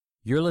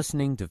You're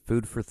listening to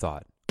Food for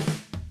Thought,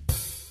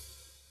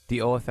 the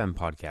OFM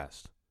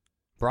podcast,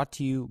 brought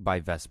to you by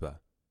Vespa,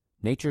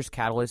 nature's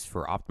catalyst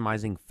for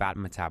optimizing fat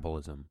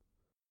metabolism.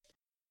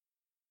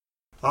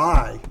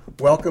 Hi,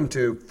 welcome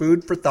to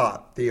Food for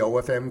Thought, the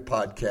OFM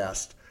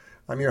podcast.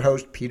 I'm your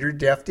host, Peter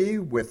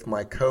Defty, with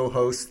my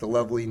co-host, the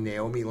lovely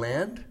Naomi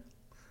Land.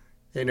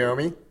 Hey,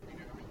 Naomi.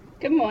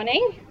 Good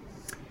morning.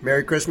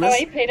 Merry Christmas. How are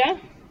you, Peter?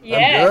 Yeah.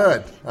 I'm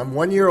good. I'm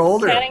 1 year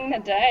older. Counting the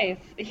days.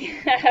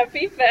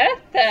 Happy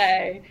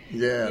birthday.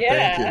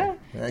 Yeah.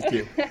 Thank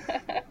you.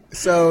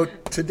 So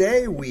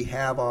today we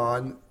have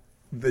on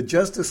the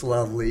just as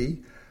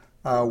lovely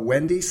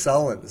Wendy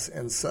Sellens.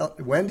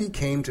 And Wendy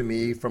came to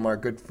me from our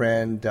good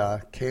friend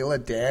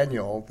Kayla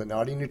Daniel, the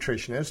Naughty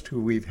Nutritionist,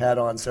 who we've had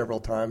on several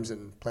times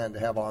and plan to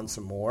have on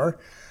some more.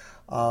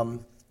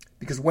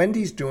 Because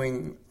Wendy's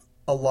doing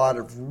a lot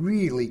of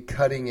really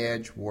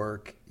cutting-edge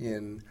work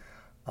in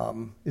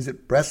is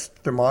it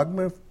breast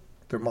thermography?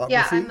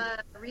 Yeah, I'm a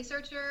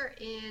researcher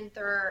in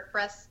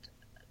breast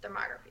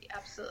thermography.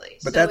 Absolutely.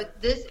 But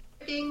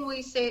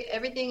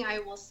everything I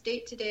will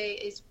state today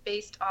is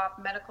based off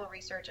medical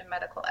research and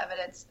medical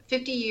evidence,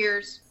 50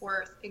 years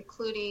worth,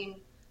 including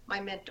my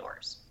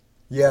mentors.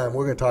 Yeah, and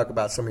we're going to talk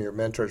about some of your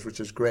mentors, which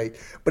is great.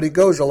 But it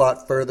goes a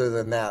lot further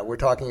than that. We're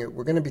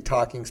going to be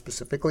talking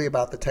specifically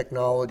about the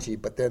technology,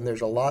 but then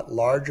there's a lot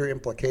larger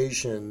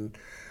implication.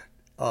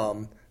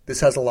 This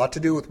has a lot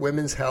to do with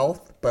women's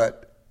health,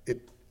 but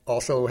it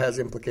also has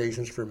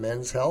implications for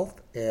men's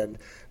health, and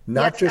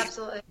not just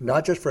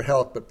for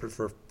health, but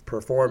for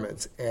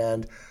performance.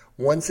 And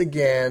once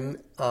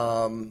again,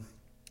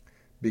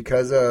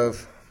 because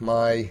of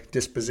my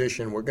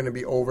disposition, we're going to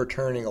be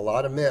overturning a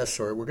lot of myths,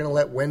 or we're going to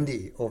let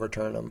Wendy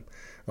overturn them,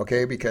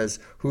 okay? Because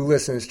who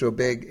listens to a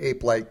big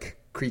ape-like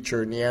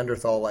creature,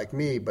 Neanderthal like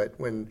me? But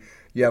when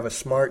you have a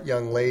smart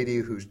young lady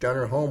who's done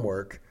her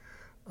homework,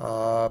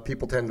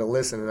 people tend to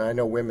listen, and I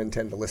know women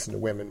tend to listen to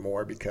women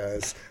more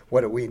because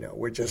what do we know?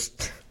 We're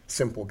just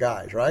simple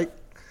guys, right?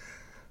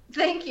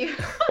 Thank you.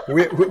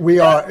 we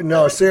are.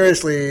 No,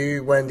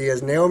 seriously, Wendy,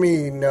 as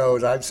Naomi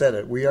knows, I've said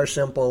it. We are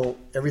simple.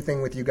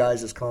 Everything with you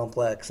guys is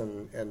complex,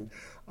 and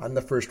I'm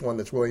the first one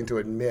that's willing to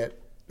admit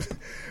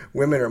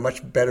women are much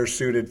better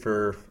suited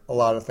for a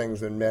lot of things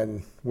than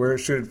men. We're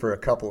suited for a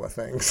couple of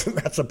things, and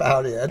that's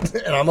about it,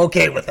 and I'm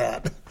okay with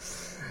that.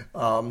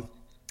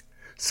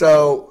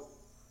 So,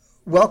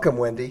 welcome,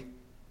 Wendy.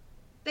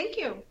 Thank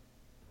you.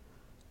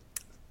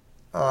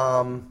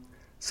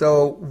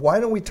 So why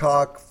don't we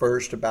talk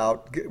first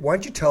about, why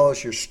don't you tell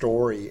us your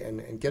story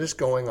and get us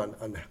going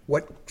on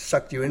what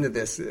sucked you into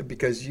this?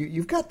 Because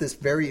you've got this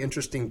very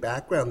interesting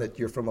background that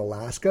you're from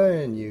Alaska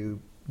and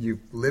you've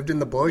lived in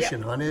the bush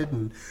and hunted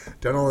and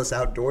done all this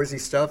outdoorsy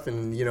stuff,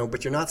 and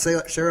but you're not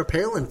Sarah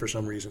Palin for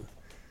some reason.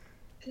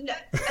 No,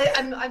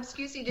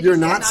 excuse me. You're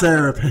not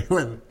Sarah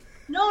Palin.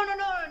 No, I'm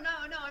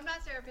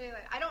not Sarah Palin.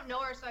 I don't know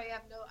her, so I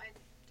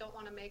don't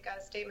want to make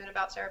a statement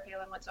about Sarah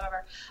Palin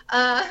whatsoever.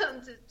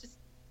 To just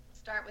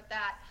start with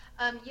that.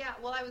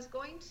 I was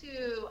going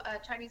to a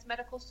Chinese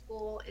medical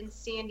school in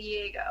San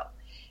Diego,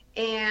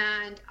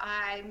 and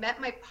I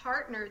met my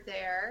partner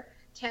there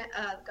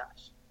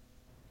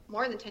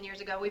more than 10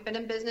 years ago. We've been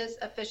in business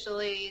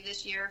officially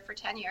this year for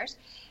 10 years.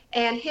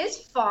 And his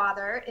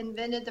father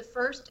invented the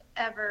first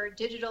ever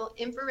digital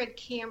infrared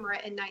camera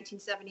in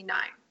 1979.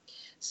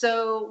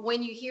 So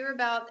when you hear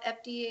about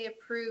FDA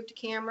approved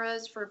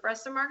cameras for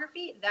breast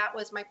thermography, that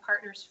was my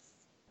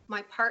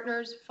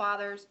partner's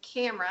father's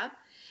camera,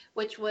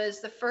 which was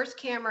the first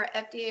camera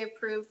FDA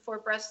approved for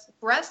breast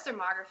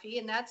thermography.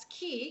 And that's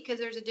key because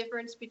there's a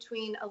difference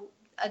between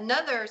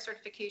another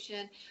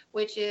certification,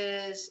 which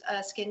is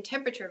skin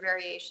temperature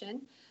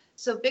variation.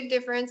 So big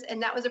difference.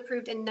 And that was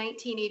approved in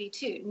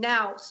 1982.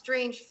 Now,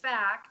 strange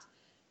fact,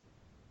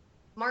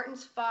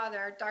 Martin's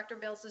father, Dr.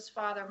 Bales'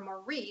 father,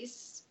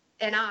 Maurice,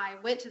 and I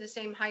went to the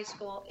same high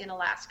school in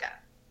Alaska.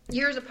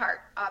 Years apart,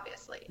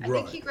 obviously. I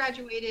think he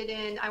graduated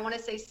in, I want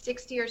to say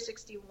 60 or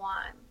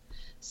 61.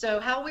 So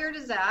how weird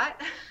is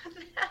that?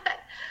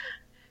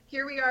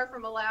 Here we are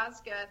from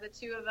Alaska, the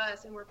two of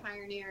us, and we're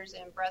pioneers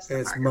in breast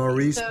thermography. It's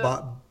Maurice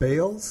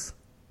Bales?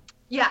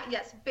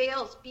 Yes,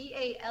 Bales,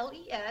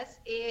 B-A-L-E-S,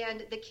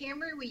 and the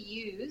camera we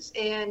use,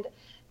 and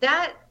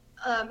that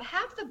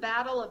half the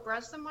battle of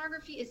breast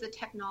thermography is the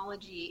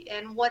technology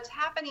and what's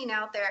happening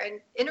out there. And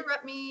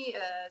interrupt me,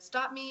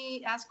 stop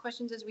me, ask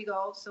questions as we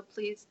go. So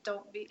please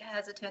don't be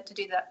hesitant to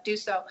do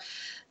so.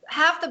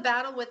 Half the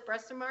battle with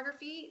breast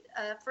thermography.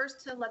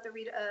 First, to let the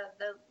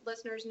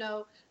listeners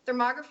know,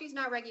 thermography is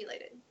not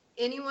regulated.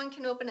 Anyone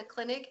can open a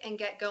clinic and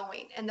get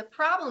going. And the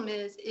problem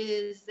is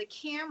the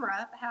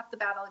camera. Half the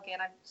battle,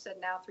 again, I've said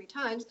now 3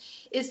 times,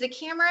 is the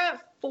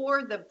camera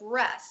for the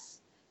breasts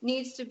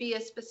needs to be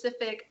a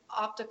specific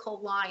optical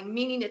line,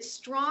 meaning it's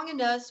strong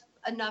enough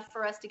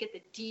for us to get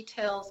the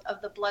details of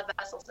the blood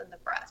vessels in the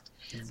breast.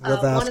 The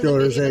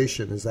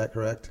vascularization, is that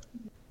correct?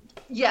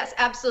 Yes,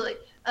 absolutely.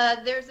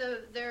 There's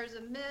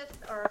a myth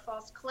or a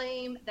false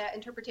claim that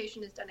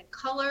interpretation is done in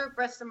color.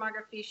 Breast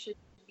thermography should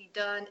be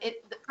done.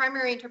 The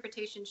primary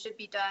interpretation should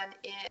be done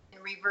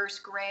in reverse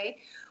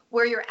gray,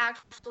 where you're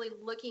actually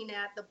looking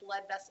at the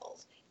blood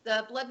vessels.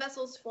 The blood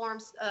vessels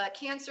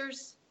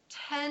cancers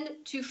tend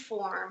to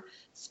form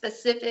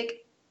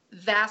specific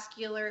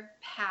vascular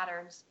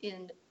patterns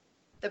in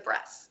the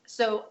breasts.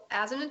 So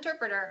as an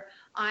interpreter,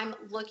 I'm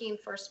looking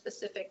for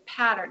specific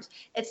patterns.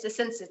 It's the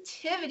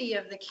sensitivity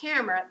of the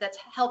camera that's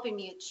helping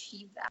me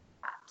achieve that.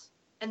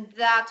 And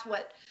that's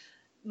what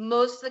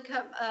most of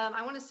the,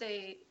 I want to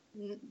say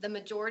the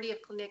majority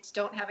of clinics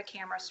don't have a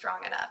camera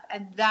strong enough.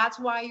 And that's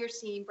why you're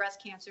seeing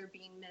breast cancer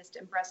being missed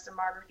in breast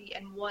mammography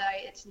and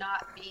why it's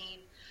not being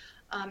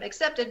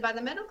accepted by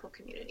the medical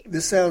community.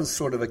 This sounds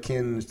sort of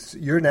akin,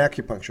 you're an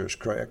acupuncturist,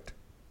 correct?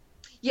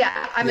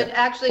 Yeah,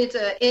 it's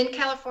in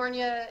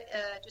California,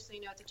 just so you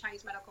know, it's a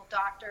Chinese medical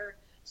doctor.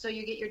 So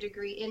you get your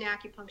degree in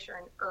acupuncture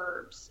and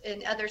herbs.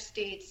 In other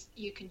states,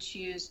 you can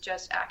choose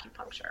just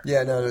acupuncture.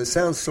 Yeah, no, it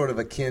sounds sort of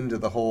akin to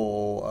the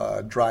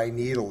whole dry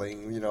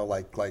needling,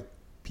 like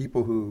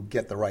people who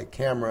get the right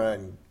camera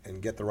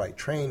and get the right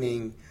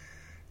training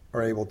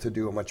are able to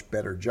do a much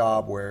better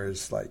job,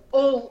 whereas you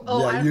know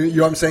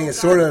what I'm saying? It's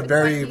sort of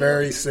very,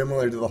 very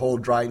similar to the whole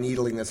dry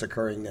needling that's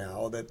occurring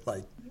now, that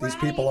these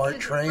people aren't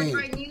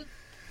trained.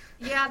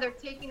 Yeah, they're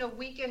taking a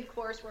weekend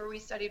course where we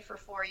studied for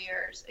 4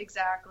 years.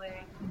 Exactly.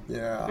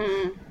 Yeah.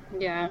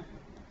 Yeah.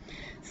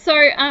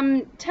 So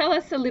tell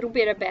us a little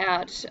bit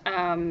about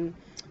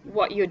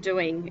what you're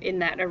doing in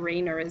that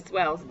arena as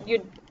well.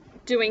 You're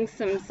doing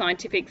some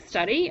scientific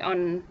study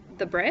on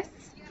the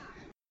breasts.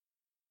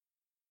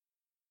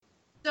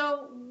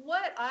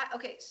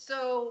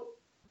 So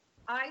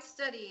I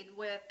studied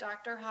with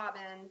Dr.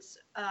 Hobbins,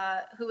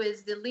 who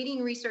is the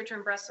leading researcher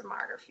in breast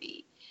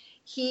mammography.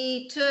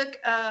 He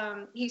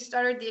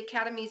started the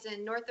academies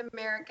in North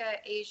America,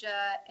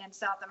 Asia, and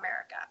South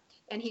America,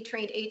 and he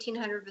trained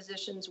 1,800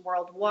 physicians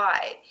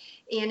worldwide.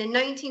 And in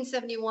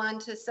 1971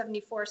 to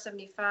 74,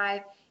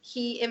 75,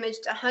 he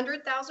imaged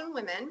 100,000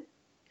 women,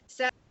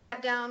 sat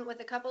down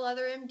with a couple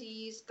other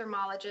MDs,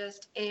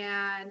 thermologists,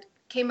 and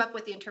came up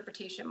with the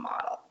interpretation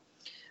model.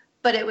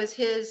 But it was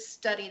his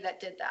study that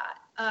did that.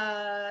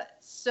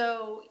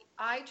 So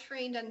I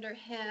trained under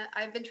him.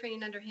 I've been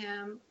training under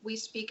him. We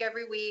speak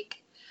every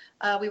week.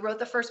 We wrote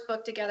the first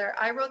book together.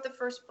 I wrote the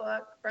first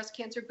book, Breast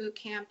Cancer Boot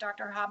Camp,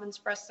 Dr. Hobbins'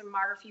 Breast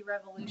Mammography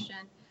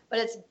Revolution. But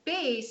it's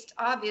based,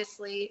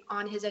 obviously,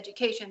 on his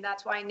education.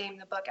 That's why I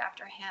named the book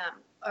after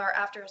him, or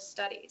after his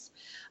studies.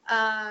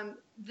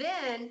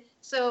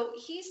 So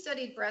he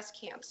studied breast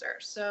cancer.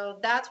 So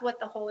that's what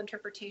the whole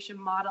interpretation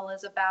model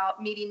is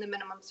about, meeting the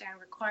minimum standard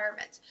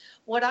requirements.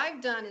 What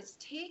I've done is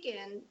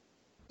taken,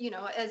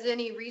 as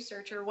any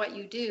researcher, what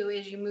you do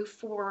is you move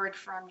forward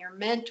from your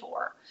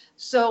mentor.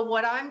 So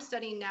what I'm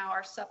studying now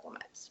are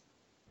supplements.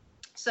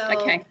 So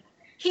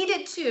he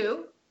did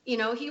too.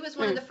 He was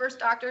one of the first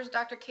doctors.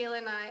 Dr. Kayla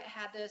and I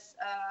had this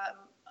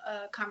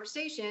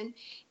conversation.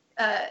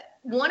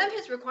 One of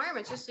his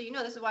requirements, just so you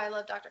know, this is why I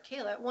love Dr.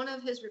 Kayla, one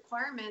of his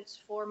requirements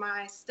for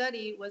my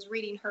study was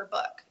reading her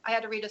book. I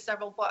had to read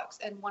several books,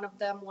 and one of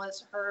them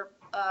was her,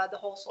 The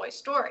Whole Soy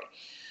Story.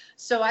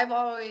 So I've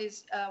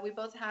always,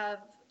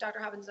 Dr.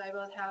 Hobbins and I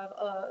both have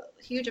a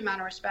huge amount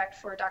of respect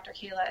for Dr.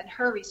 Kayla and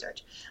her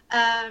research.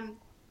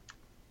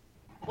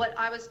 What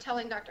I was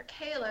telling Dr.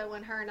 Kayla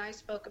when her and I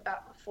spoke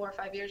about 4 or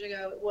 5 years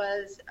ago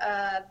was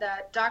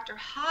that Dr.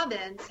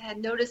 Hobbins had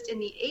noticed in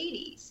the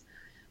 80s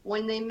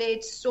when they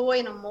made soy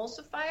an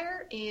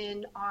emulsifier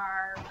in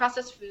our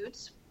processed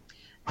foods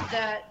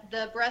that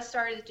the breast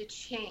started to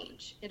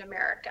change in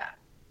America.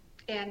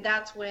 And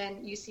that's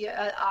when you see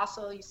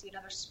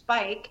another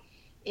spike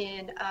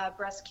in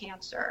breast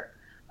cancer.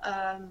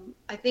 I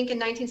think in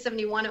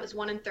 1971 it was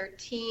 1 in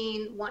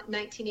 13,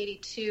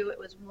 1982 it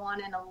was 1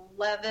 in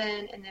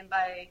 11, and then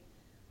by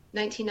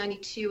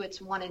 1992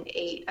 it's 1 in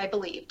 8, I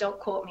believe. Don't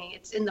quote me.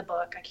 It's in the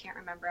book. I can't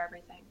remember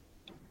everything.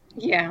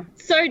 Yeah.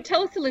 So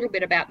tell us a little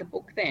bit about the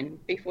book then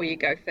before you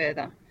go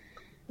further.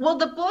 Well,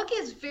 the book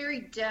is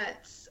very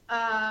dense.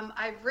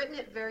 I've written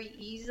it very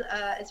easy.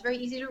 It's very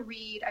easy to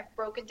read. I've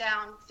broken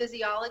down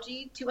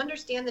physiology. To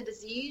understand the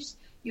disease,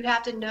 you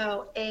have to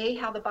know, A,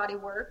 how the body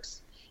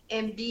works,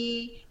 and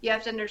B, you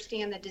have to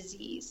understand the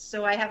disease.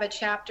 So I have a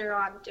chapter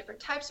on different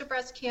types of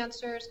breast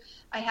cancers.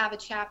 I have a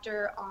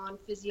chapter on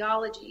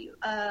physiology.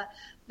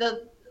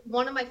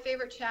 One of my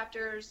favorite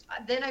chapters,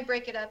 then I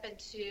break it up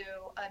into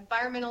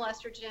environmental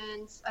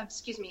estrogens.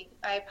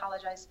 I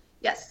apologize.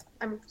 Yes,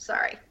 I'm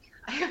sorry.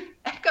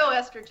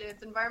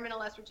 Echoestrogens,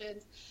 environmental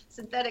estrogens,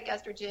 synthetic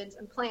estrogens,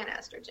 and plant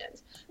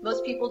estrogens.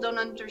 Most people don't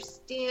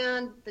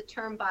understand the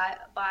term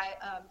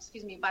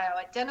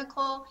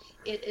bioidentical.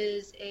 It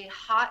is a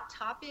hot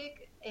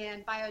topic,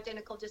 and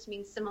bioidentical just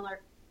means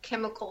similar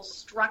chemical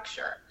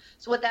structure.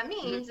 So what that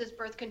means is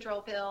birth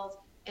control pills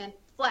and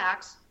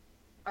flax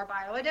are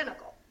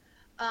bioidentical.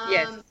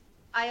 Yes.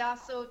 I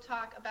also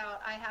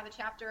I have a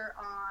chapter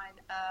on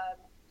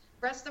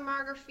breast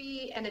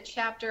mammography and a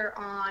chapter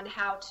on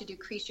how to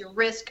decrease your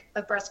risk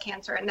of breast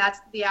cancer, and that's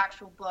the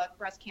actual book,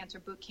 Breast Cancer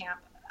Boot Camp.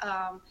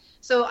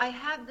 So I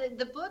have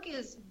the book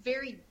is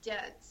very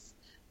dense,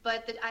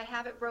 but that I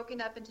have it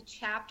broken up into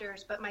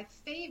chapters. But my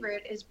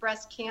favorite is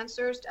breast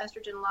cancers to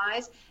estrogen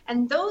lies.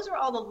 And those are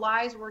all the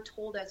lies we're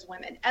told as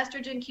women.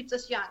 Estrogen keeps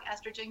us young.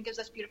 Estrogen gives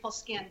us beautiful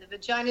skin. The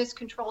vagina is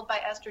controlled by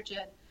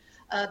estrogen.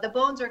 The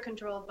bones are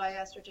controlled by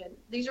estrogen.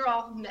 These are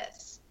all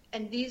myths.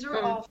 And these are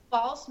all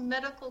false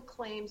medical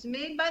claims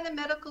made by the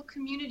medical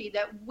community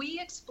that we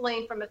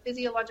explain from a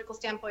physiological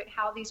standpoint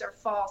how these are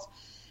false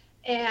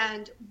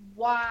and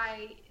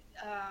why.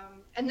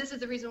 And this is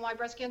the reason why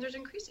breast cancer is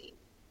increasing.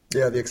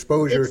 Yeah, the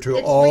exposure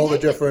to all the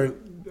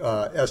different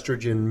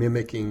estrogen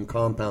mimicking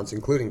compounds,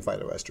 including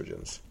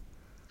phytoestrogens.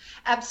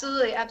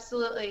 Absolutely,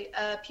 absolutely.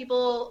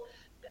 People,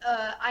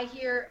 I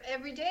hear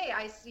every day,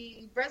 I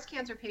see breast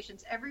cancer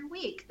patients every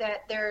week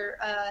that their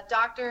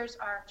doctors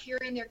are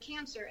curing their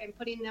cancer and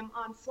putting them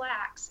on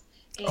flax.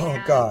 And,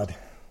 oh, God.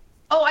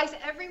 Oh,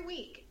 every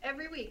week.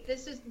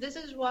 This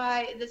is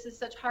why this is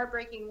such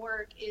heartbreaking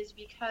work, is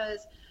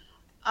because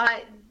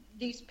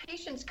these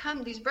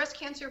breast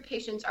cancer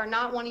patients are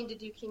not wanting to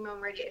do chemo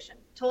and radiation.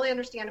 Totally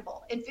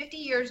understandable. In 50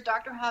 years,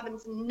 Dr.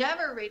 Hobbins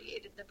never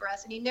radiated the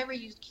breast, and he never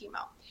used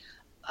chemo.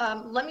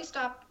 Let me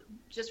stop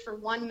just for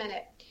 1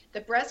 minute.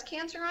 The breast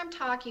cancer I'm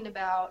talking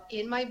about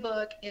in my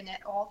book and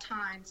at all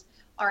times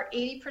are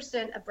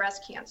 80% of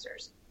breast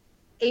cancers.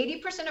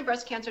 80% of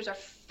breast cancers are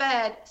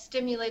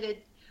stimulated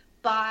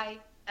by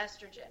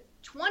estrogen.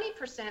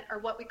 20% are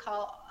what we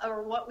call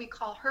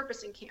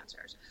Herpesing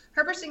cancers.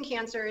 Herpesing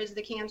cancer is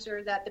the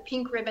cancer that the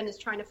pink ribbon is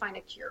trying to find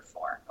a cure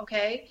for.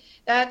 Okay,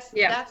 that's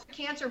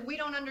cancer we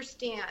don't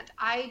understand.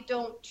 I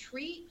don't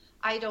treat.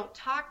 I don't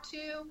talk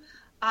to.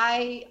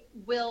 I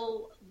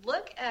will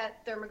look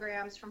at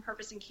thermograms from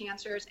Herpesing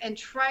cancers and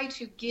try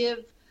to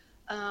give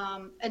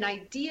an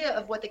idea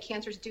of what the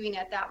cancer is doing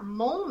at that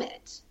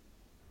moment.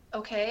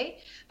 Okay,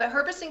 but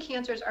Herpesing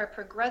cancers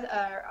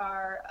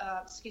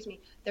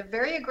they're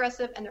very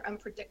aggressive and they're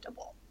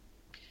unpredictable.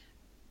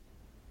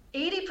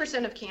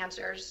 80% of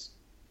cancers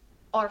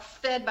are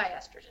fed by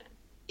estrogen.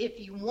 If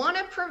you want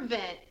to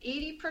prevent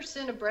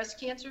 80% of breast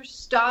cancer,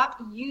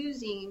 stop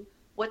using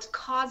what's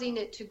causing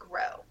it to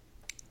grow.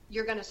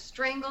 You're going to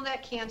strangle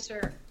that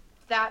cancer.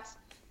 That's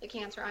the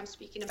cancer I'm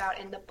speaking about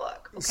in the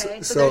book. Okay, I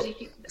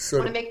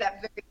want to make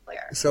that very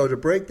clear. So to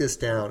break this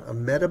down, a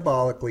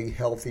metabolically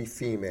healthy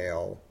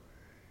female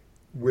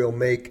will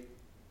make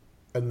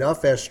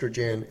enough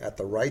estrogen at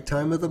the right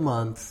time of the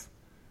month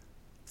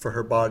for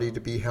her body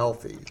to be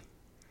healthy.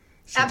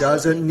 She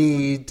doesn't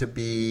need to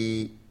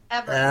be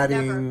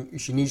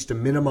she needs to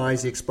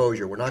minimize the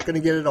exposure. We're not going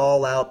to get it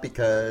all out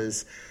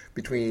because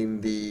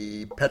between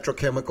the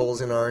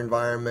petrochemicals in our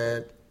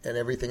environment and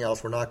everything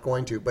else, we're not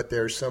going to. But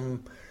there's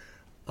some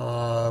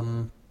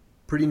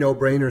pretty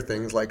no-brainer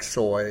things like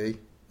soy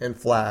and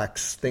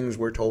flax, things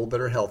we're told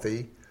that are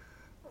healthy,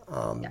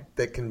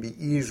 that can be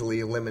easily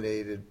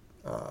eliminated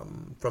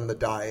from the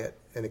diet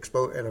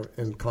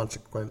and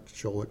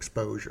consequential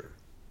exposure.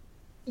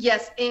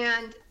 Yes,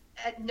 and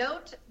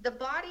note the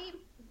body,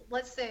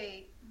 let's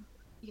say,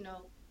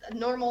 a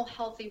normal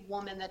healthy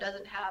woman that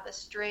doesn't have a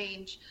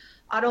strange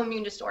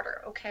autoimmune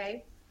disorder,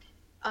 okay?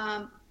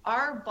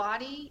 Our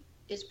body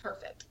is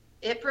perfect.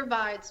 It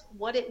provides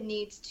what it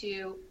needs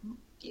to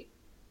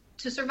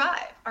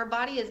survive. Our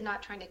body is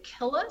not trying to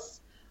kill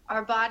us.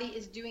 Our body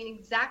is doing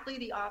exactly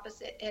the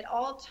opposite. At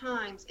all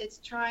times, it's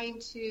trying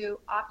to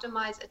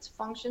optimize its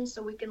function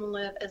so we can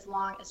live as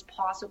long as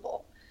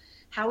possible.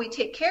 How we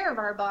take care of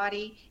our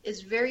body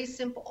is very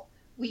simple.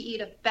 We eat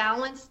a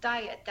balanced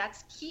diet.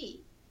 That's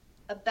key.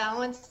 A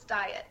balanced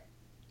diet.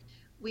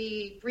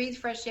 We breathe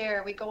fresh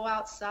air. We go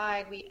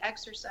outside. We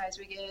exercise.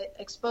 We get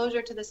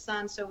exposure to the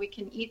sun so we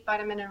can eat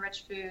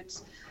vitamin-enriched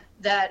foods,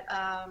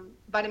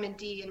 vitamin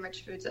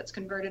D-enriched foods that's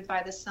converted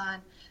by the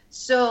sun.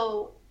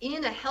 So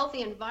in a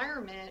healthy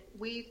environment,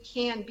 we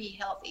can be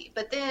healthy.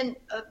 But then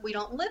we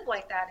don't live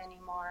like that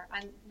anymore.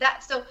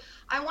 So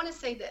I want to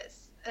say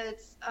this.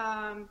 It's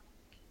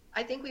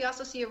I think we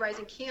also see a rise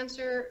in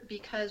cancer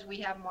because we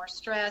have more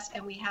stress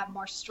and we have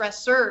more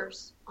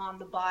stressors on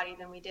the body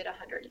than we did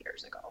 100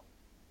 years ago.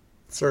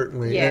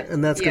 Certainly,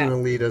 and that's going to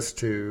lead us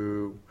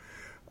to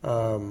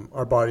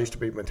our bodies to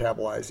be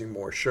metabolizing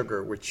more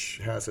sugar, which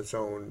has its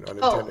own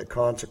unintended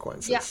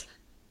consequences.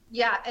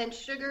 Yeah, and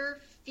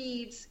sugar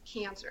feeds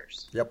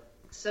cancers. Yep.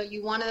 So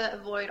you want to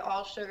avoid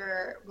all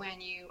sugar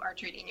when you are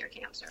treating your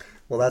cancer.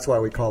 Well, that's why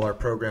we call our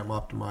program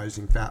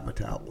Optimizing Fat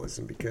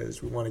Metabolism,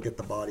 because we want to get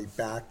the body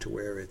back to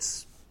where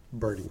it's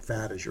burning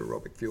fat as your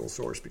aerobic fuel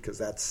source, because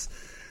that's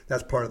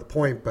part of the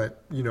point.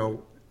 But,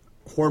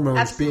 hormones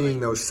Absolutely. Being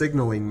those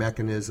signaling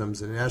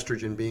mechanisms, and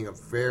estrogen being a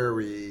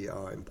very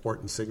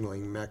important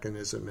signaling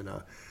mechanism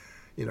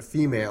in a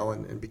female,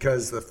 and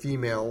because the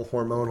female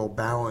hormonal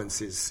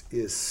balance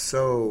is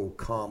so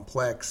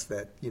complex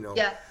that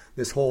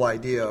this whole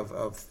idea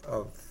of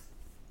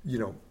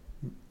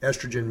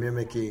estrogen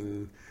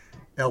mimicking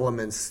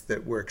elements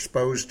that we're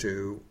exposed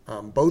to,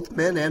 both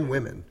men and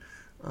women,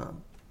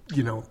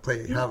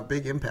 have a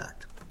big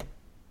impact.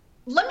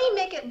 Let me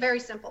make it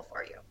very simple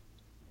for you.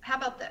 How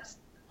about this?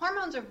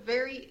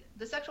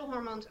 the sexual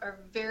hormones are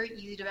very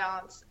easy to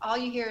balance. All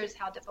you hear is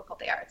how difficult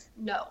they are.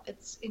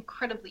 It's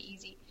incredibly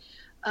easy.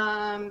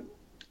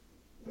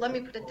 Let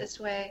me put it this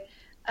way.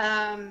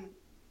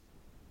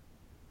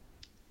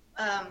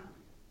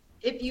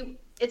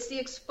 It's the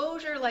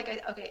exposure,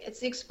 it's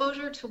the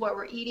exposure to what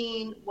we're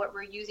eating, what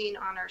we're using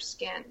on our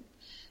skin.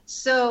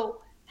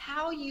 So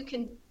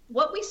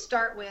what we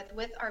start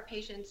with our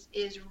patients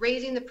is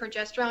raising the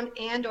progesterone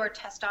and or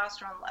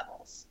testosterone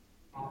levels.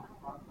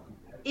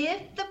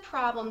 If the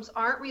problems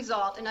aren't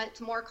resolved, and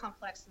it's more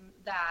complex than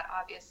that,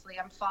 obviously,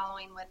 I'm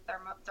following with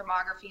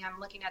thermography, I'm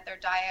looking at their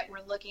diet,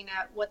 we're looking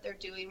at what they're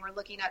doing, we're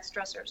looking at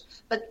stressors,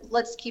 but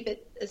let's keep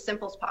it as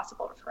simple as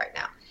possible for right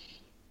now.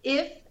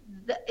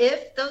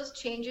 If those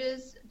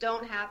changes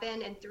don't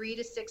happen in 3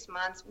 to 6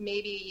 months,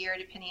 maybe a year,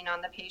 depending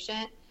on the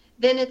patient,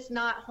 then it's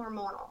not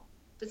hormonal.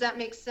 Does that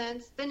make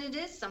sense? Then it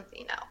is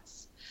something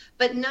else.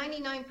 But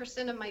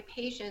 99% of my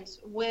patients,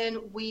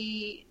 when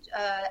we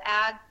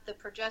add the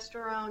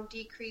progesterone,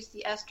 decrease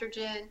the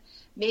estrogen,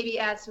 maybe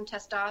add some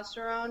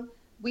testosterone,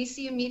 we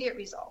see immediate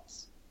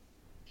results.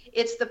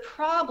 It's the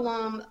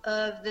problem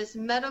of this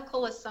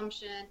medical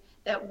assumption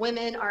that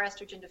women are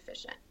estrogen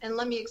deficient. And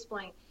let me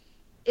explain.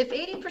 If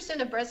 80%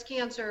 of breast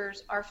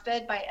cancers are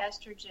fed by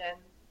estrogen,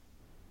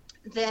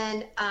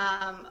 then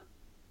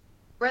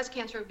breast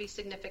cancer would be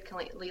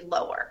significantly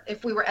lower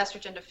if we were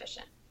estrogen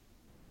deficient.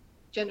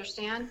 Do you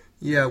understand?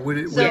 Yeah. As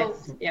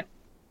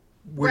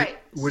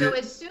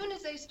soon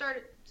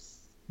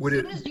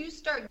as you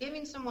start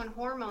giving someone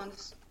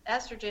hormones,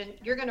 estrogen,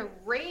 you're going to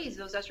raise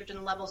those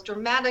estrogen levels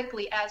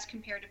dramatically as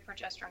compared to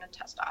progesterone and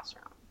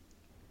testosterone.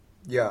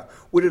 Yeah.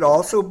 Would it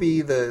also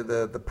be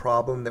the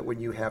problem that when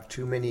you have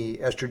too many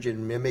estrogen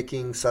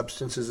mimicking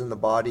substances in the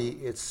body,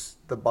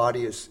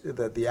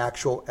 the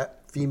actual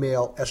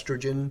female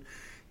estrogen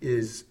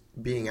is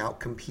being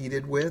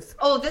outcompeted with?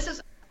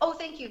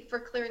 Thank you for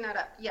clearing that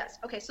up. Yes.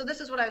 Okay. So this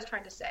is what I was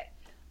trying to say.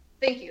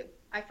 Thank you.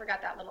 I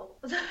forgot that little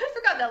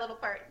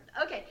part.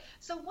 Okay.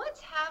 So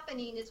what's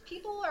happening is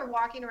people are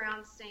walking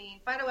around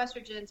saying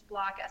phytoestrogens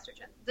block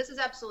estrogen. This is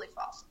absolutely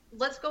false.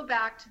 Let's go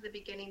back to the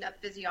beginning of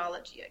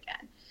physiology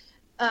again.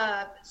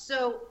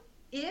 So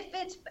if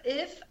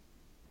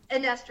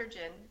an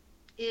estrogen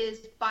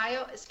is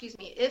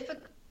if a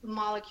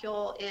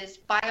molecule is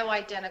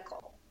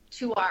bioidentical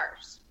to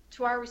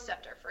our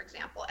receptor, for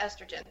example,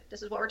 estrogen,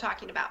 this is what we're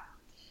talking about.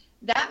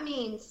 That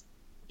means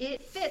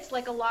it fits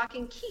like a lock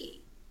and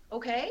key,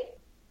 okay?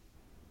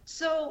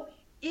 So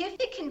if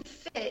it can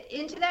fit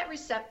into that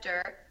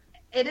receptor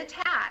and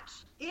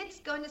attach, it's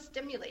going to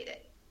stimulate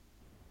it.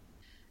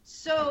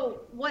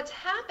 So what's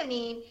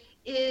happening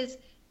is,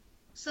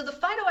 so the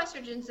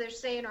phytoestrogens they're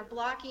saying are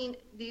blocking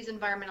these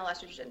environmental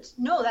estrogens.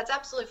 No, that's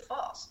absolutely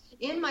false.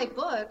 In my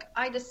book,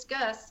 I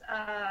discuss,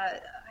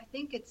 I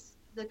think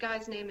the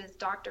guy's name is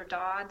Dr.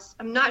 Dodds.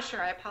 I'm not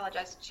sure, I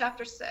apologize.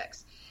 Chapter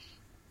 6.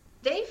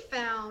 They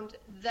found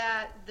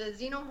that the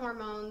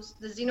xenohormones,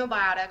 the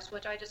xenobiotics,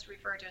 which I just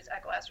refer to as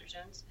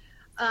echoestrogens,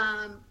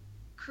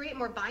 create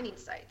more binding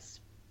sites.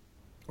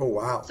 Oh,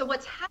 wow. So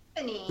what's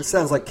happening... This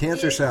sounds like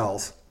cancer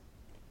cells.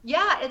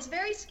 Yeah, it's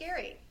very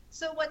scary.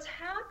 So what's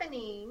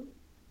happening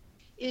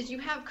is you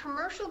have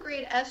commercial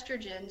grade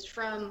estrogens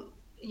from,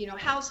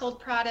 household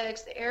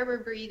products, the air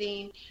we're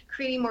breathing,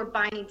 creating more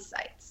binding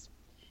sites.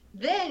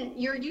 Then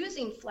you're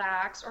using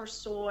flax or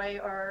soy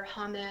or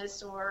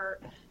hummus or,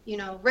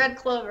 red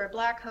clover,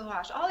 black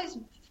cohosh, all these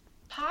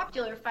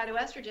popular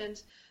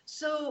phytoestrogens.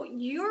 So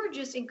you're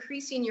just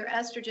increasing your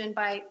estrogen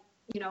by,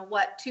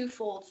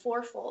 twofold,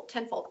 fourfold,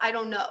 tenfold. I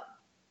don't know.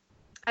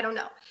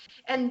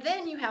 And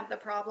then you have the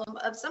problem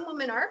of some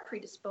women are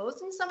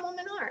predisposed and some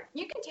women aren't.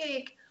 You can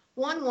take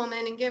one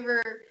woman and give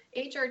her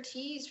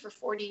HRTs for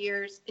 40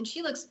 years and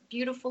she looks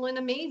beautiful and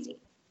amazing.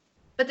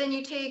 But then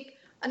you take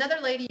another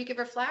lady, you give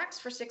her flax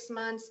for 6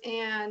 months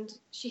and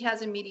she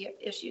has immediate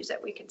issues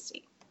that we can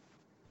see.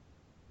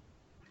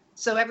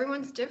 So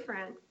everyone's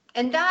different.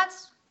 And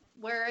that's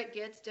where it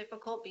gets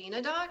difficult being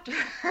a doctor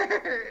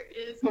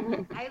is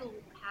I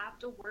have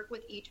to work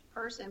with each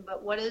person.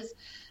 But what is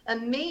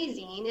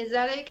amazing is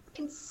that I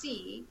can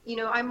see,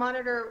 I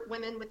monitor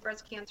women with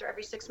breast cancer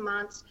every 6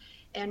 months.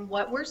 And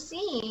what we're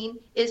seeing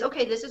is,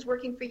 okay, this is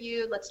working for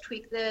you. Let's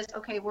tweak this.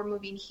 Okay, we're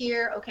moving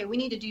here. Okay, we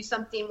need to do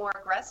something more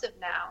aggressive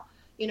now.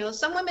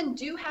 Some women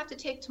do have to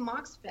take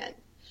tamoxifen.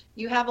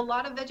 You have a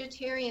lot of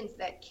vegetarians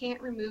that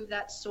can't remove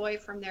that soy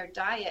from their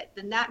diet.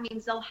 Then that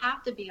means they'll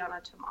have to be on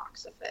a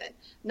tamoxifen,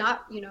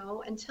 not,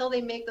 until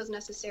they make those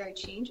necessary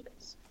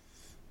changes.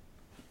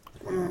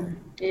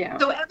 Yeah.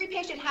 So every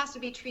patient has to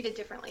be treated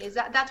differently.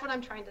 That's what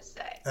I'm trying to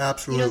say.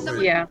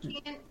 Absolutely.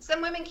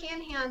 Some women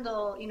can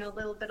handle, a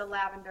little bit of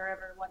lavender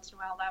every once in a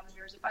while.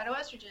 Lavender is a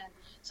phytoestrogen.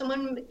 Some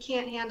women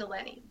can't handle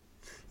any.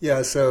 Yeah,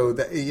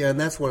 and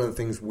that's one of the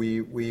things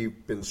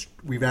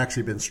we've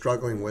actually been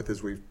struggling with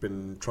as we've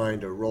been trying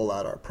to roll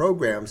out our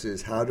programs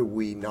is how do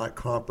we not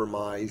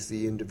compromise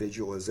the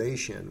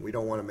individualization? We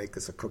don't want to make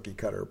this a cookie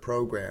cutter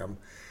program,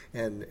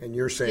 and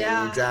you're saying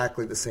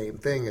exactly the same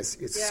thing.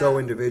 It's so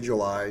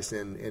individualized,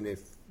 and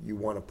if you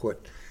want to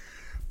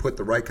put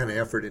the right kind of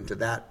effort into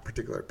that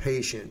particular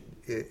patient,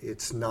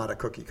 it's not a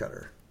cookie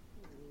cutter.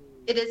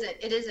 It isn't.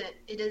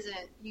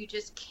 You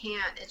just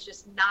can't. It's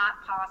just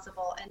not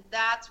possible. And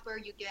that's where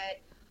you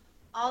get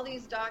all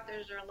these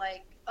doctors are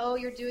like, oh,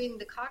 you're doing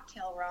the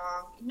cocktail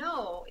wrong.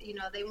 No, you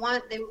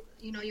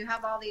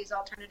have all these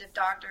alternative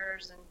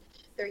doctors and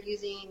they're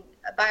using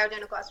a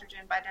bioidentical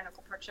estrogen,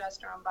 bioidentical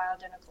progesterone,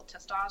 bioidentical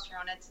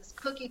testosterone. It's this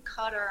cookie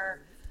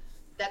cutter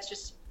that's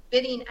just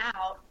spitting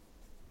out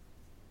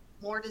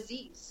more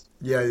disease.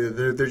 Yeah,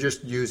 they're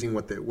just using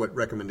what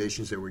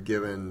recommendations they were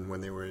given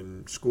when they were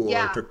in school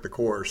or took the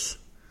course.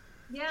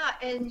 Yeah,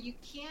 and you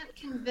can't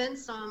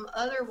convince them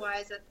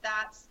otherwise that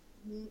that's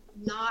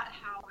not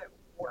how it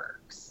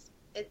works.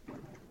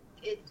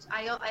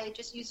 I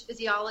just use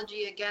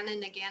physiology again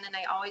and again, and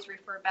I always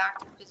refer back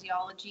to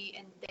physiology,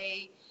 and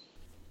they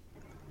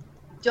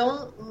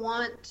don't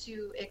want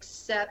to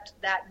accept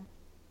that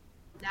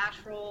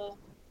natural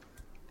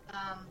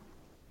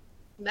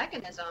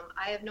mechanism.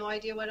 I have no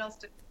idea what else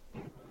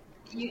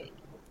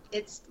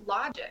it's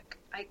logic.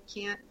 I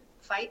can't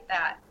fight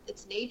that.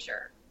 It's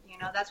nature.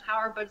 That's how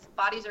our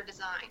bodies are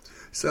designed.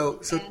 So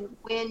and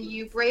when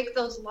you break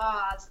those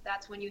laws,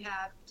 that's when you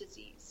have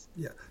disease.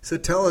 Yeah. So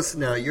tell us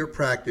now, your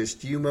practice,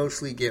 do you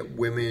mostly get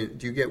women,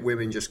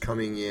 just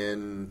coming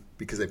in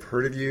because they've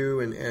heard of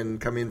you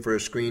and come in for a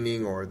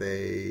screening, or are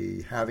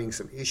they having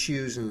some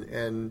issues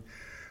and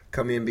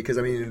come in? Because,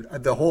 I mean,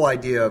 the whole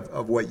idea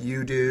of what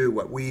you do,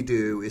 what we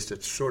do, is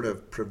to sort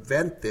of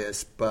prevent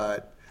this,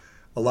 but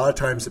a lot of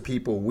times the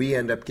people we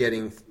end up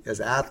getting as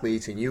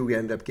athletes and you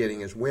end up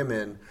getting as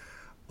women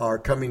are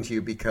coming to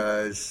you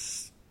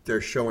because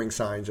they're showing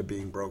signs of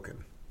being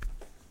broken.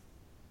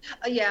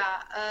 Yeah,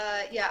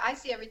 I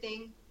see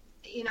everything,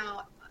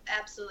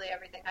 absolutely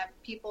everything. I have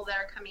people that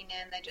are coming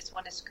in, they just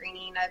want a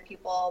screening. I have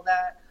people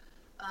that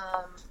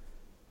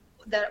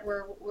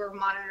we're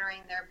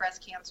monitoring their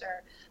breast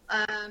cancer.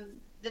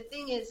 The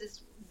thing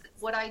is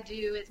what I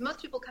do is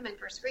most people come in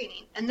for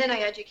screening, and then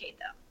I educate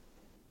them.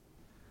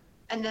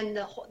 And then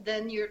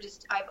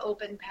I've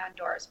opened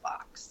Pandora's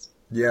box.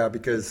 Yeah,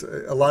 because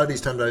a lot of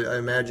these times I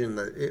imagine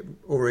that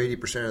over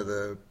 80% of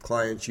the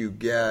clients you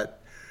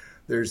get,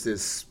 there's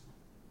this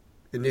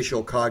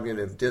initial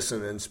cognitive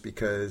dissonance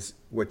because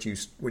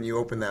when you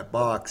open that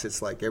box,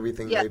 it's like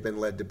everything they've been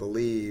led to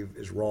believe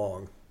is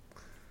wrong.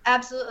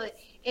 Absolutely.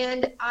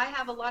 And I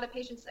have a lot of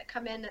patients that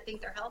come in that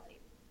think they're healthy.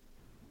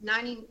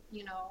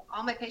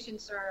 All my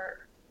patients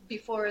are,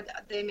 before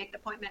they make the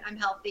appointment, I'm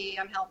healthy.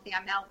 And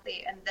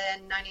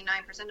then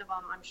 99% of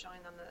them, I'm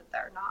showing them that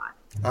they're not.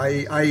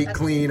 I eat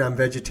clean, I'm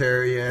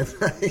vegetarian,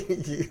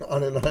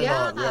 on and on.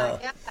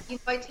 Yeah.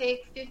 I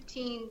take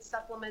 15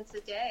 supplements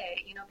a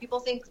day. People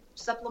think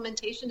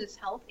supplementation is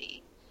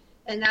healthy,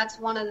 and that's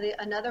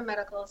another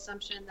medical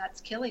assumption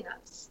that's killing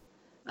us.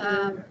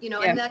 And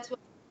that's what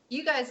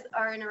you guys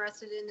are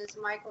interested in, is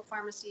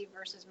micropharmacy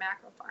versus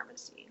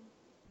macropharmacy.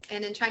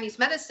 And in Chinese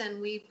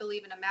medicine, we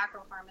believe in a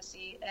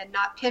macropharmacy and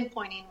not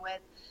pinpointing with,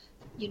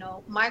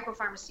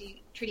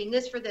 micropharmacy, treating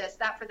this for this,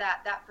 that for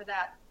that, that for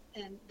that.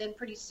 And then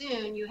pretty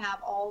soon you have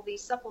all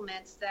these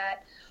supplements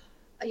that,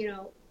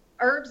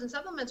 herbs and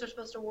supplements are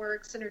supposed to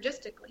work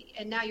synergistically.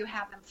 And now you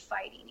have them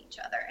fighting each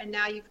other. And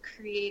now you've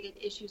created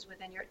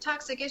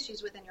toxic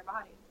issues within your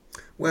body.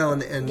 Well,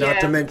 and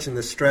not to mention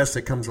the stress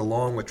that comes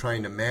along with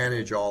trying to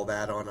manage all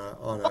that on a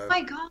oh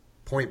my God.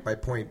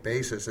 point-by-point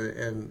basis.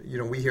 And,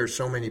 we hear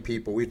so many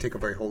people, we take a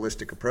very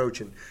holistic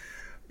approach, and,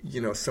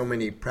 so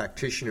many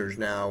practitioners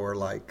now are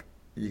like,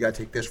 you got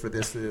to take this for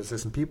this,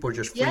 and people are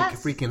just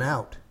freaking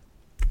out.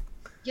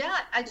 Yeah,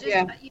 it's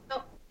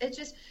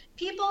just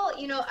people,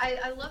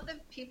 I love the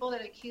people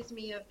that accuse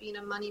me of being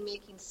a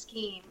money-making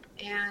scheme.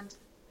 And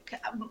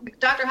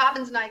Dr.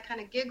 Hobbins and I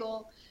kind of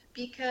giggle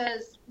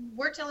because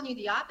we're telling you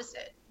the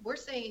opposite. We're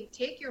saying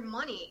take your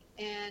money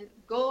and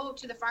go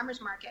to the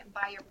farmer's market and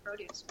buy your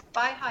produce.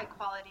 Buy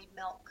high-quality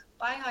milk.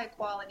 Buy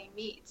high-quality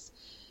meats.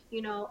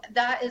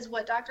 That is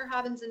what Dr.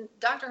 Hobbins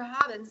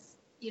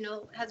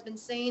has been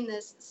saying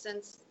this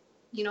since,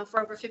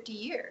 for over 50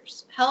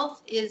 years.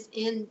 Health is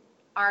in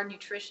our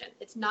nutrition.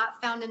 It's not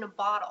found in a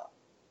bottle.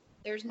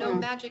 There's no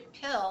magic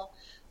pill.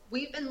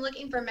 We've been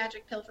looking for a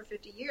magic pill for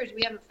 50 years.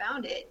 We haven't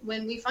found it.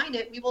 When we find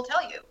it, we will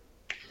tell you.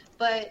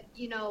 But,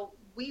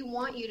 we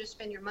want you to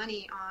spend your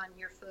money on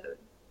your food.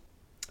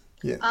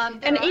 Yeah.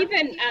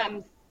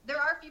 There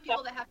are a few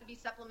people that have to be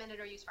supplemented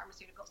or use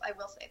pharmaceuticals. I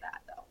will say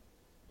that, though.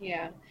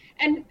 Yeah.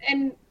 And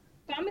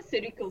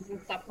pharmaceuticals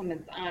and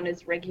supplements aren't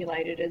as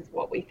regulated as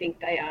what we think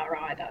they are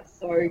either.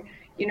 So,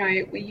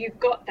 you've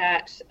got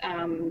that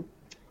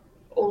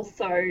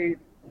also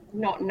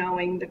not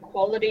knowing the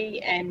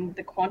quality and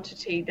the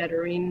quantity that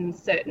are in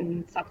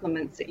certain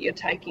supplements that you're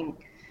taking.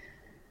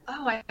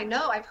 Oh, I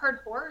know. I've heard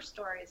horror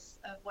stories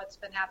of what's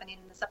been happening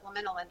in the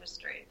supplemental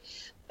industry.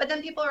 But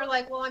then people are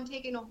like, well, I'm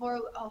taking I'm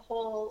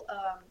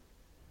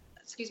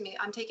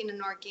taking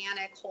an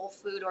organic, whole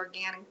food,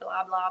 organic,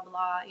 blah, blah,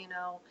 blah,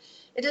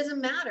 It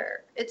doesn't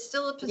matter. It's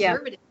still a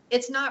preservative. Yeah.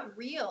 It's not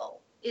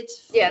real. It's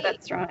fake. Yeah,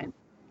 that's right.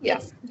 Yeah.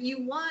 It's, do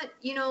you want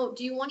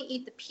to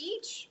eat the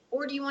peach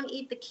or do you want to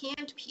eat the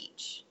canned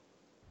peach?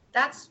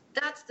 That's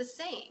the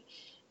same.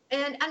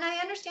 And I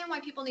understand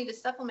why people need to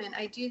supplement.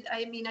 I do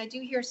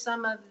hear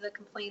some of the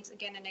complaints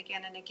again and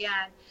again and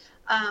again.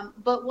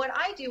 But what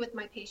I do with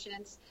my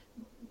patients,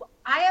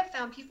 I have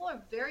found people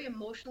are very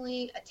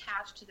emotionally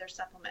attached to their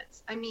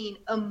supplements. I mean,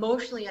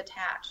 emotionally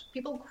attached.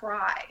 People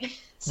cry.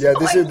 Yeah,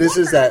 this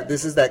is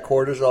that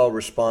cortisol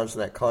response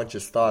and that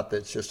conscious thought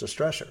that's just a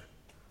stressor.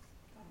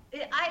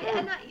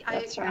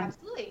 That's right.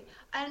 Absolutely.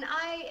 And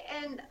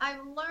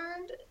I've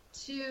learned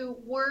to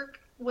work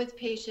with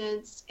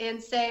patients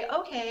and say,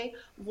 okay,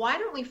 why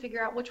don't we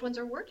figure out which ones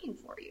are working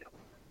for you?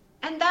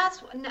 And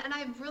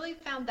I've really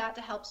found that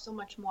to help so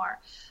much more.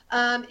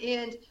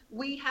 And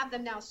we have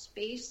them now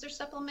space their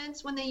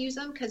supplements when they use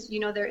them because,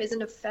 there is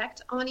an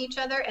effect on each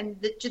other, and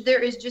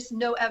there is just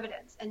no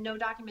evidence and no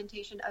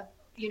documentation of,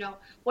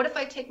 what if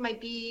I take my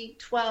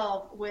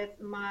B12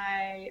 with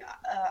my,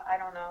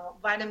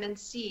 vitamin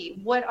C?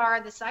 What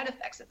are the side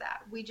effects of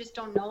that? We just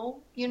don't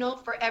know,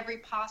 for every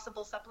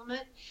possible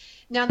supplement.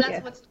 Now,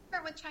 that's what's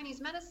different with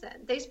Chinese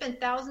medicine. They spend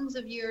thousands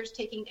of years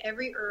taking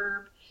every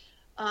herb,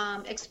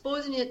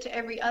 exposing it to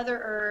every other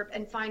herb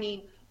and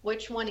finding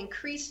which one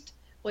increased,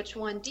 which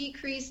one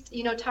decreased,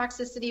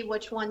 toxicity,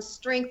 which one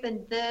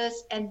strengthened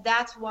this. And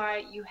that's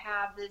why you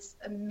have this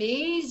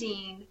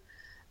amazing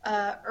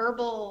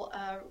herbal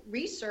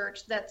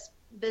research that's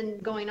been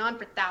going on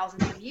for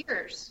thousands of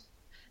years.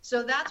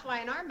 So that's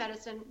why in our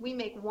medicine, we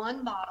make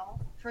one bottle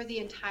for the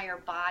entire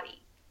body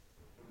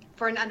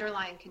for an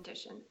underlying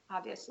condition,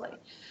 obviously.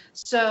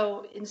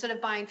 So instead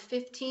of buying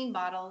 15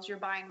 bottles, you're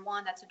buying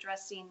one that's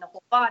addressing the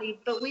whole body.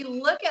 But we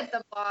look at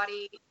the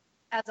body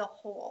as a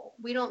whole.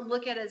 We don't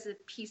look at it as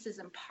pieces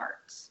and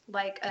parts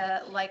like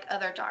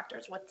other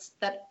doctors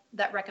that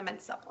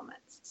recommend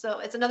supplements. So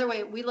it's another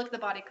way we look at the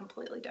body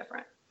completely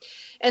different.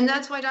 And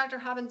that's why Dr.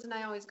 Hobbins and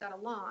I always got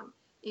along,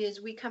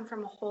 is we come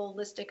from a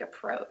holistic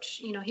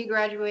approach. He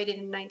graduated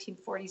in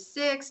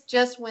 1946,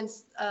 just when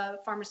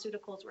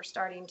pharmaceuticals were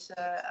starting to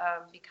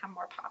become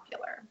more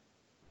popular.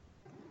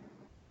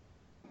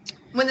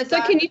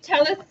 Can you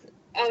tell us?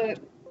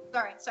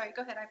 Sorry,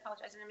 go ahead. I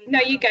apologize.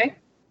 No, you go.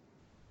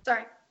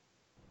 Sorry.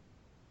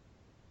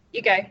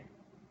 You go.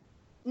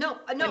 No,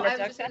 I was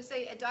just going to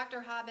say Dr.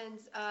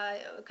 Hobbins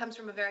comes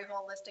from a very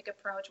holistic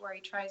approach where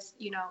he tries,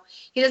 he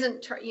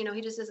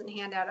just doesn't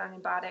hand out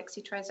antibiotics.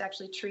 He tries to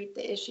actually treat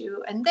the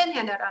issue and then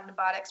hand out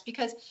antibiotics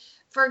because,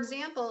 for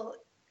example,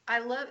 I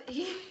don't want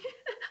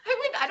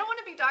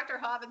to be Dr.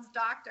 Hobbins'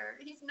 doctor.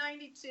 He's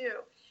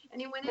 92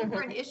 and he went in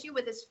for an issue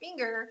with his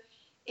finger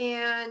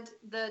and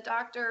the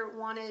doctor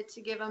wanted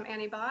to give him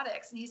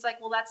antibiotics. And he's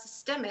like, well, that's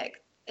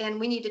systemic and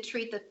we need to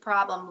treat the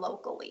problem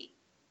locally.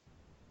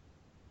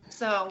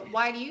 So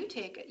why do you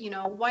take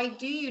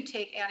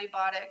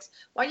antibiotics?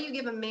 Why do you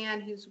give a man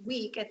who's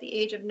weak at the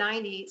age of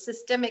 90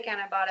 systemic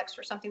antibiotics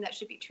for something that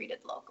should be treated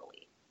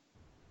locally?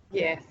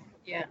 Yes.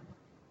 Yeah.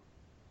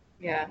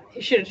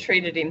 He should have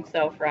treated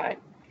himself, right?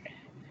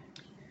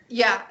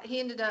 Yeah, he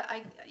ended up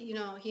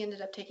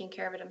taking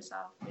care of it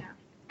himself. Yeah.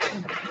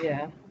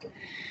 Yeah.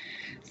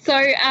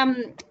 So,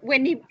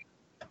 Wendy,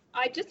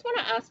 I just want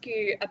to ask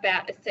you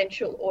about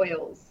essential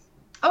oils.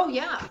 Oh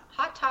yeah,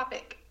 hot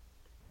topic.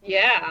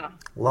 Yeah.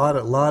 A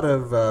lot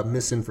of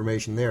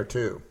misinformation there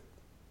too.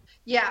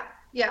 Yeah.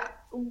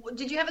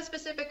 Did you have a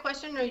specific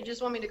question, or you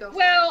just want me to go?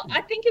 Well,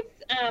 I think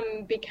it's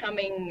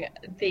becoming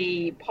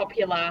the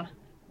popular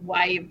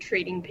way of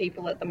treating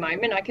people at the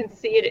moment. I can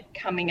see it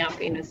coming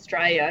up in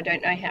Australia. I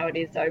don't know how it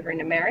is over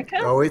in America.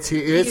 Oh, it's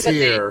here. It's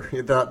here.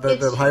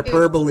 The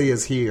hyperbole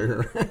is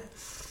here.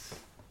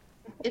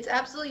 It's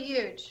absolutely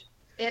huge,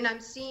 and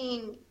I'm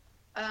seeing.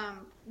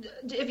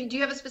 Do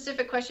you have a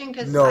specific question?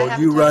 No,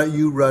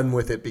 you run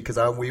with it because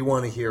we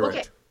want to hear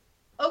it.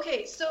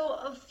 Okay. So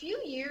a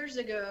few years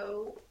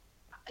ago,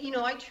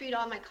 I treat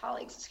all my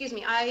colleagues. Excuse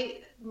me.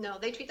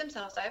 They treat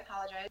themselves. I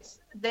apologize.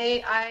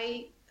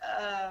 I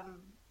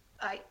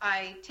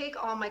take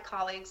all my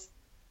colleagues'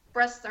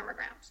 breast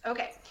thermograms.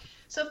 Okay.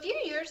 So a few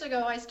years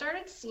ago, I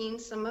started seeing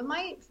some of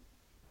my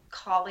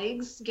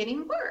colleagues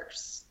getting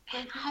worse.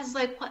 And I was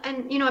like, what?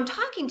 And, I'm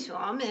talking to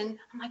them and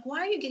I'm like, why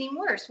are you getting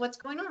worse? What's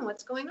going on?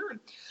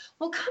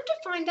 Well, come to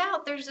find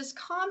out, there's this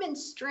common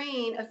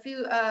strain a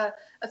few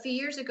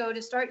years ago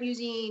to start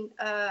using,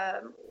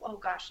 help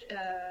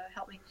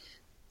me,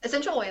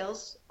 essential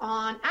oils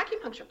on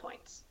acupuncture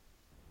points.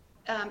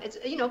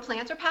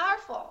 Plants are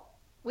powerful.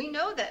 We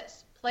know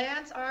this.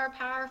 Plants are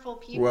powerful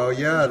people. Well,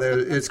 yeah,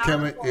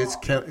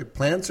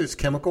 plants, it's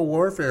chemical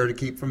warfare to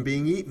keep from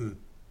being eaten.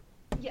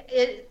 Yeah,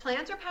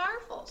 plants are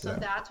powerful, so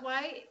that's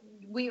why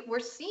we're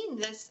seeing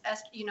this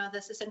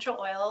essential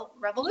oil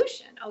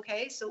revolution.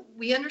 Okay, so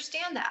we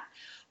understand that.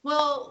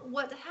 Well,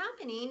 what's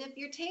happening if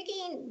you're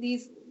taking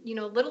these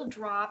little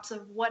drops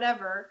of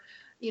whatever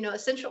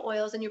essential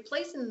oils and you're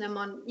placing them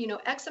on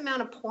X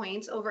amount of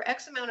points over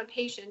X amount of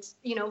patients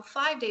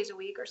 5 days a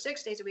week or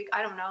 6 days a week,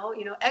 I don't know,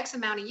 X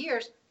amount of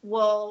years.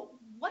 Well,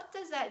 what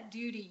does that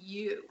do to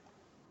you,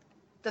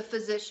 the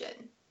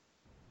physician?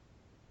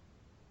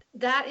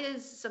 that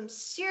is some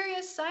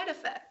serious side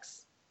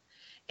effects.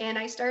 And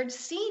I started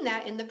seeing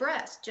that in the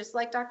breast, just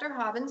like Dr.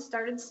 Hobbins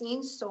started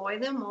seeing soy,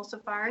 the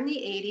emulsifier in the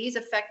 80s,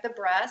 affect the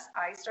breast.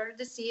 I started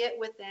to see it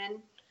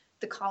within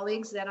the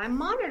colleagues that I'm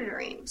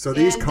monitoring. So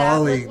these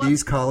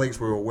colleagues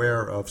were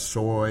aware of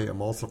soy,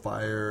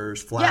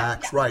 emulsifiers,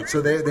 flax, right?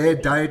 So they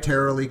had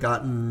dietarily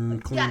gotten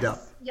cleaned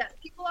up. Yes,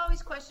 people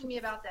always question me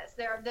about this.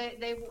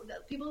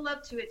 People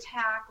love to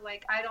attack,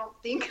 like I don't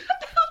think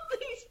about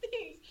these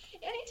things.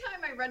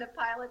 Anytime I run a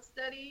pilot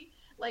study,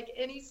 like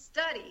any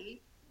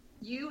study,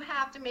 you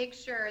have to make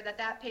sure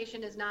that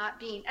patient is not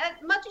being, as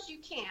much as you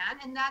can,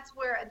 and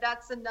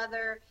that's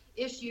another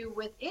issue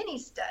with any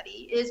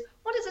study, is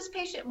what is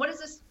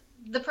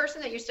the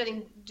person that you're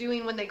studying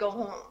doing when they go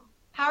home?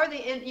 How are they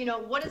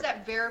what is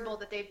that variable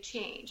that they've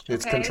changed?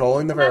 It's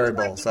controlling the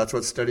variables. That's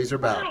what studies are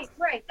about.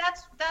 Right.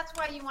 That's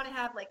why you want to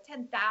have like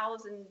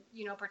 10,000,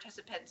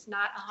 participants,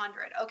 not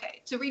 100.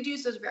 Okay, to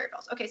reduce those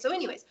variables. Okay, so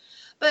anyways,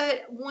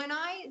 but when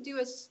I do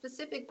a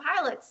specific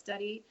pilot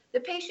study, the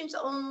patient's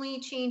only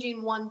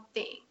changing one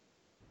thing.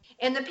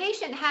 And the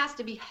patient has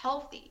to be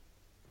healthy.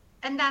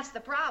 And that's the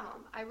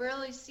problem. I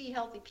rarely see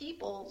healthy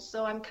people,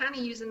 so I'm kind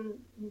of using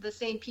the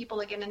same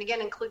people again and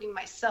again, including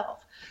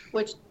myself,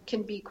 which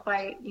can be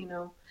quite,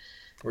 Well,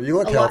 you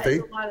look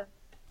healthy.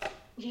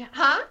 Yeah,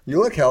 huh?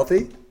 You look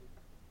healthy.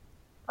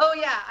 Oh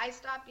yeah, I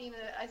stopped being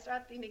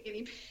a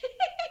guinea pig.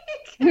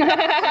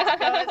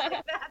 That's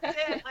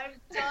it. I'm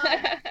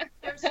done.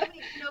 There's so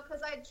many,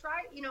 because I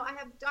tried. I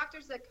have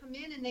doctors that come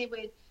in and they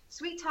would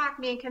sweet talk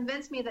me and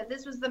convince me that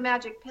this was the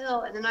magic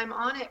pill, and then I'm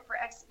on it for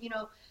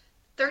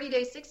 30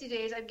 days, 60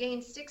 days, I've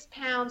gained 6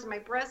 pounds, my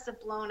breasts have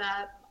blown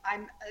up.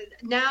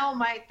 Now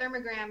my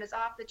thermogram is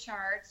off the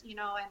charts, and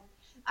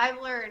I've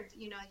learned,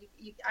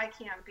 I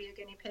can't be a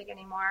guinea pig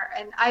anymore.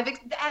 And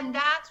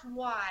that's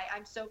why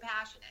I'm so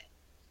passionate.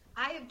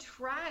 I have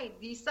tried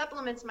these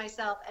supplements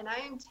myself, and I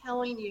am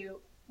telling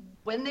you,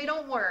 when they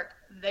don't work,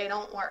 they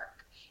don't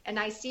work. And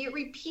I see it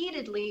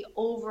repeatedly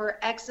over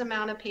X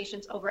amount of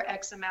patients over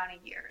X amount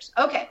of years.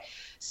 Okay,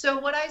 so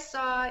what I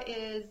saw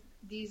is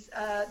these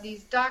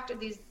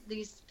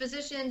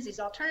physicians, these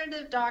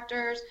alternative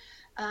doctors,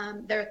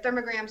 their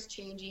thermograms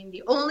changing.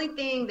 The only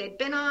thing they've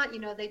been on,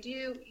 they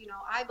do,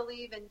 I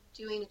believe in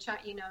doing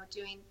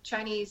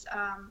Chinese,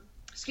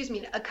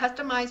 a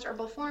customized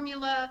herbal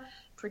formula,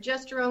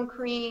 progesterone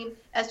cream,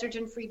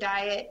 estrogen-free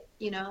diet,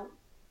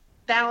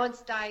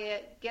 balanced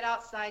diet, get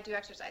outside, do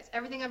exercise.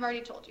 Everything I've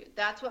already told you.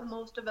 That's what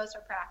most of us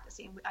are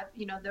practicing.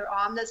 They're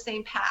on the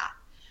same path.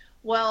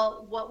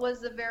 Well, what was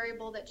the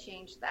variable that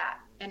changed that?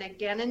 And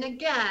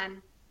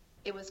again,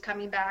 it was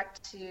coming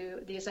back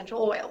to the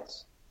essential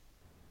oils.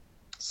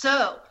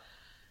 So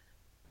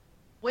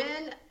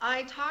when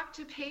I talk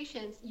to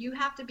patients, you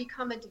have to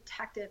become a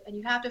detective and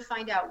you have to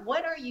find out,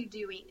 what are you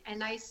doing?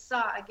 And I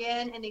saw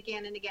again and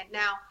again and again.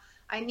 Now,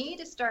 I need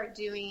to start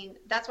doing,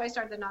 that's why I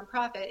started the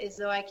nonprofit, is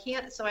so I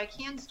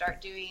can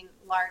start doing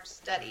large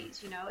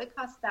studies. It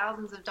costs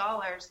thousands of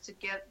dollars to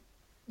get,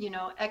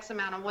 X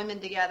amount of women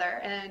together.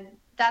 And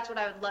that's what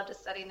I would love to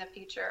study in the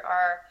future,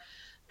 are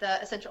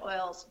the essential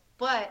oils.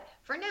 But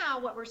for now,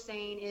 what we're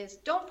saying is,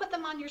 don't put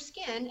them on your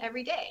skin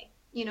every day.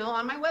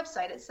 On my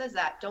website, it says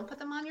that. Don't put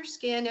them on your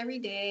skin every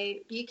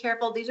day. Be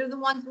careful. These are the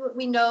ones that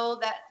we know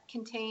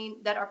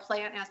that are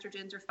plant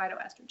estrogens or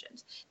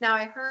phytoestrogens. Now,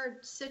 I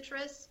heard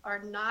citrus are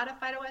not a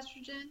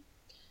phytoestrogen,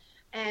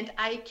 and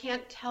I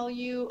can't tell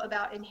you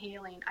about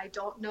inhaling. I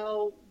don't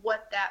know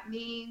what that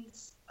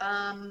means.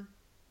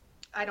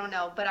 I don't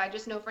know, but I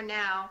just know for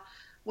now,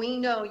 we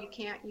know you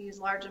can't use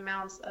large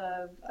amounts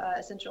of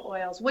essential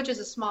oils, which is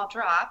a small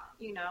drop,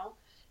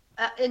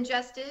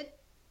 ingested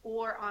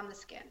or on the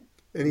skin.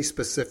 Any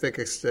specific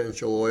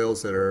essential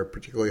oils that are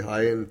particularly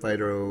high in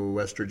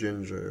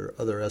phytoestrogens or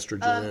other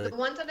estrogen? The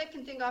ones that I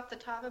can think off the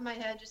top of my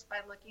head, just by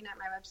looking at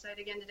my website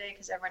again today,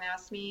 because everyone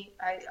asked me,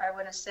 I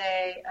want to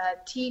say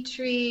tea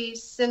tree,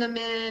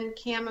 cinnamon,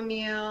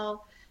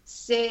 chamomile,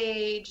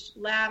 sage,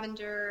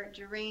 lavender,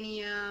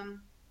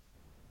 geranium.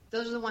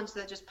 Those are the ones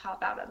that just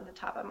pop out on the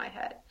top of my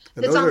head.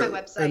 It's on my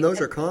website. And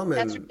those are common.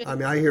 I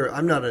mean,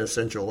 I'm not an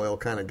essential oil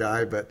kind of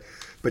guy, but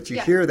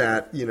you hear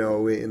that,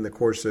 in the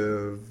course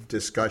of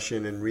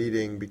discussion and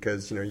reading,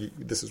 because,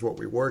 this is what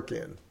we work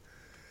in.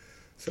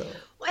 So.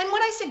 And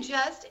what I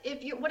suggest,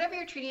 whatever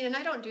you're treating, and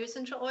I don't do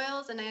essential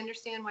oils, and I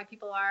understand why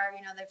people are,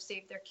 they've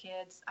saved their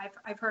kids.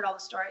 I've heard all the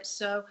stories.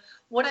 So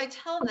what I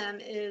tell them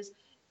is,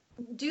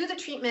 do the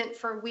treatment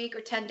for a week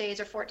or 10 days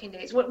or 14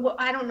 days.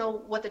 I don't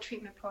know what the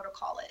treatment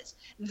protocol is.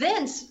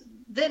 Then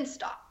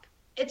stop.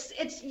 It's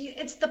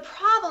the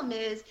problem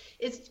is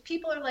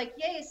people are like,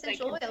 yay,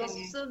 essential oils.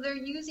 So they're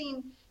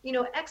using,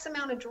 X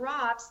amount of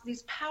drops,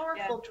 these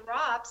powerful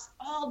drops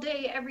all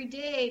day, every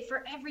day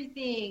for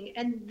everything.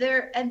 And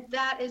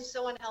that is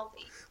so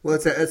unhealthy. Well,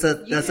 that's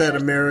that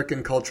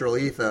American cultural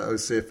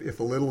ethos. If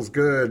a little's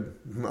good,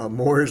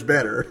 more is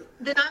better.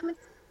 Then I'm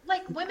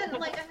like women,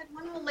 like I had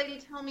one lady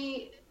tell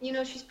me,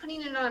 she's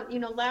putting it on,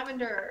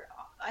 lavender.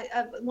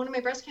 One of my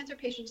breast cancer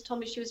patients told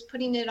me she was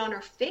putting it on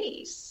her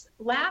face,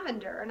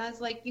 lavender. And I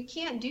was like, you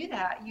can't do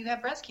that. You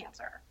have breast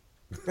cancer.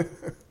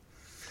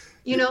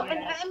 You know, Yeah.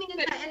 and I mean,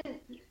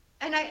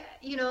 and I,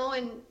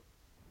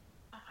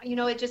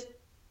 it just,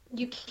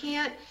 you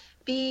can't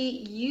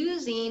be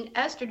using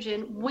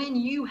estrogen when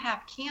you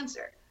have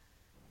cancer,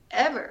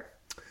 ever.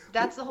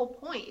 That's the whole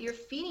point. You're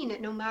feeding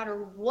it no matter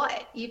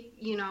what, if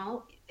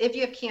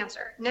you have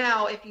cancer.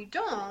 Now, if you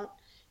don't,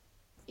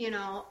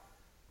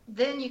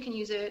 then you can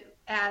use it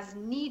as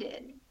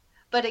needed.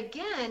 But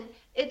again,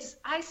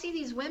 I see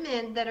these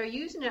women that are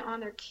using it on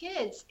their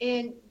kids,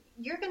 and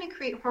you're going to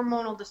create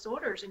hormonal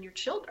disorders in your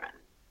children.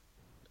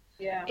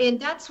 Yeah. And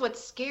that's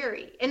what's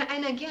scary.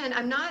 And again,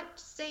 I'm not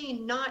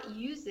saying not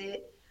use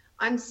it.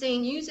 I'm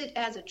saying use it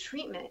as a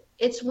treatment.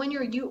 It's when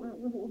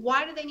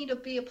why do they need to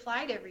be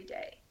applied every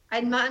day?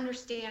 I'm not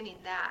understanding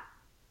that.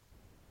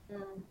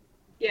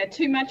 Yeah,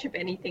 too much of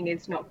anything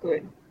is not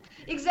good.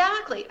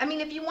 Exactly. I mean,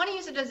 if you want to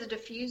use it as a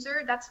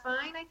diffuser, that's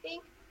fine, I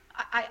think.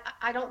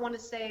 I don't want to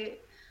say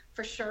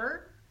for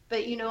sure,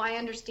 but I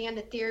understand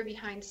the theory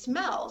behind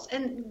smells.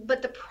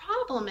 But the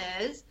problem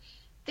is,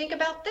 think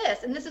about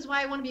this, and this is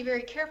why I want to be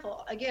very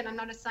careful. Again, I'm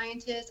not a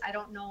scientist. I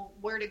don't know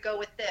where to go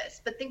with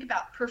this, but think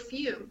about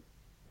perfume,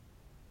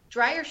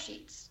 dryer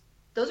sheets.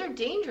 Those are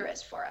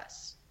dangerous for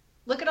us.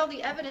 Look at all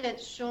the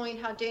evidence showing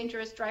how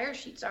dangerous dryer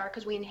sheets are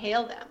because we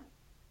inhale them.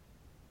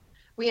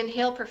 We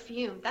inhale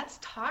perfume. That's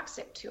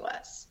toxic to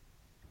us.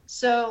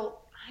 So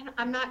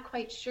I'm not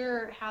quite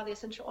sure how the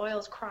essential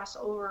oils cross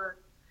over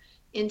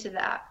into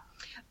that.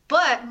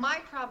 But my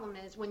problem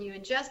is when you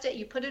ingest it,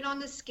 you put it on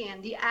the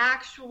skin, the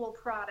actual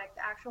product,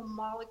 the actual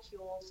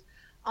molecules,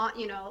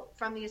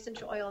 from the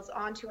essential oils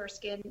onto our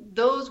skin,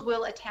 those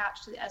will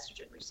attach to the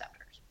estrogen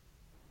receptors.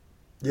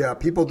 Yeah,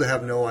 people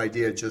have no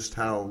idea just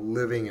how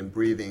living and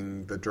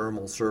breathing the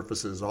dermal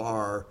surfaces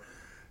are.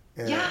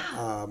 And,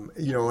 Yeah.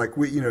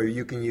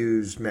 you can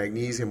use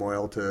magnesium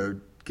oil to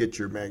get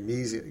a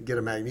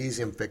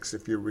magnesium fix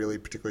if you're really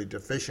particularly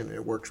deficient.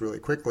 It works really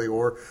quickly.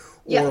 Or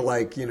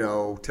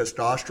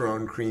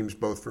testosterone creams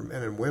both for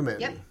men and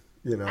women. Yep.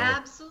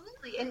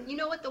 Absolutely. And you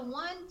know what? The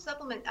one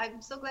supplement,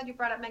 I'm so glad you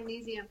brought up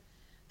magnesium.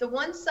 The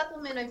one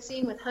supplement I've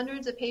seen with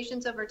hundreds of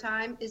patients over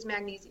time is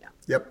magnesium.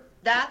 Yep.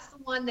 That's the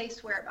one they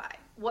swear by.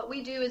 What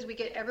we do is we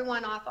get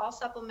everyone off all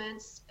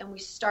supplements and we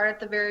start at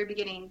the very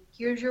beginning.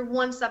 Here's your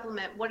one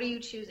supplement. What are you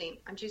choosing?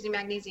 I'm choosing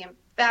magnesium.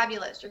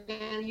 Fabulous. You're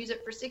going to use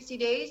it for 60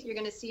 days. You're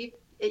going to see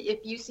if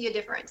you see a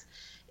difference.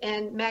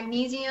 And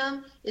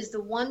magnesium is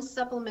the one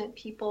supplement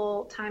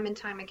people time and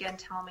time again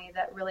tell me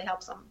that really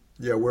helps them.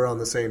 Yeah, we're on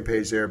the same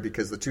page there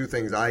because the two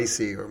things I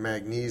see are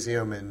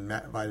magnesium and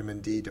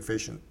vitamin D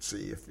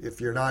deficiency.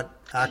 If you're not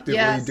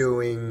actively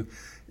doing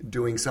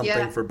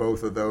something for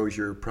both of those,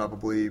 you're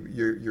probably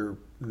you're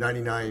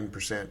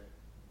 99%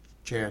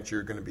 chance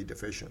you're going to be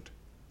deficient.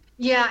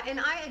 Yeah, and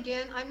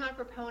I'm not a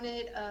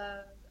proponent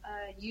of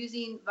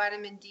using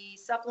vitamin D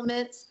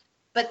supplements,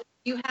 but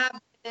you have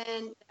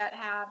women that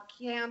have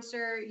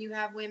cancer, you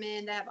have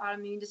women that have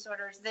autoimmune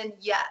disorders, then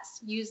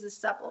yes, use the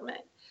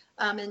supplement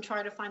and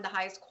try to find the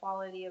highest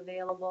quality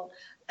available.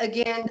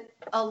 Again,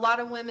 a lot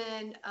of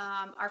women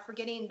are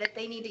forgetting that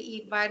they need to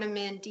eat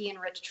vitamin D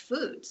enriched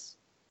foods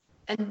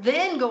and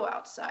then go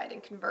outside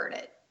and convert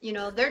it.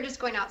 They're just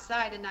going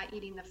outside and not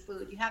eating the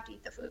food. You have to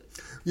eat the food.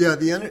 Yeah,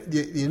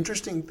 the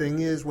interesting thing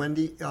is,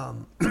 Wendy,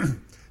 I'm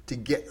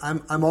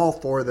all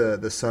for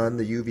the sun,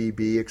 the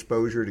UVB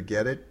exposure to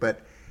get it,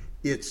 but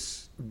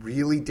it's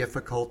really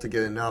difficult to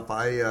get enough.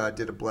 I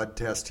did a blood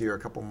test here a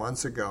couple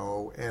months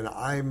ago, and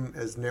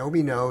as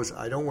Naomi knows,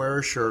 I don't wear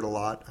a shirt a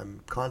lot.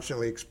 I'm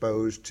constantly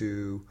exposed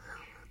to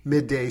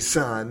midday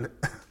sun,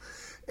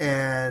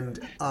 and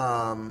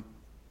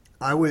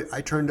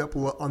I turned up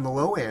on the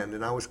low end,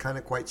 and I was kind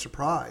of quite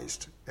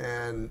surprised.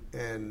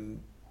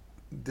 And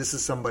this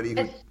is somebody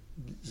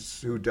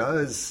who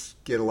does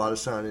get a lot of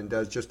sun and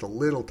does just a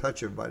little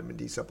touch of vitamin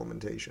D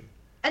supplementation.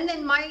 And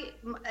then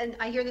and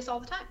I hear this all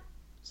the time.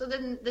 So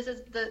then this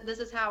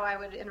is how I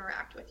would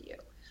interact with you.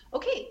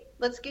 Okay,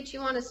 let's get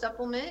you on a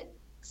supplement.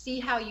 See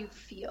how you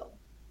feel.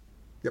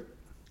 Yep.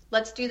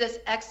 Let's do this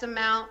X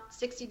amount,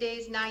 60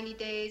 days, 90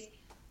 days,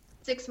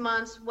 6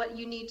 months, what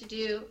you need to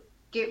do.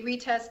 Get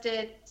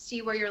retested,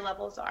 see where your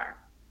levels are.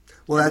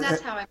 Well,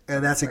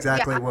 and that's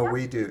exactly what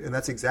we do. And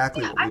that's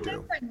exactly what we do.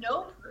 I'm never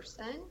no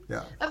person.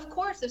 Yeah. Of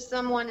course, if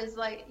someone is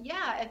like,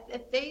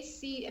 if they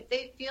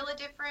feel a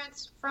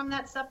difference from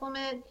that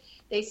supplement,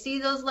 they see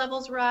those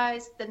levels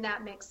rise, then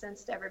that makes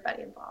sense to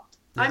everybody involved.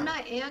 Yeah. I'm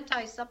not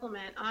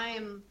anti-supplement. I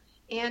am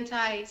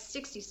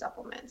anti-60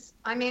 supplements.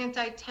 I'm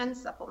anti-10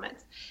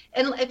 supplements.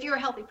 And if you're a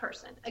healthy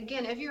person,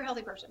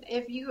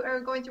 if you are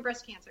going through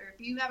breast cancer,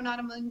 if you have an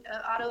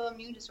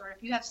autoimmune disorder,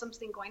 if you have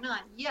something going on,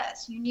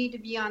 yes, you need to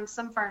be on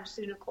some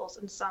pharmaceuticals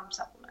and some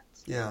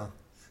supplements. Yeah.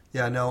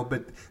 Yeah, no,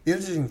 but the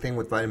interesting thing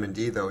with vitamin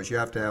D, though, is you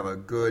have to have a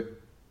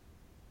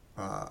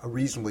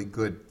reasonably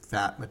good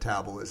fat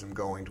metabolism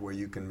going to where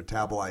you can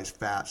metabolize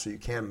fat, so you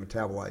can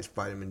metabolize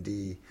vitamin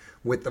D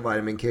with the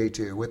vitamin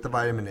K2, with the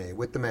vitamin A,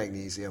 with the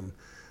magnesium.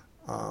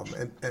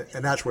 And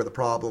that's where the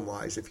problem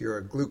lies. If you're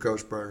a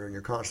glucose burner and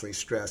you're constantly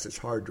stressed, it's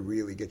hard to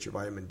really get your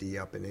vitamin D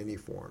up in any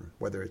form,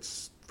 whether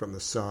it's from the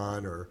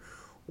sun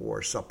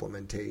or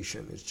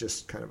supplementation. It's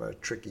just kind of a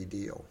tricky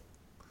deal.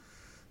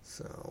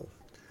 So,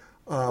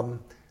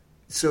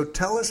 so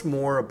tell us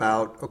more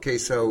about, okay,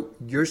 so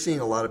you're seeing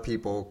a lot of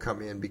people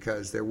come in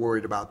because they're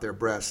worried about their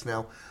breasts.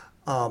 Now,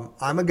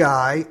 I'm a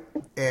guy,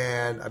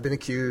 and I've been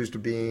accused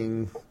of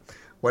being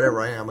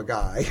whatever I am, a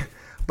guy.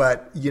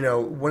 But,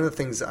 one of the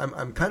things,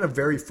 I'm kind of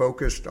very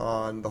focused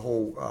on the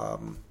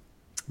whole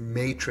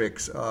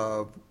matrix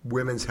of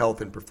women's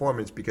health and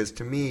performance, because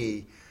to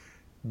me,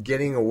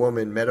 getting a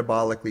woman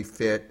metabolically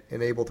fit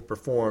and able to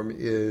perform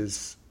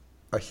is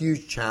a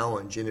huge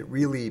challenge, and it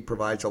really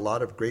provides a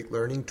lot of great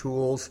learning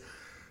tools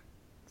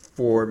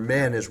for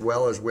men as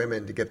well as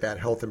women to get that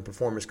health and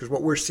performance, because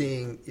what we're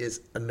seeing is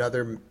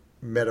another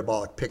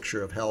metabolic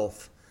picture of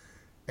health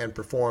and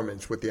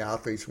performance with the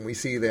athletes, and we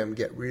see them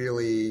get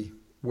really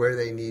where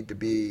they need to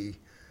be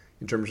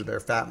in terms of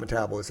their fat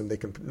metabolism. They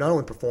can not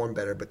only perform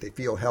better, but they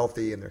feel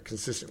healthy and they're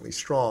consistently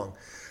strong.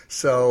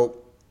 So,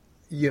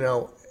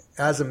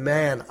 as a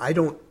man, I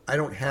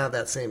don't have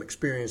that same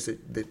experience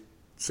that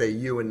say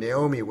you and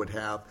Naomi would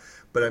have,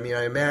 but I mean,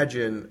 I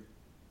imagine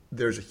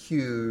there's a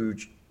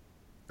huge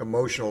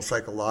emotional,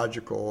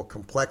 psychological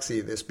complexity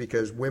of this,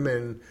 because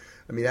women,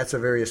 I mean, that's a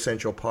very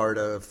essential part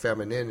of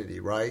femininity,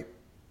 right?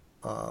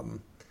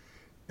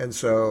 And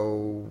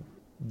so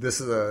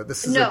this is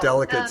a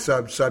delicate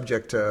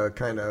subject to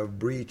kind of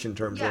breach in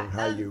terms of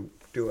how you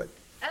do it.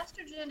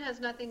 Estrogen has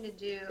nothing to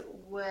do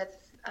with,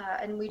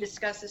 and we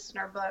discuss this in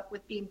our book,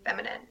 with being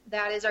feminine.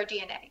 That is our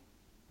DNA.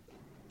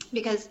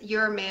 Because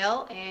you're a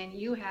male and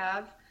you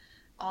have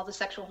all the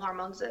sexual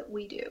hormones that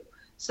we do.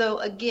 So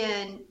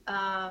again,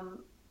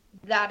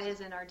 that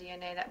is in our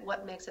DNA, that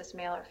what makes us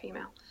male or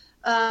female,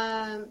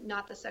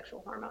 not the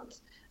sexual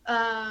hormones.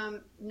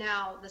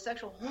 Now, the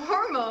sexual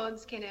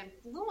hormones can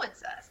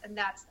influence us, and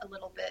that's a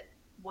little bit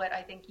what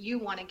I think you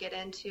want to get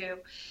into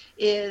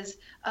is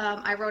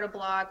I wrote a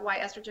blog, Why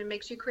Estrogen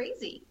Makes You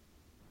Crazy.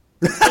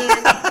 And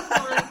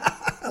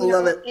I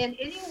love it. And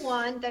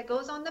anyone that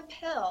goes on the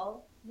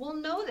pill will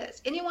know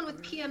this. Anyone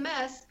with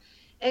PMS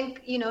and,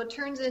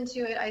 turns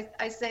into it,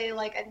 I say,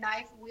 like a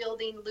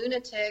knife-wielding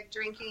lunatic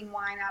drinking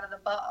wine out of the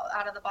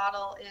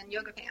bottle in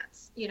yoga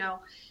pants.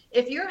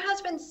 If your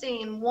husband's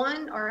saying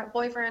or a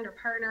boyfriend or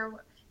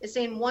partner is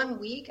saying 1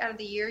 week out of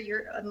the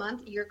year, a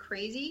month, you're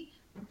crazy,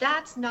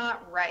 that's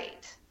not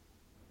right.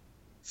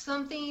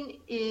 Something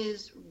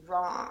is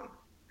wrong.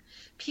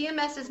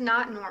 PMS is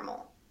not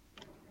normal.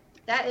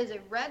 That is a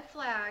red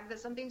flag that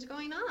something's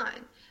going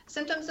on.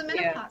 Symptoms of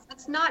menopause,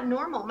 that's not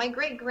normal. My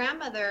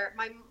great-grandmother,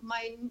 my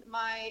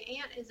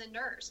aunt is a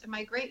nurse, and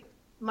my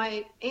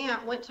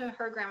aunt went to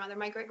her grandmother.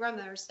 My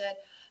great-grandmother said,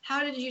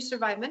 how did you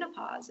survive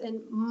menopause?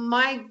 And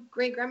my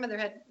great-grandmother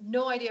had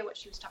no idea what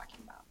she was talking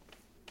about.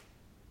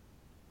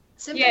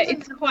 Symptoms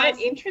it's quite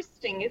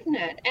interesting, isn't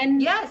it?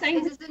 And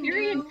same with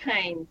period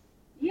pains.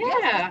 Yeah.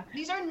 Yes,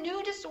 these are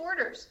new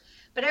disorders,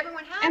 but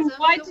everyone has and them.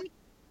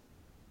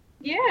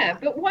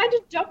 But why do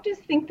doctors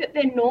think that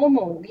they're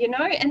normal,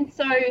 And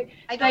so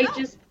they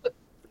just...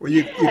 Well,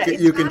 you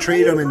can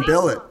treat them and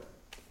bill it.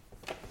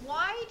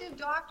 Why do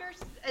doctors...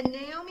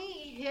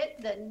 Naomi hit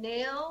the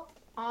nail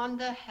on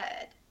the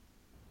head.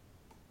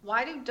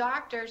 Why do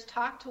doctors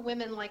talk to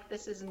women like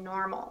this is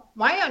normal?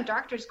 Why aren't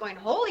doctors going,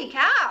 holy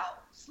cow,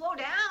 slow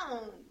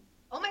down.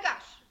 Oh my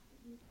gosh,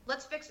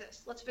 let's fix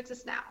this. Let's fix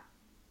this now.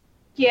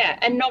 Yeah,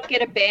 and not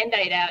get a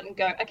Band-Aid out and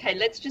go, okay,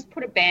 let's just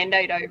put a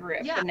Band-Aid over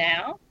it for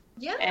now.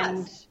 Yes.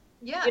 And,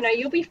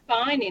 you'll be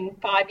fine in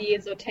 5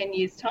 years or 10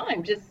 years'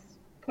 time. Just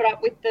put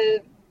up with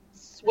the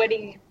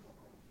sweaty,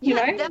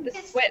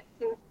 the sweats.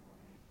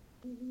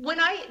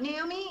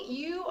 Naomi,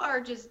 you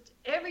are just,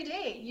 every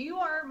day, you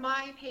are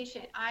my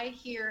patient. I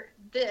hear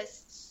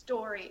this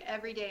story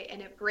every day,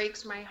 and it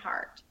breaks my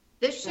heart.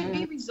 This should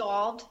be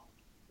resolved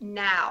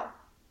now.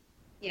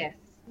 Yes,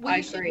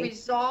 we should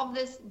resolve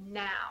this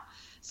now.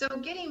 So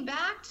getting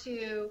back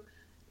to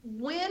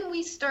when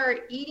we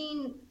start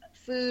eating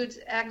foods,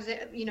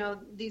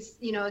 these,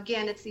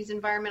 again, it's these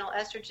environmental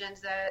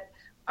estrogens that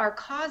are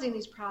causing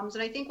these problems.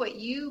 And I think what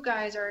you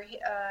guys are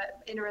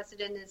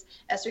interested in is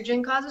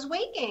estrogen causes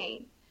weight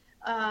gain.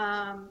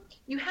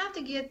 You have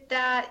to get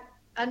that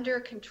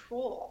under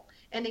control.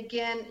 And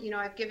again,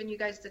 I've given you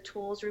guys the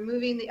tools,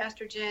 removing the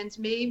estrogens,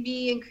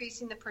 maybe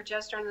increasing the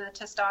progesterone and the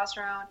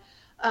testosterone.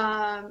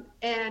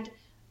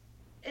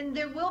 And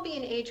there will be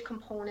an age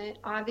component.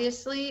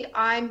 Obviously,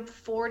 I'm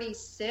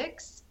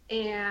 46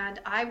 and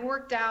I've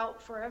worked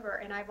out forever,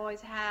 and I've always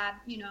had,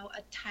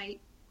 a tight,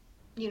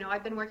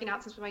 I've been working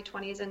out since my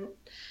 20s, and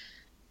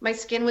my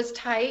skin was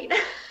tight.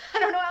 I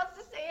don't know how else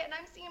to say it, and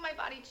I'm seeing my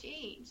body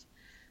change.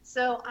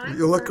 So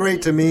you look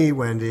great to me,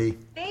 Wendy.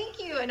 Thank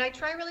you, and I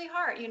try really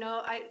hard.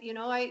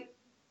 I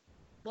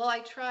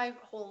try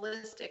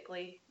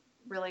holistically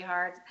really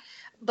hard.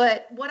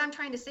 But what I'm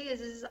trying to say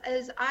is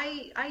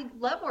I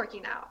love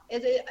working out.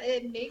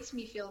 It makes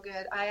me feel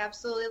good. I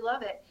absolutely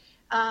love it.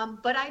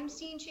 But I'm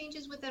seeing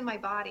changes within my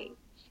body.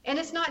 And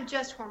it's not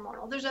just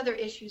hormonal. There's other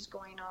issues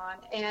going on.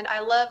 And I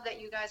love that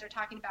you guys are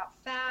talking about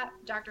fat.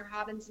 Dr.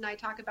 Hobbins and I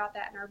talk about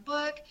that in our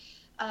book.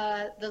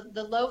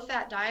 The low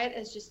fat diet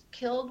has just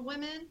killed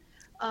women.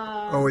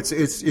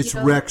 It's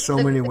wrecked so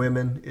many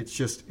women. It's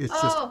just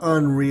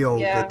unreal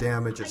the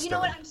damage it's done. You know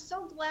what? I'm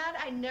so glad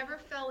I never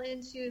fell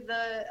into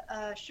the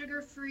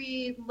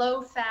sugar-free,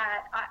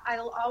 low-fat. I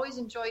always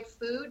enjoyed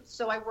food,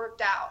 so I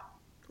worked out.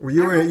 Well,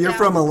 you're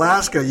from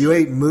Alaska. You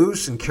ate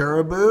moose and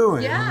caribou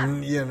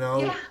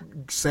and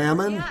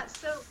salmon.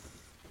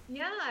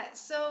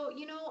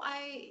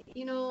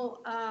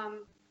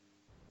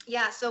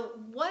 So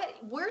what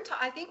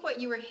I think what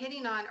you were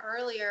hitting on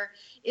earlier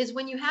is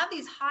when you have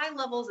these high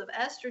levels of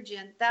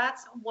estrogen,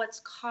 that's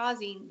what's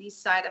causing these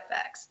side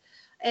effects.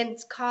 And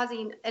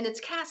it's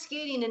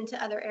cascading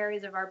into other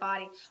areas of our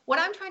body. What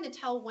I'm trying to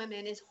tell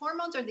women is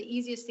hormones are the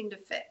easiest thing to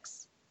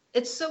fix.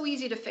 It's so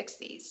easy to fix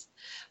these.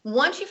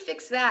 Once you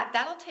fix that,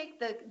 that'll take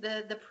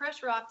the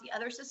pressure off the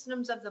other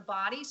systems of the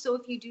body. So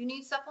if you do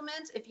need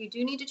supplements, if you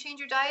do need to change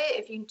your diet,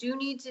 if you do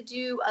need to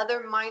do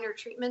other minor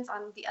treatments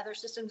on the other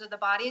systems of the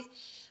bodies,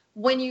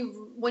 when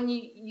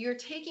you're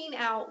taking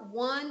out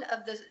one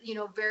of the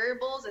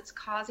variables that's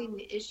causing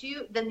the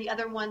issue, then the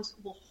other ones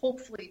will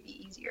hopefully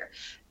be easier.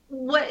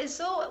 What is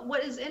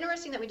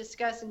interesting that we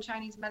discuss in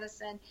Chinese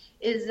medicine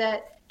is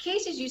that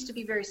cases used to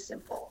be very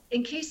simple.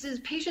 In cases,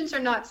 patients are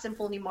not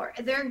simple anymore.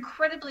 They're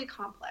incredibly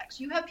complex.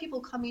 You have people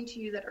coming to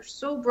you that are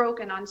so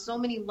broken on so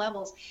many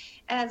levels.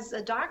 As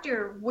a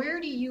doctor, where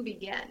do you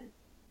begin?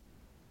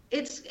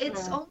 It's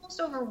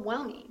almost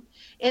overwhelming.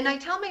 And I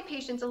tell my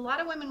patients, a lot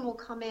of women will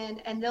come in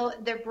and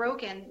they're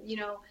broken.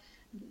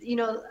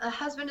 A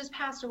husband has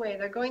passed away.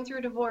 They're going through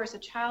a divorce. A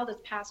child has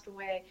passed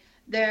away.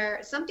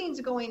 Something's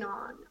going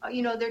on.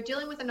 They're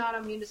dealing with an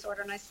autoimmune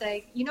disorder. And I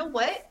say, you know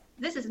what?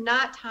 This is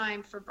not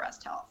time for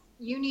breast health.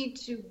 You need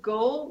to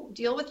go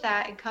deal with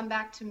that and come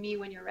back to me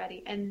when you're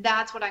ready. And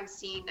that's what I'm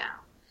seeing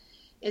now,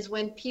 is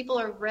when people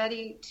are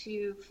ready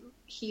to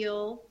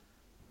heal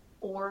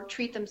or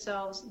treat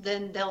themselves,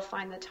 then they'll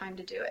find the time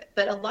to do it.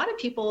 But a lot of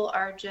people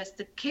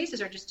the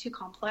cases are just too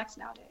complex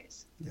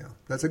nowadays. Yeah,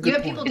 that's a good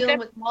point. You have people dealing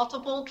with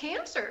multiple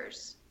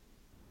cancers.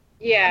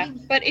 Yeah,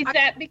 but is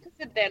that because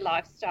of their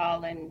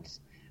lifestyle and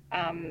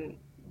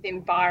the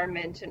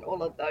environment and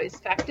all of those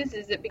factors?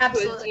 Is it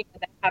because they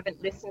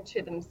haven't listened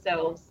to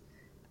themselves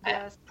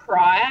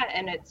prior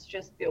and it's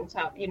just built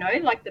up,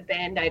 like the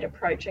Band-Aid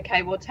approach?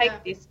 Okay, we'll take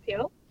this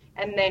pill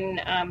and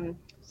then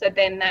so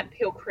then that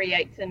pill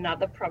creates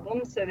another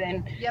problem. So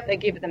then they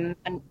give them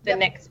the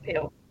next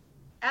pill.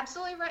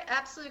 Absolutely right.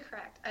 Absolutely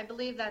correct. I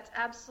believe that's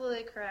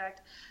absolutely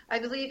correct. I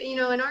believe, in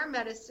our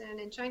medicine,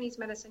 in Chinese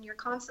medicine, you're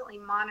constantly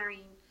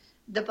monitoring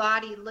the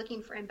body,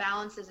 looking for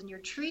imbalances, and you're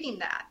treating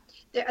that.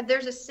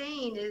 There's a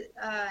saying,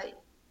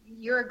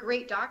 you're a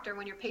great doctor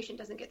when your patient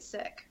doesn't get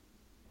sick.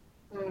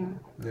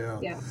 Yeah.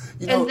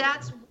 And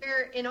that's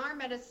where in our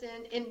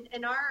medicine,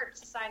 in our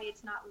society,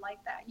 it's not like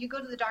that. You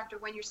go to the doctor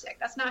when you're sick.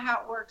 That's not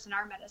how it works in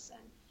our medicine.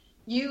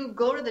 You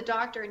go to the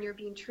doctor and you're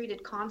being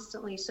treated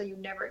constantly so you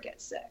never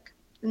get sick.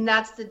 And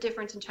that's the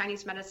difference in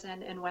Chinese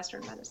medicine and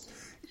Western medicine.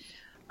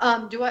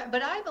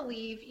 But I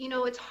believe,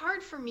 it's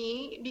hard for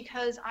me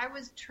because I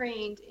was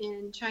trained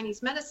in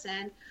Chinese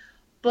medicine,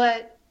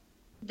 but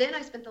then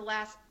I spent the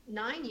last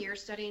 9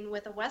 years studying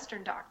with a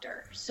Western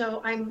doctor.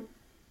 So I'm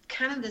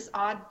kind of this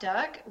odd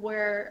duck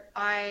where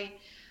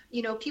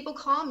people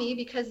call me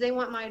because they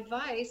want my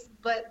advice,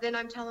 but then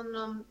I'm telling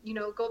them,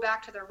 go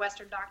back to their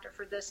Western doctor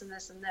for this and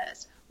this and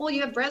this. Well,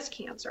 you have breast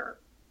cancer.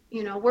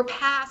 We're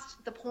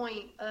past the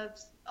point of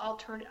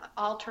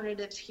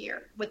alternatives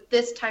here with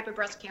this type of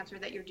breast cancer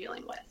that you're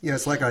dealing with. Yeah,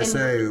 it's like I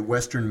say,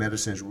 Western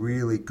medicine is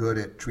really good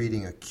at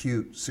treating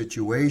acute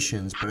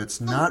situations, but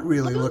it's not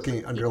really looking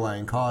at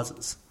underlying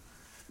causes.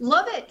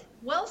 Love it.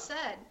 Well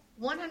said.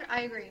 100.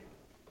 I agree.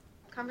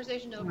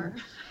 Conversation over.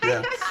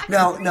 Yeah.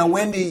 Now,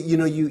 Wendy, you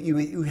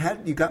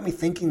got me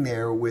thinking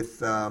there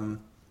with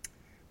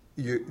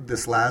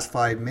this last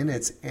 5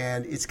 minutes,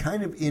 and it's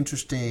kind of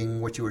interesting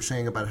what you were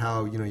saying about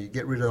how you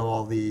get rid of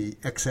all the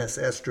excess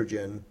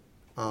estrogen,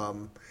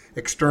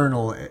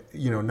 external,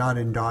 not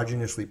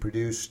endogenously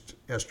produced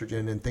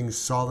estrogen, and things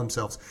solve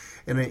themselves.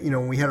 And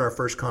when we had our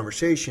first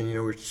conversation,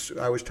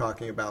 I was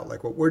talking about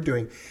like what we're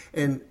doing,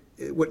 and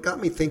what got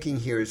me thinking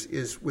here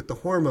is with the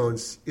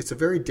hormones, it's a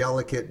very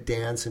delicate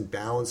dance and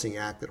balancing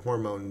act that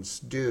hormones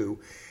do.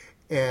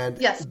 And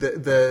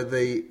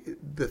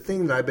the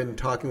thing that I've been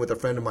talking with a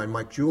friend of mine,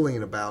 Mike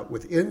Julian, about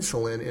with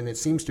insulin, and it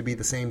seems to be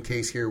the same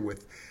case here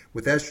with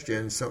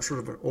estrogen, so sort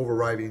of an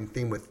overriding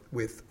theme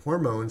with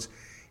hormones,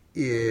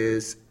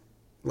 is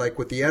like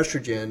with the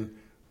estrogen,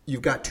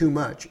 you've got too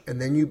much, and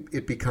then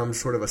it becomes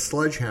sort of a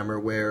sledgehammer,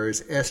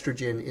 whereas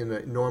estrogen in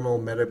a normal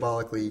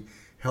metabolically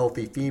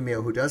healthy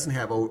female who doesn't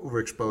have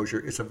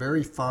overexposure, it's a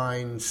very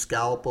fine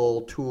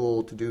scalpel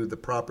tool to do the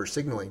proper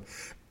signaling.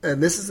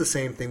 And this is the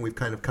same thing we've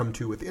kind of come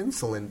to with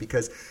insulin,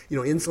 because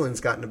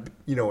insulin's gotten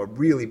a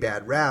really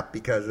bad rap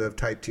because of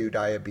type 2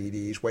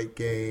 diabetes, weight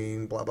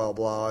gain, blah blah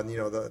blah, and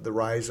the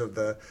rise of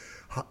the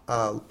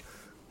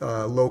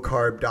low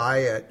carb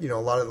diet. A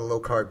lot of the low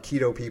carb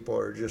keto people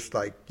are just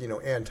like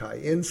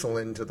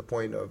anti-insulin to the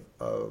point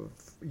of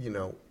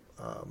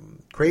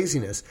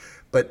craziness.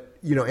 But,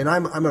 and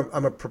I'm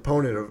a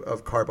proponent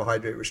of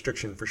carbohydrate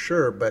restriction for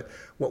sure. But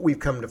what we've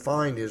come to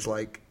find is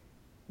like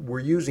we're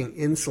using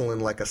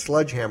insulin like a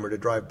sledgehammer to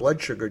drive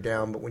blood sugar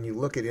down. But when you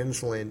look at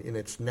insulin in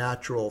its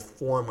natural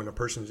form, when a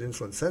person's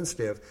insulin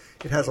sensitive,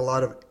 it has a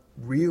lot of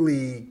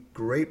really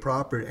great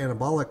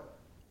anabolic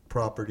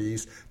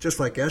properties, just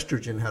like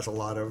estrogen has a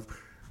lot of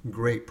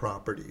great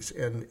properties.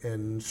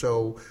 And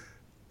so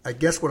I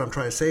guess what I'm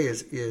trying to say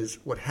is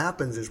what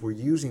happens is we're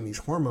using these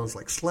hormones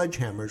like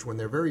sledgehammers when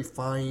they're very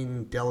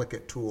fine,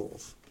 delicate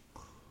tools.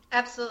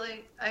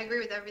 Absolutely. I agree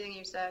with everything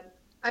you said.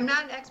 I'm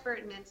not an expert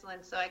in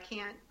insulin, so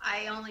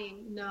I only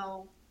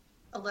know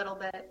a little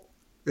bit.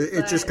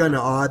 It's just kind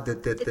of odd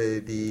that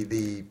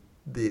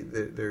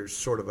there's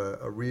sort of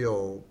a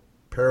real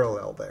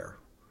parallel there.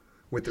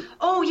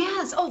 Oh,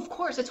 yes. Oh, of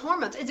course. It's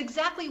hormones. It's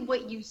exactly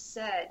what you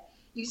said.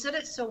 You said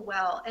it so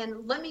well.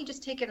 And let me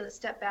just take it a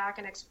step back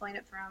and explain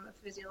it from a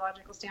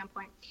physiological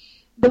standpoint.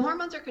 The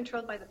hormones are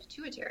controlled by the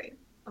pituitary,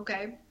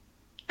 okay?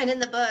 And in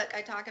the book,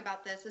 I talk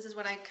about this. This is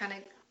what I kind of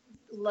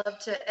love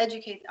to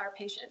educate our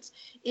patients,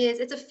 is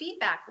it's a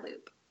feedback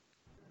loop,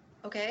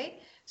 okay?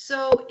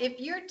 So if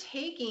you're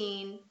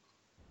taking,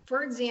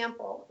 for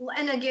example,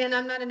 and again,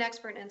 I'm not an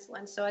expert in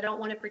insulin, so I don't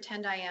want to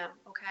pretend I am,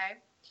 okay?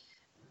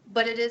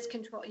 But it is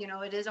control,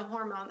 it is a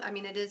hormone. I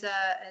mean, it is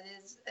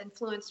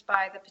influenced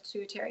by the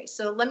pituitary.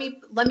 So let me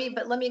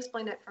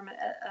explain it from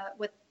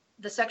with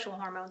the sexual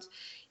hormones.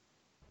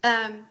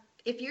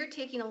 If you're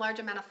taking a large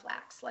amount of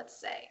flax, let's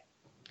say,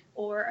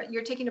 or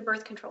you're taking a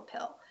birth control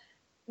pill,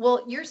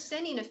 well, you're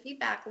sending a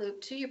feedback loop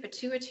to your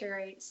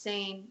pituitary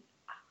saying,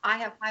 I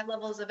have high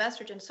levels of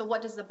estrogen. So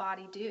what does the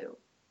body do?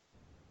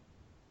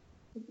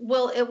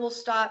 Well, it will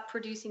stop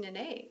producing an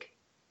egg.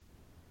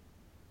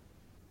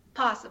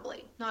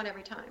 Possibly, not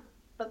every time,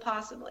 but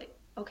possibly.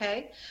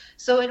 Okay.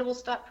 So it will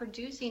stop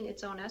producing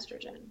its own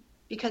estrogen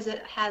because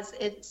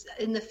it's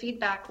in the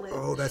feedback loop.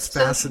 Oh, that's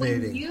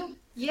fascinating.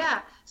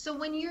 So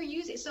when you're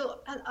using,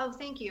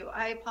 thank you.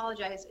 I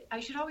apologize. I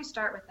should always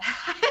start with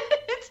that.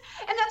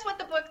 And that's what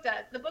the book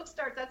does. The book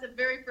starts, that's the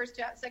very first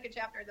second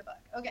chapter of the book.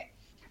 Okay.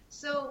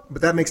 So.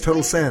 But that makes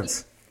total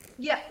sense.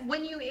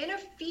 When you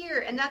interfere,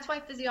 and that's why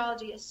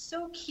physiology is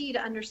so key to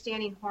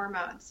understanding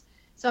hormones.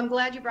 So I'm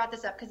glad you brought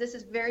this up because this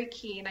is very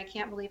key, and I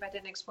can't believe I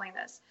didn't explain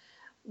this.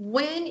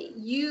 When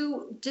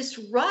you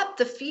disrupt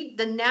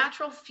the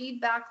natural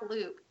feedback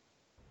loop,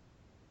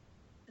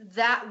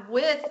 that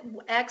with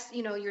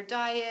your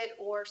diet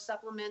or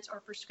supplements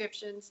or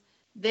prescriptions,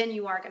 then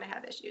you are going to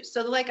have issues.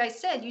 So like I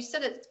said, you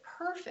said it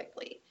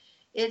perfectly.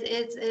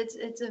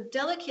 It's a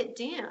delicate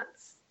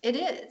dance. It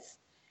is.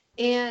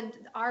 And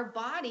our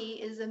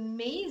body is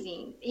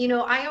amazing.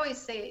 I always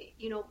say,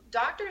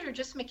 doctors are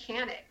just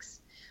mechanics.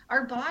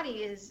 Our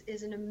body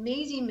is an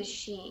amazing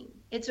machine.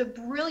 It's a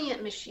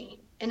brilliant machine.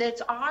 And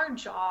it's our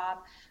job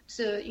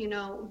to,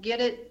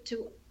 get it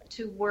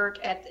to work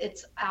at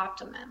its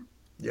optimum.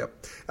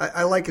 Yep.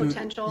 I like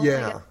potential.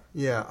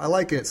 Yeah. I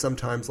like it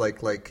sometimes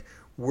like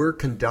we're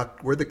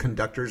the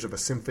conductors of a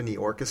symphony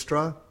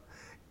orchestra,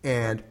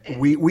 and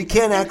we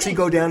can't actually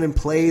go down and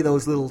play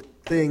those little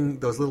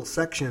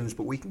sections,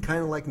 but we can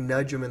kind of like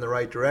nudge them in the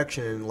right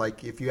direction.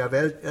 Like if you have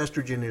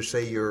estrogen, or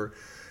say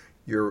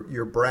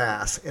your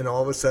brass, and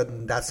all of a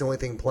sudden that's the only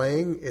thing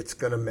playing, it's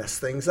going to mess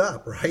things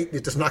up, right?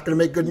 It's just not going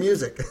to make good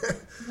music.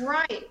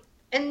 Right.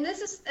 And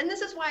this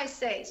is why I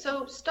say,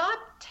 so stop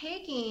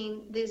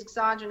taking these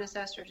exogenous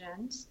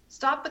estrogens,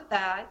 stop with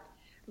that,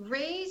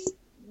 raise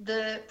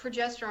the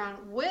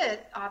progesterone with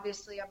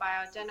obviously a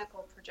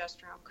bioidentical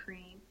progesterone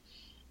cream.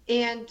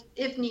 And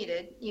if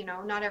needed,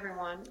 not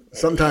everyone.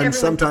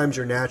 Sometimes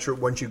you're natural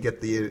once you get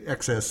the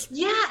excess.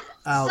 Yeah.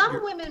 Out.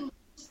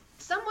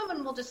 Some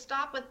women will just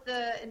stop with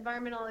the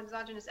environmental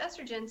exogenous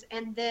estrogens,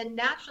 and then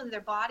naturally their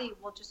body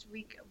will just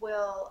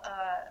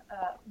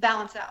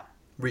balance out.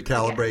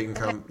 Recalibrate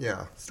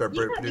and start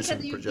producing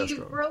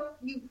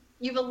progesterone.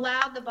 You've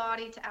allowed the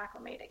body to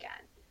acclimate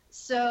again.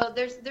 So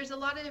there's a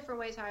lot of different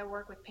ways how I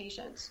work with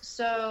patients.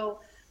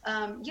 So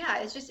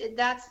it's just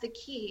that's the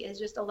key, is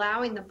just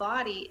allowing the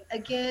body.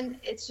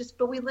 Again,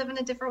 but we live in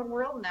a different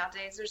world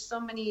nowadays. There's so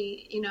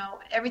many,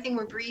 everything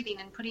we're breathing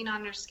and putting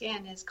on our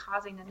skin is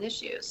causing an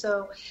issue.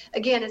 So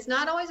again, it's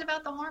not always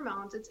about the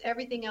hormones, it's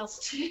everything else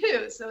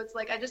too. So it's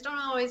like, I just don't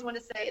always want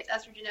to say it's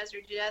estrogen.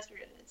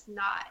 It's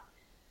not.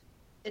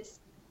 It's,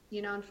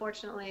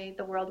 unfortunately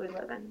the world we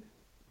live in.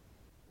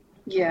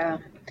 Yeah.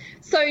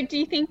 So do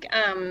you think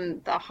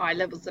the high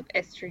levels of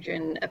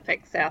estrogen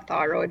affects our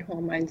thyroid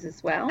hormones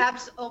as well?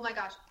 Oh my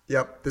gosh.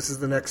 Yep. This is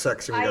the next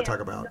section we got to talk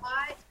about. I'm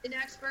not an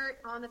expert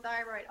on the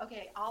thyroid.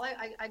 Okay.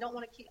 I don't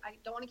want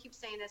to keep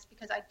saying this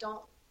because I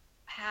don't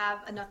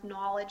have enough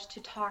knowledge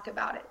to talk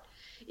about it.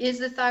 Is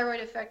the thyroid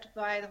affected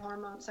by the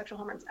sexual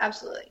hormones?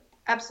 Absolutely.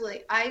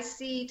 Absolutely. I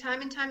see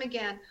time and time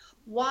again,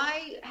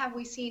 why have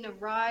we seen a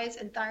rise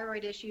in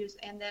thyroid issues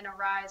and then a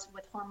rise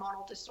with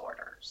hormonal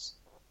disorders?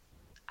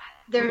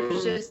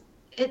 There's just,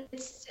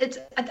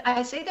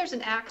 I say there's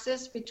an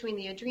axis between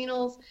the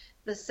adrenals,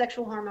 the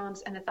sexual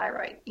hormones, and the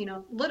thyroid.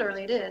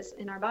 Literally it is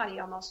in our body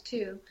almost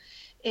too.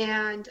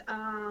 And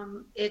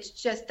it's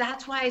just,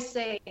 that's why I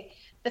say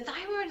the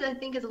thyroid, I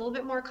think, is a little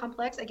bit more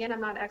complex. Again,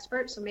 I'm not an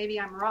expert, so maybe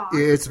I'm wrong.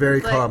 It's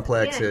very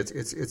complex. Again,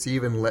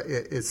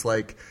 It's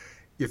like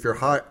if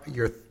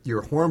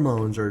your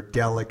hormones are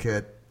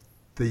delicate,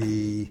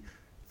 the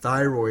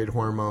thyroid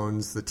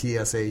hormones, the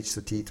TSH,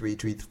 the T3,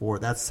 T4,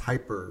 that's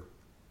hyper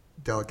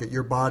delicate.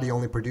 Your body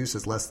only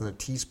produces less than a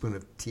teaspoon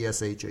of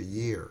TSH a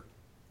year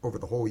over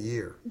the whole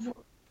year.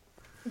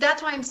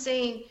 That's why I'm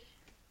saying,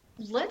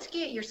 let's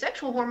get your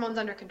sexual hormones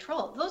under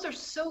control. Those are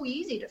so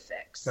easy to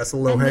fix. That's a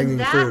low-hanging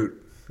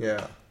fruit.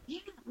 Yeah. Yeah.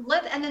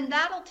 And then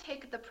that'll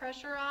take the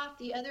pressure off.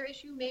 The other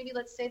issue, maybe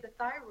let's say the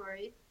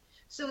thyroid.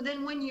 So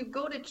then when you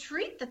go to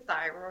treat the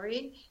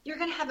thyroid, you're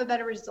going to have a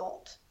better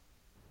result.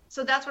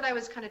 So that's what I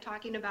was kind of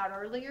talking about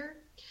earlier.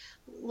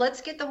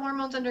 Let's get the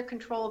hormones under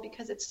control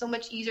because it's so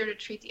much easier to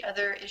treat the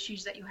other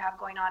issues that you have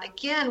going on.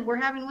 Again, we're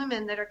having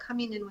women that are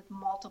coming in with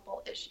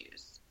multiple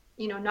issues,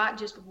 not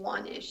just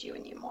one issue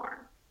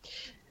anymore,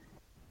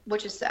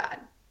 which is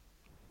sad.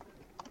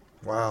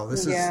 Wow,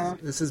 this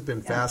has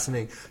been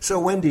fascinating. So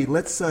Wendy,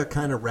 let's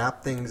kind of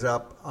wrap things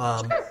up.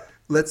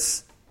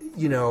 Let's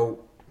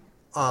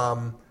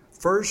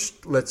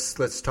first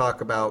let's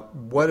talk about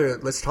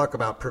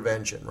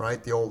prevention,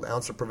 right? The old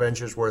ounce of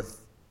prevention is worth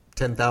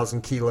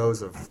 10,000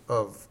 kilos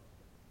of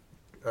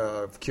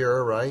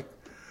cure, right?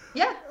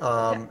 Yeah.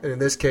 And in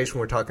this case, when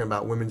we're talking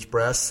about women's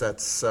breasts,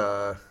 that's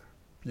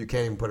you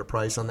can't even put a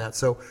price on that.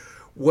 So,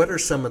 what are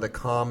some of the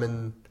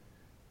common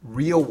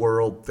real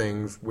world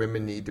things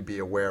women need to be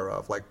aware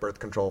of, like birth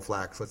control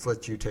flax? Let's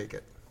let you take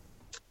it.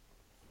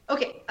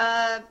 Okay.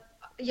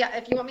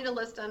 If you want me to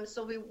list them.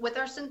 So with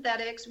our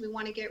synthetics, we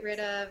want to get rid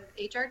of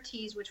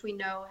HRTs, which we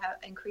know have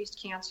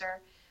increased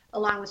cancer,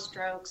 along with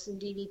strokes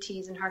and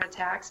DVTs and heart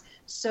attacks.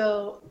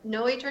 So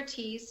no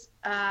HRTs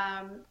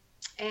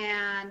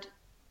and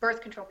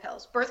birth control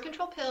pills. Birth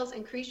control pills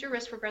increase your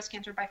risk for breast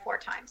cancer by 4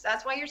 times.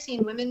 That's why you're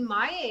seeing women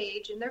my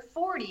age in their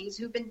 40s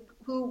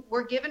who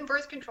were given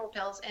birth control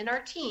pills in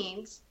our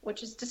teens,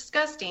 which is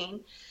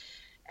disgusting.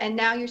 And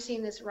now you're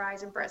seeing this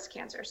rise in breast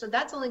cancer. So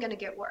that's only going to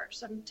get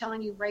worse. I'm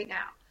telling you right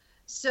now.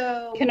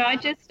 So can I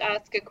just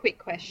ask a quick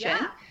question?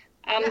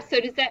 Yeah. So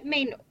does that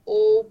mean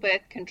all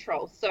birth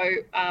control?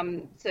 So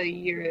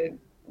your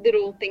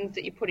little things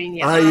that you put in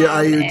your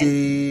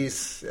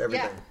IUDs,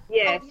 everything.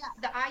 Yeah. Yes.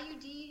 The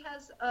IUD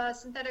has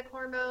synthetic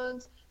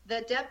hormones.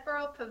 The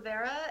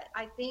Depo-Provera,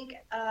 I think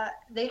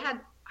they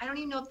had. I don't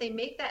even know if they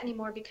make that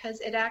anymore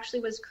because it actually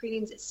was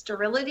creating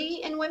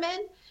sterility in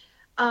women.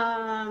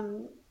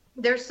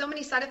 There's so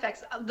many side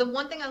effects. The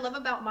one thing I love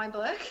about my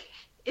book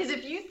is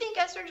if you think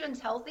estrogen's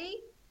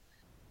healthy,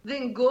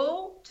 then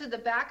go to the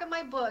back of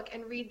my book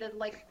and read the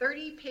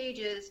 30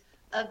 pages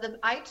of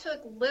I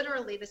took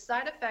literally the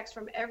side effects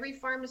from every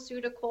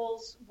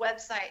pharmaceutical's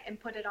website and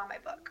put it on my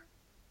book.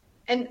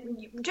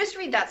 And just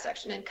read that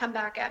section and come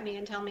back at me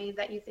and tell me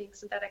that you think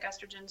synthetic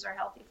estrogens are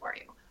healthy for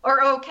you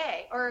or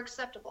okay or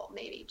acceptable,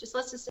 maybe.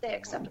 Let's just say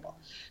acceptable.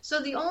 So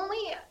the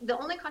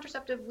only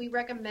contraceptive we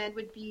recommend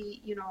would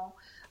be,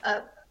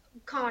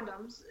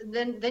 condoms.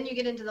 Then you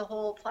get into the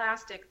whole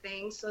plastic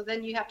thing. So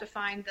then you have to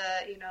find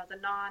the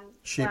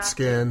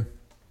sheepskin,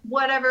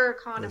 whatever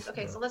condoms.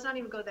 Okay, so let's not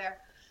even go there.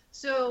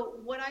 So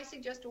what I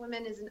suggest to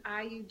women is an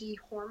IUD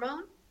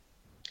hormone.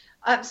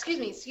 Excuse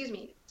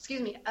me,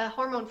 a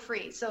hormone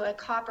free. So a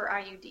copper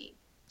IUD.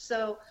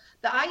 So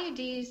the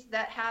IUDs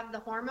that have the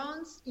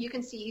hormones, you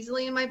can see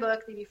easily in my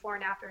book the before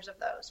and afters of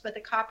those. But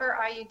the copper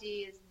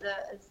IUD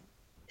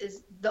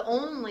is the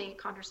only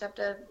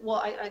contraceptive,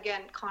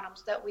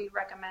 condoms that we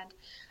recommend.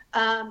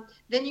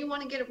 Then you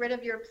want to get rid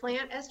of your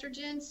plant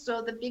estrogens.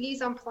 So the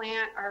biggies on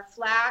plant are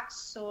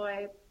flax,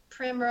 soy,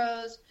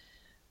 primrose.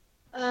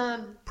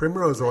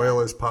 Primrose oil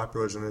is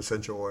popular as an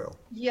essential oil.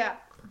 Yeah.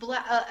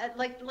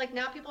 Like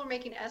now people are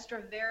making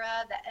Ester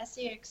Vera, the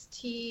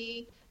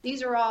SAXT.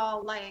 These are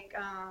all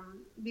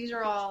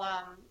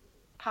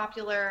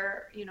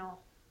popular,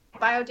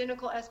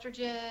 bioidentical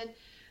estrogen,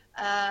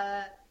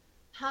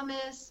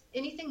 hummus,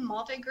 anything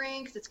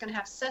multigrain because it's going to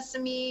have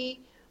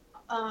sesame.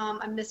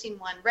 I'm missing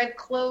one. Red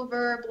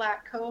clover,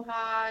 black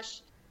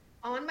cohosh.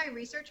 On my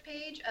research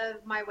page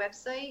of my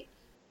website,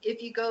 if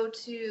you go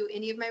to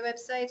any of my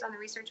websites, on the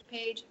research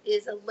page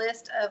is a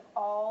list of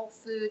all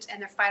foods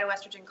and their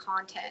phytoestrogen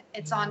content.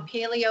 It's on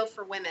Paleo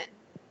for Women.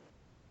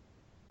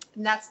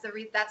 And that's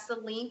the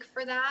link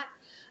for that.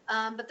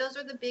 But those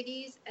are the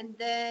biggies. And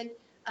then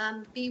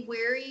be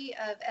wary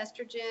of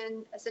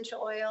estrogen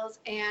essential oils,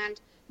 and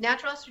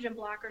natural estrogen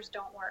blockers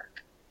don't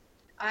work.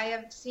 I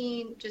have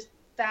seen just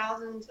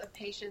thousands of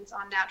patients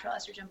on natural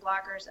estrogen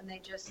blockers, and they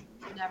just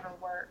never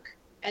work.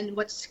 And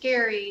what's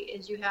scary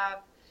is you have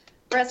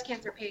breast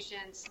cancer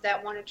patients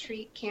that want to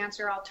treat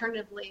cancer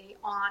alternatively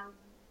on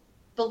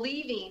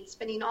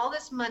spending all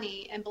this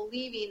money and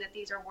believing that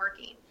these are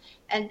working.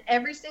 And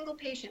every single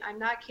patient, I'm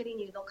not kidding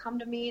you, they'll come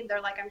to me and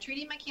they're like, I'm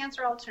treating my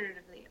cancer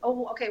alternatively.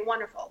 Oh, okay,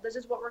 wonderful. This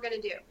is what we're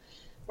going to do.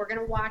 We're going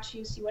to watch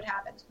you, see what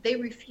happens. They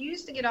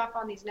refuse to get off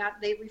on these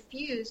they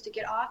refuse to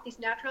get off these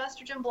natural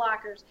estrogen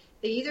blockers.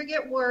 They either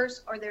get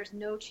worse or there's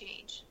no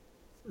change.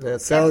 It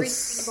sounds, every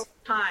single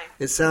time.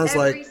 It sounds every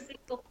like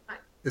single time.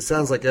 It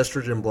sounds like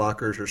estrogen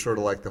blockers are sort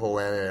of like the whole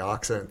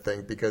antioxidant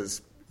thing,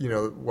 because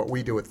what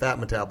we do with fat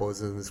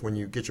metabolism is when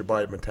you get your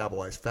body to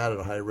metabolize fat at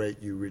a high rate,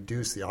 you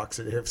reduce the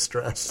oxidative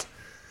stress.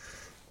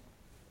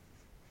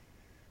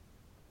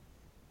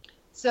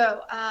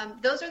 So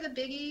those are the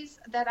biggies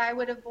that I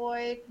would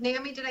avoid.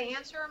 Naomi, did I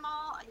answer them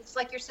all? It's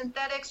like your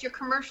synthetics, your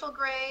commercial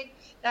grade.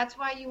 That's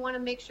why you want to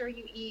make sure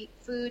you eat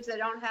foods that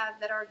are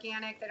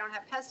organic, that don't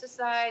have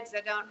pesticides,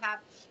 that don't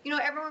have,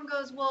 everyone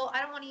goes, well,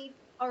 I don't want to eat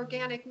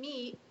organic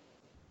meat.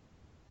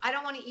 I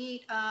don't want to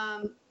eat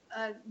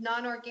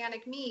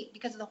non-organic meat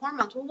because of the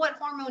hormones. Well, what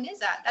hormone is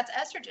that? That's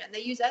estrogen.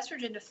 They use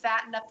estrogen to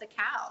fatten up the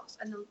cows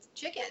and the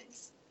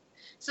chickens.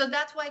 So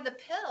that's why the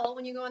pill,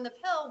 when you go on the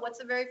pill, what's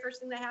the very first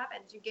thing that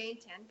happens? You gain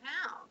 10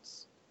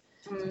 pounds.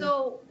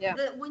 So you're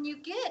going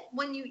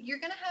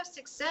to have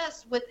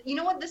success with,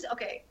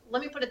 okay,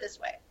 let me put it this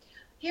way.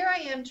 Here I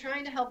am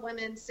trying to help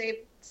women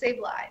save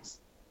lives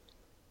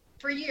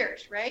for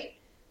years, right?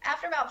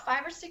 After about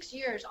 5 or 6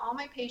 years, all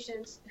my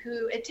patients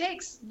it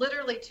takes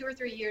literally 2 or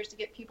 3 years to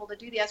get people to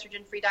do the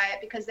estrogen-free diet,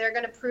 because they're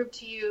going to prove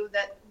to you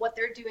that what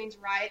they're doing is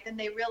right. Then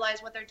they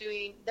realize what they're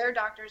doing, their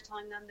doctor is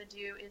telling them to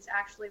do, is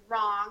actually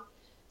wrong.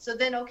 So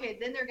then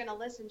they're going to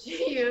listen to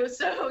you.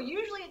 So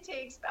usually it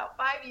takes about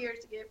 5 years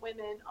to get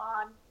women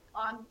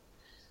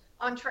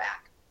on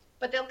track.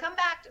 But they'll come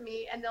back to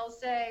me and they'll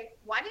say,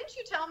 why didn't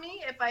you tell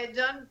me if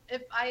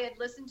I had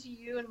listened to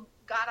you and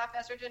got off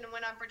estrogen and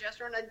went on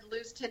progesterone, I'd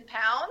lose 10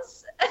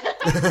 pounds?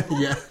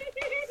 Yeah.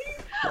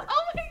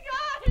 Oh my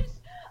gosh.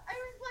 I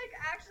was like,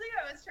 actually,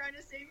 I was trying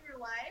to save your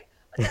life.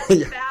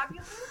 That's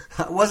fabulous.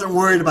 I wasn't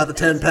worried about the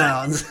 10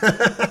 pounds.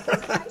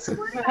 I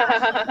swear to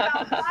God,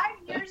 about 5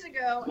 years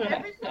ago,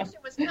 every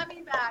patient was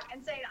coming back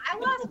and saying, I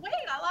lost weight.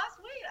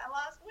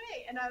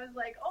 And I was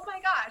like, oh my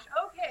gosh,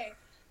 okay,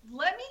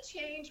 let me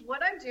change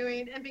what I'm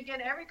doing and begin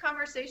every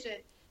conversation.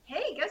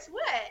 Hey, guess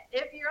what?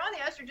 If you're on the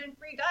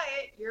estrogen-free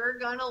diet, you're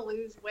going to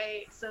lose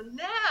weight. So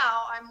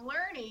now I'm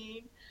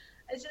learning.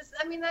 It's just,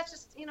 that's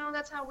just,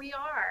 that's how we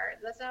are.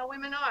 That's how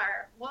women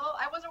are. Well,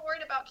 I wasn't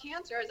worried about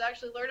cancer. I was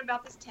actually learning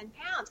about this 10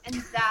 pounds. And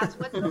that's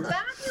what's so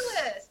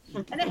fabulous.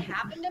 And it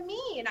happened to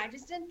me, and I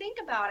just didn't think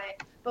about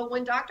it. But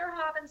when Dr.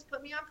 Hobbins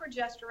put me on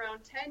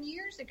progesterone 10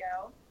 years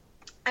ago,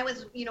 I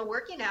was,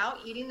 working out,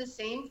 eating the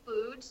same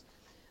foods.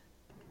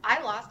 I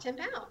lost 10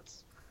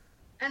 pounds.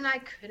 And I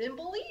couldn't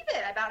believe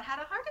it. I about had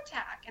a heart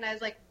attack. And I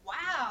was like,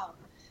 wow.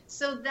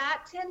 So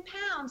that 10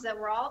 pounds that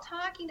we're all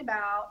talking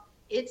about,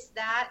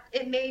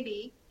 it may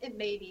be,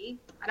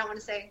 I don't want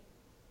to say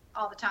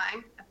all the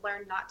time. I've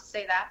learned not to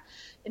say that.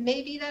 It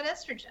may be that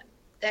estrogen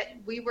that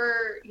we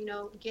were,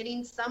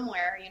 getting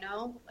somewhere,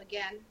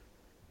 again,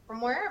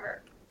 from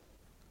wherever.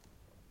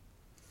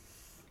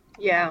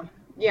 Yeah.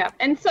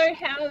 And so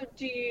how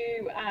do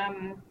you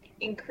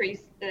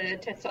increase the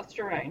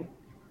testosterone?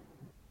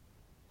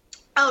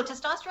 Oh,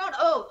 testosterone.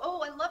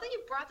 Oh, I love that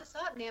you brought this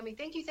up, Naomi.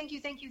 Thank you.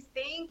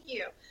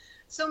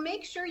 So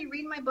make sure you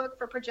read my book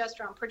for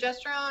progesterone.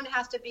 Progesterone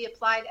has to be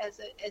applied as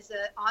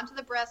onto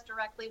the breast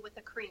directly with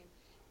a cream.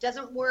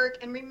 Doesn't work.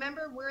 And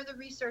remember, we're the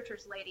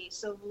researchers, ladies.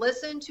 So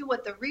listen to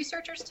what the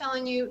researcher's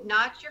telling you,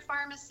 not your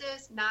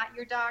pharmacist, not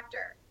your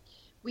doctor.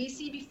 We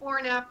see before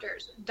and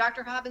afters.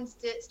 Dr. Hobbins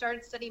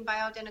started studying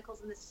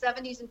bioidenticals in the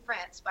 70s in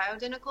France.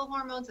 Bioidentical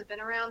hormones have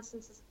been around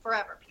since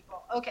forever,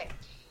 people. Okay.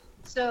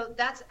 So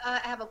that's I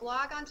have a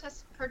blog on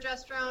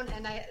progesterone,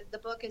 and the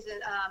book is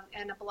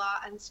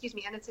and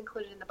it's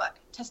included in the book.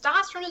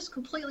 Testosterone is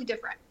completely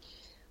different.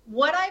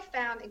 What I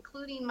found,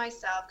 including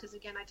myself, because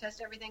again I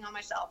test everything on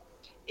myself,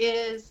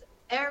 is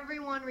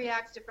everyone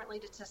reacts differently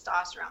to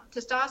testosterone.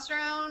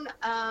 Testosterone,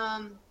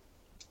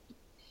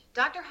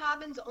 Dr.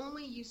 Hobbins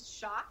only used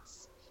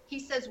shots. He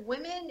says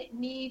women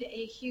need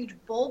a huge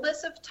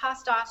bolus of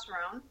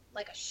testosterone,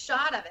 like a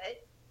shot of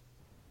it,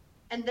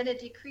 and then it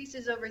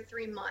decreases over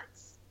 3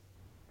 months.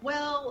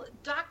 Well,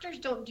 doctors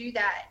don't do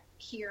that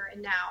here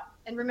and now.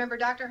 And remember,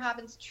 Dr.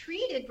 Hobbins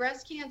treated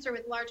breast cancer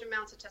with large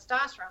amounts of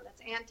testosterone.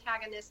 That's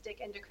antagonistic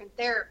endocrine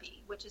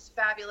therapy, which is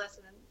fabulous,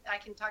 and I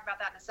can talk about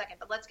that in a second.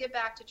 But let's get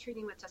back to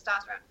treating with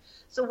testosterone.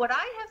 So what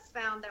I have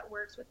found that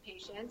works with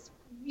patients,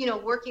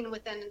 working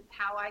within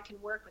how I can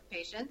work with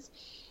patients,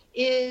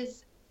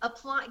 is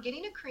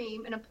getting a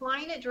cream and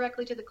applying it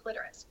directly to the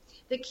clitoris.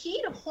 The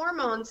key to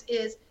hormones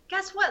is,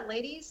 guess what,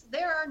 ladies?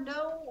 There are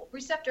no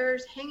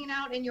receptors hanging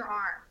out in your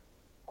arm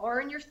or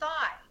in your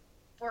thigh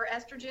for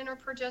estrogen or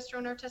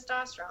progesterone or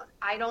testosterone.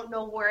 I don't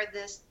know where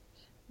this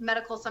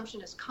medical assumption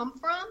has come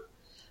from,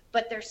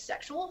 but they're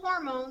sexual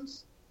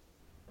hormones,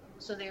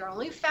 so they are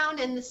only found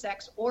in the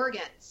sex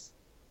organs.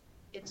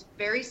 It's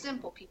very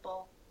simple,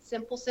 people.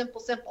 Simple.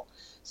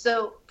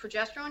 So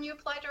progesterone you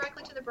apply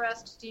directly to the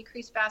breast to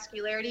decrease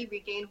vascularity,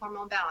 regain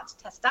hormone balance.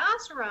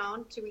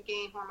 Testosterone, to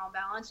regain hormone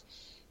balance,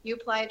 you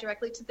apply it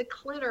directly to the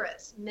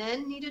clitoris.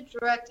 Men need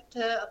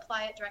to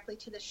apply it directly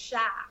to the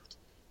shaft.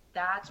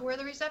 That's where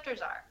the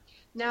receptors are.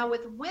 Now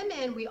with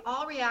women, we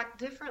all react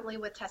differently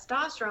with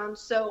testosterone.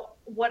 So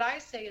what I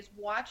say is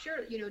watch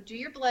your, do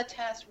your blood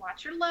test,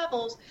 watch your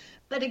levels.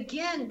 But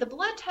again, the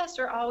blood tests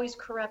are always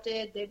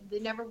corrupted. They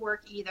never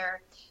work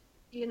either.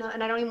 And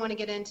I don't even want to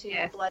get into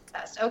blood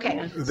tests. Okay.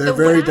 Yeah. They're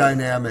very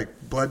dynamic.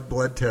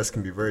 Blood tests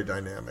can be very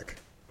dynamic.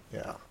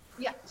 Yeah.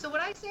 Yeah. So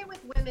what I say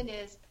with women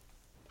is,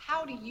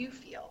 how do you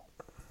feel?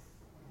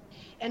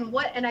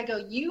 And I go,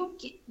 you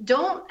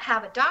don't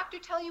have a doctor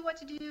tell you what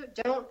to do.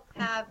 Don't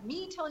have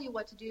me tell you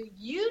what to do.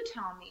 You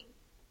tell me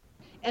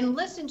and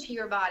listen to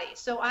your body.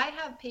 So I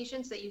have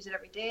patients that use it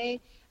every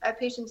day. I have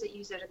patients that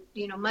use it,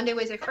 Monday,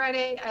 Wednesday,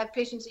 Friday. I have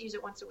patients that use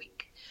it once a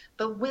week.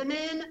 But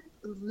women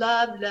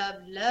love, love,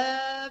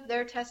 love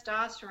their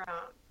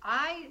testosterone.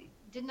 I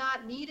did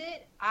not need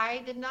it.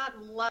 I did not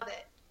love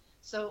it.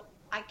 So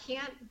I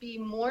can't be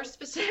more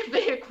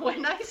specific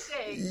when I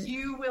say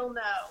you will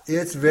know.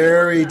 It's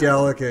very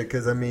delicate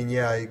because,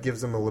 it gives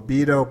them a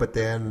libido, but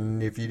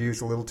then if you use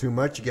a little too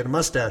much, you get a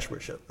mustache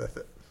with it.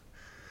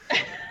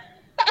 Right?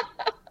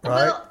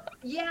 Well,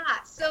 yeah.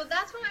 So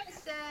that's what I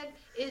said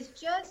is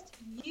just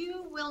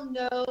you will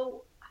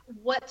know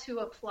what to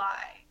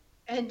apply.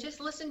 And just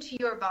listen to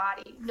your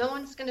body. No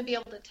one's going to be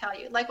able to tell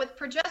you. Like with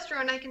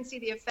progesterone, I can see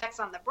the effects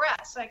on the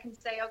breast. So I can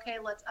say, okay,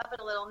 let's up it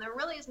a little. And there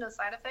really is no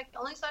side effect. The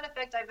only side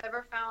effect I've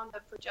ever found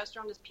of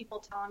progesterone is people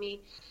telling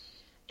me,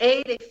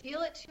 A, they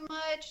feel it too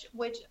much,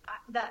 which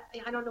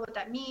I don't know what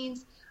that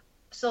means.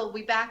 So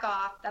we back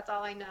off. That's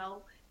all I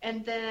know.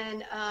 And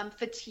then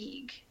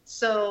fatigue.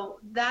 So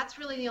that's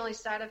really the only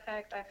side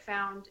effect I've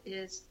found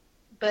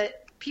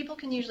but people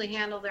can usually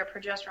handle their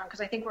progesterone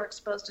because I think we're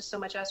exposed to so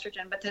much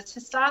estrogen. But the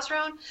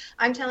testosterone,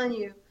 I'm telling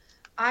you,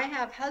 I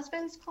have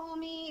husbands call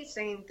me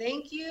saying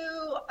thank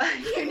you,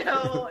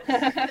 libido.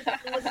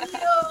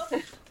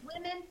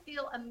 Women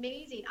feel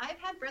amazing. I've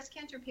had breast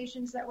cancer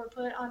patients that were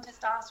put on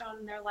testosterone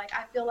and they're like,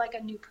 I feel like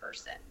a new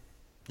person.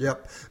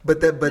 Yep,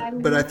 but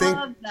I think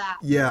that.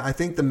 I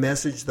think the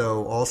message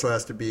though also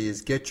has to be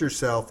is get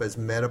yourself as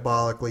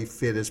metabolically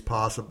fit as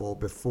possible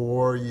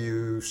before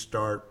you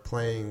start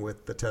playing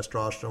with the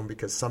testosterone,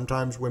 because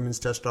sometimes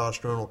women's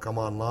testosterone will come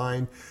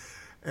online,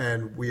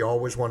 and we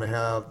always want to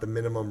have the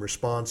minimum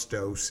response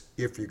dose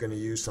if you're going to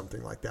use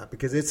something like that,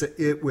 because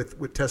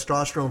with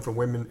testosterone for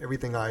women,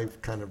 everything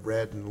I've kind of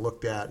read and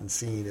looked at and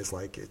seen is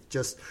like it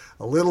just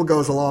a little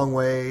goes a long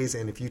ways,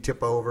 and if you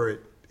tip over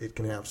it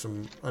can have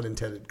some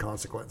unintended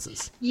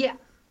consequences. Yeah.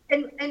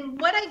 And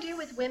what I do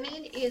with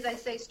women is I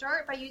say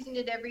start by using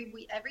it every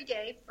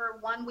day for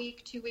 1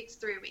 week, 2 weeks,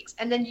 3 weeks.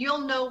 And then you'll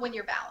know when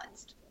you're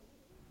balanced.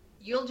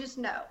 You'll just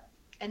know.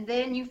 And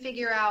then you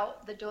figure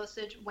out the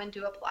dosage, when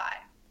to apply.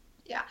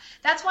 Yeah.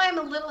 That's why I'm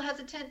a little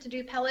hesitant to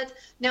do pellets.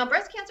 Now,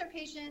 breast cancer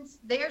patients,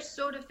 they are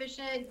so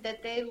deficient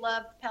that they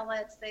love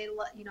pellets. They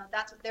love,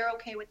 they're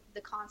okay with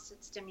the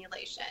constant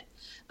stimulation.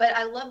 But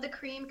I love the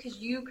cream because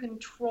you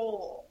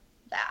control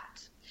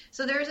that.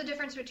 So there is a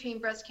difference between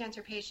breast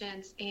cancer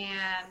patients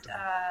and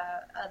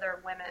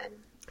other women.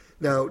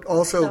 Now,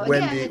 also,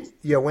 Wendy,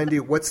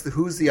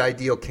 who's the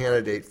ideal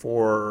candidate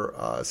for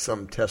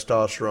some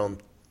testosterone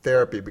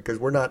therapy? Because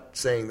we're not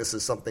saying this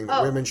is something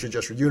that women should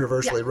just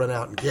universally run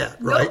out and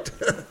get, right?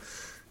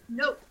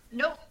 No,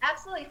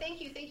 absolutely.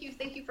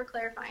 Thank you for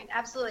clarifying.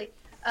 Absolutely.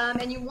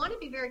 And you want to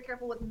be very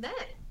careful with men,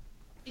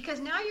 because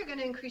now you're going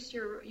to increase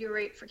your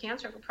rate for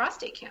cancer, for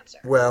prostate cancer.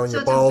 Well, and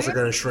your balls are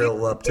going to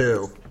shrivel up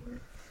too.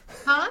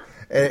 Huh?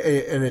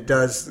 And it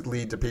does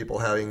lead to people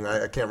having,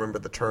 I can't remember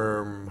the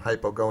term,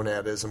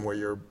 hypogonadism, where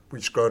your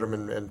scrotum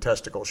and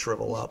testicles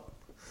shrivel up.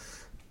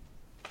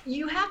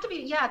 You have to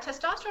be,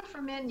 testosterone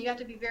for men, you have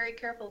to be very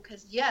careful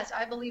because, yes,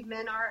 I believe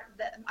men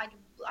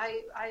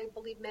I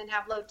believe men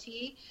have low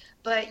T,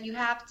 but you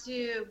have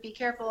to be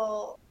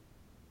careful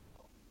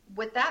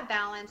with that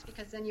balance,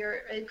 because then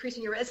you're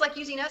increasing it's like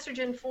using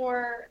estrogen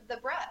for the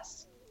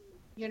breast.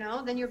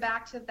 Then you're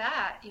back to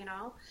that,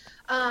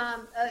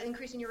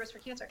 increasing your risk for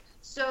cancer.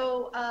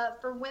 So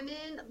for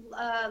women,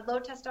 low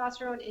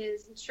testosterone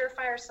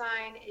surefire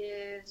sign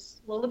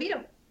is low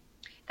libido.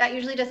 That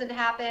usually doesn't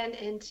happen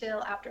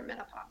until after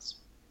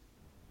menopause.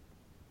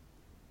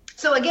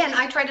 So again,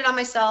 I tried it on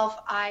myself.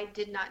 I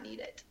did not need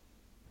it,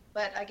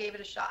 but I gave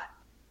it a shot.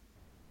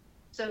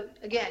 So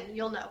again,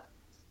 you'll know.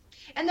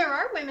 And there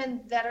are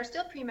women that are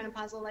still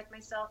premenopausal, like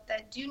myself,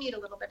 that do need a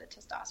little bit of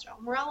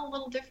testosterone. We're all a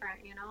little different,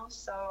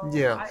 So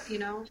yeah,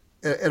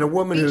 And a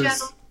woman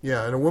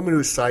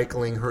who's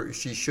cycling,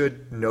 she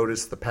should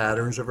notice the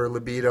patterns of her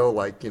libido,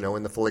 like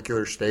in the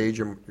follicular stage,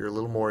 you're a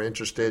little more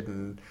interested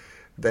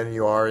than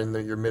you are in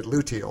your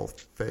mid-luteal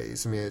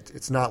phase.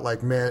 It's not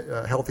like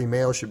a healthy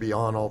male should be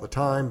on all the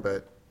time,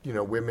 but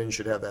women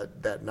should have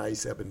that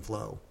nice ebb and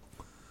flow.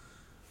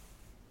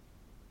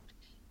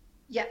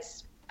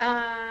 Yes.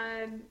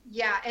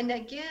 And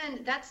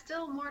again, that's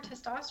still more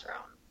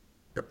testosterone.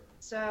 Yep.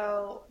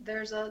 So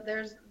there's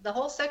the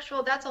whole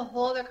sexual, that's a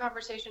whole other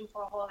conversation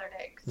for a whole other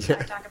day.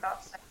 I talk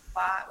about sex a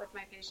lot with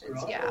my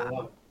patients. Yeah.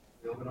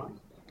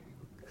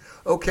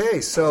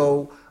 Okay.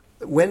 So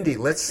Wendy,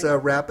 let's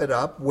wrap it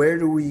up.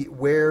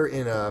 Where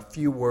in a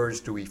few words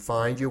do we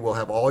find you? We'll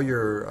have all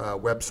your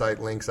website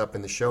links up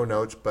in the show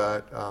notes,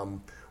 but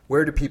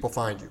where do people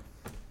find you?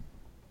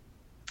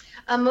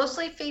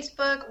 Mostly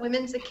Facebook,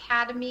 Women's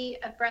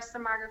Academy of Breast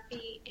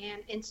Thermography,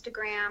 and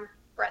Instagram,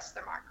 Breast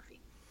Thermography.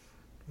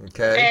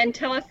 Okay. And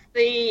tell us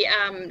the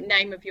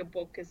name of your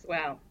book as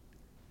well.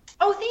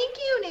 Oh, thank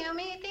you,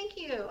 Naomi. Thank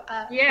you.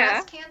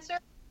 Yeah. Breast cancer.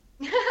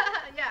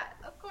 Yeah,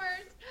 of course.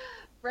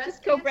 It's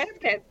called breast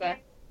cancer.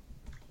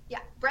 Yeah,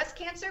 Breast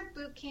Cancer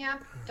Boot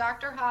Camp,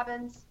 Dr.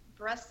 Hobbins,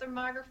 Breast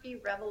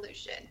Thermography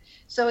Revolution.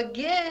 So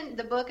again,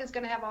 the book is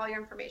going to have all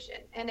your information.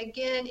 And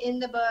again, in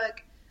the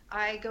book,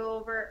 I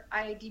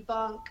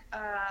debunk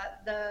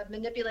the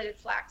manipulated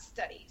flax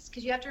studies.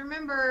 Because you have to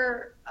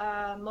remember,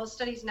 most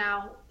studies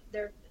now,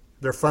 they're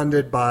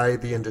funded by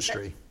the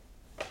industry.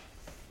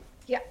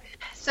 Yeah.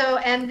 So,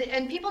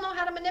 and people know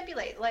how to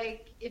manipulate.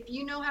 Like, if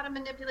you know how to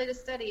manipulate a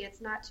study,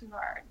 it's not too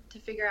hard to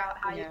figure out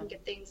how you can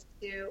get things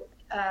to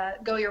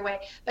go your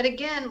way. But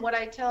again, what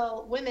I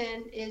tell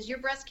women is your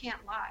breast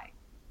can't lie.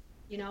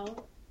 You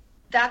know,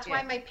 that's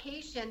why my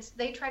patients,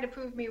 they try to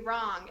prove me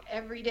wrong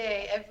every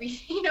day,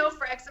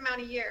 for X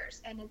amount of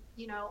years. And,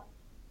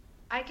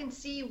 I can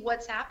see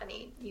what's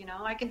happening.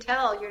 I can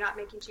tell you're not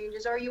making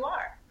changes or you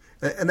are.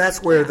 And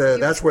that's where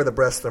the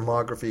breast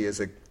thermography is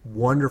a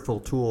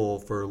wonderful tool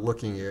for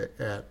looking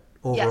at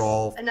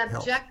overall an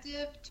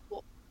objective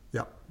tool.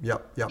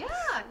 Yep. Yeah.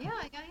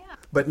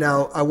 But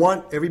now I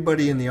want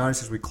everybody in the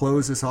audience, as we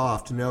close this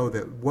off, to know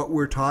that what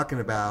we're talking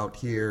about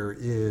here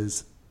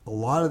is a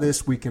lot of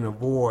this we can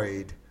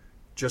avoid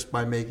just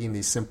by making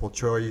these simple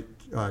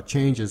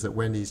changes that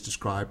Wendy's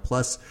described,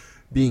 plus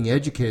being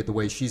educated the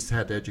way she's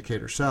had to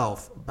educate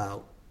herself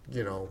about,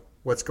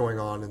 what's going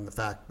on, and the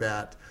fact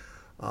that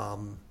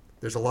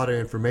there's a lot of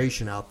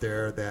information out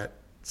there that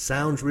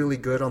sounds really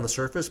good on the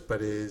surface,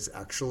 but is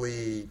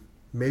actually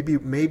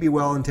maybe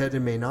well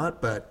intended, may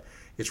not, but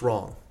it's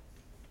wrong.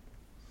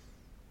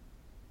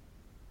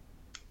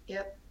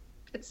 Yep.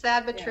 It's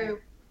sad but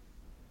true.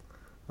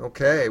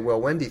 Okay.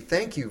 Well, Wendy,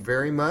 thank you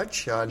very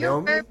much.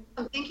 Naomi?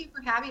 Thank you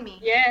for having me.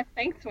 Yeah,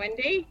 thanks,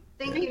 Wendy.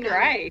 Thank you.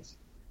 Great.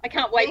 I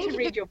can't wait to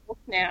read your book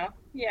now.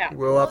 Yeah.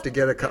 We'll have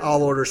to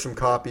I'll order some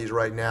copies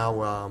right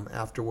now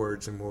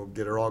afterwards, and we'll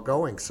get it all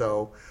going.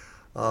 So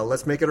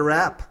let's make it a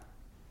wrap.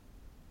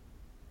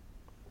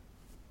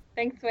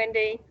 Thanks,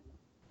 Wendy.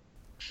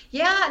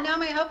 Yeah,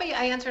 Naomi, I hope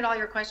I answered all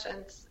your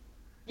questions.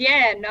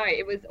 Yeah, no,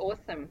 it was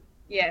awesome.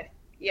 Yes,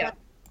 yeah.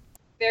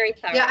 Very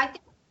thorough.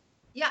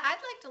 Yeah, I'd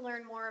like to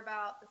learn more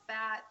about the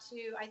fat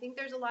too. I think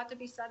there's a lot to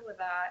be said with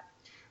that.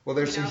 Well,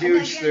 there's some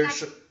huge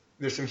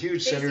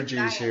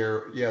synergies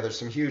here. Yeah, there's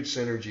some huge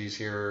synergies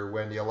here,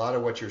 Wendy. A lot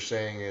of what you're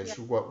saying is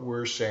what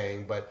we're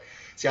saying, but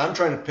see, I'm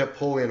trying to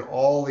pull in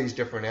all these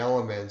different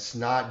elements,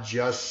 not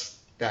just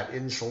that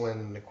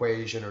insulin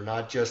equation or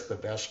not just the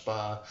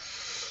Vespa.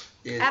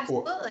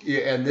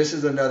 Absolutely. And this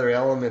is another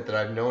element that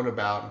I've known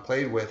about and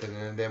played with,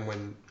 and then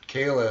when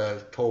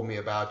Kayla told me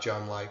about you,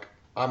 I'm like,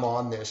 I'm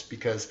on this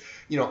because,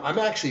 I'm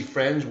actually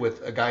friends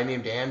with a guy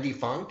named Andy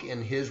Funk,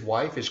 and his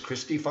wife is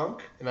Christy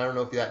Funk, and I don't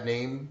know if that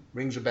name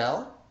rings a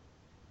bell.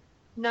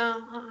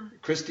 No.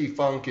 Christy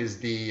Funk is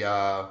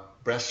the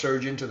breast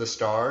surgeon to the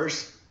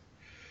stars.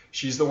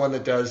 She's the one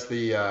that does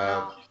the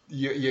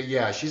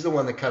she's the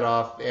one that cut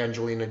off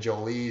Angelina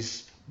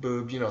Jolie's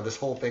boob. This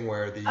whole thing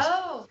where these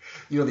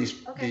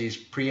these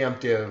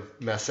preemptive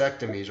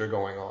mastectomies are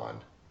going on.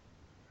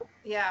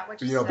 Yeah,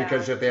 which is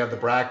because if they have the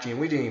BRCA gene,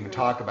 we didn't even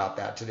talk about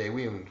that today.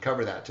 We didn't even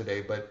cover that today.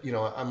 But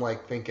I'm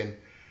like thinking,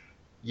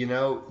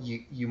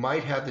 you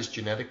might have this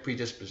genetic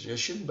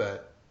predisposition,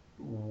 but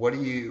what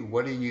have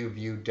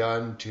you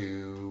done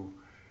to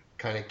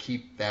kind of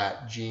keep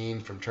that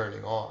gene from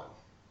turning on?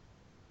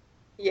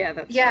 Yeah,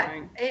 that's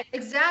right.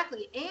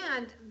 Exactly.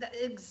 And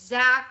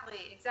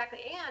exactly.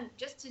 And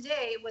just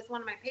today with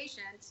one of my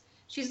patients,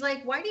 she's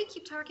like, why do you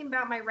keep talking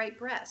about my right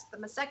breast, the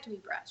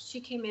mastectomy breast?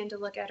 She came in to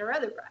look at her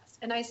other breast.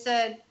 And I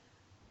said,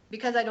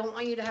 because I don't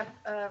want you to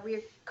have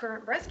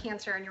recurrent breast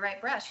cancer in your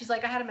right breast. She's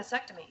like, I had a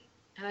mastectomy.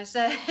 And I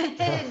said,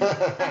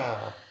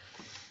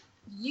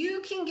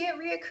 you can get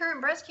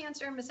recurrent breast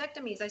cancer and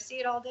mastectomies. I see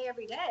it all day,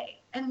 every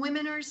day. And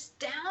women are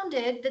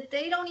astounded that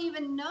they don't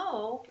even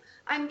know.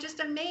 I'm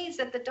just amazed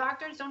that the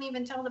doctors don't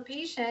even tell the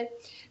patient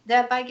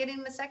that by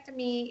getting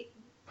mastectomy,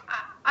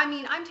 I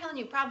mean, I'm telling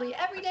you, probably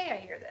every day I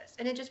hear this,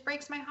 and it just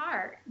breaks my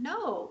heart.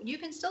 No, you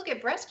can still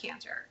get breast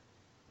cancer.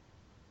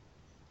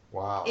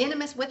 Wow. With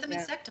a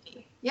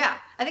mastectomy. Yeah,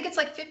 I think it's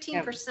like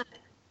 15%.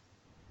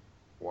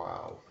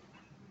 Wow.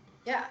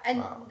 Yeah,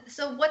 and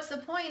so what's the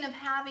point of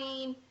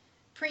having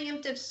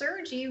preemptive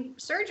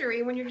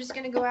surgery when you're just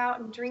going to go out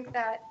and drink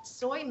that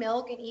soy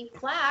milk and eat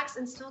flax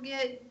and still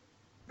get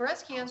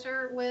breast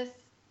cancer with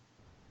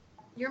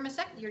your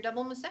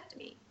double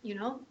mastectomy?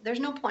 There's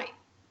no point.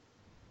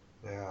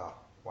 Yeah.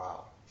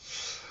 Wow.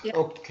 Yeah.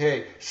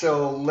 Okay,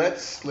 so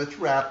let's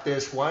wrap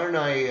this. Why don't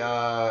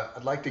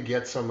I'd like to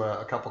get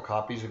a couple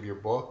copies of your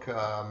book,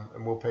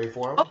 and we'll pay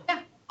for them. Oh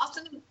yeah, I'll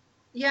send them.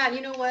 Yeah,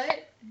 you know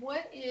what?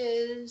 What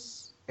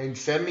is? And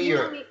send me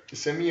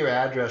your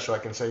address so I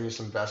can send you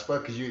some Vespa,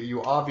 because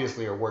you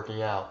obviously are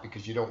working out,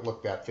 because you don't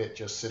look that fit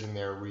just sitting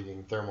there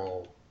reading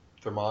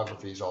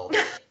thermographies all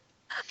day.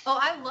 Oh,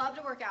 I love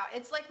to work out.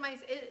 It's like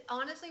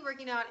honestly,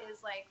 working out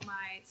is like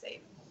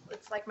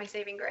it's like my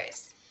saving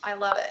grace. I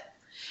love it.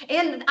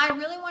 And I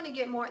really want to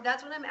get more.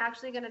 That's what I'm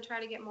actually going to try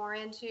to get more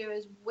into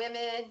is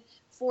women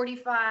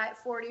 45,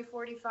 40,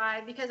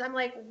 45, because I'm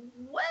like,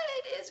 what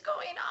is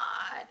going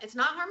on? It's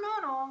not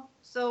hormonal.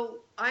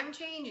 So I'm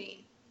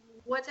changing.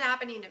 What's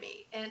happening to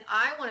me? And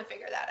I want to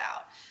figure that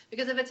out,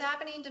 because if it's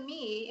happening to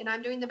me and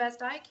I'm doing the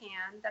best I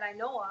can that I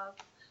know of,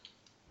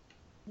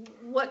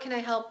 what can I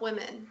help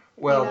women?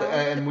 Well,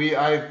 and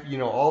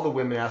all the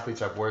women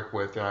athletes I've worked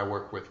with, and I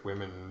work with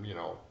women,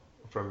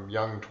 from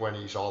young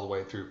 20s all the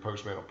way through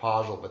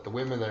postmenopausal. But the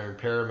women that are in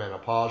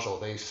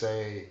perimenopausal, they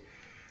say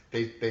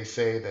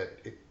that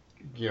it,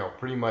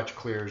 pretty much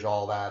clears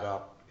all that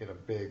up in a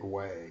big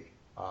way.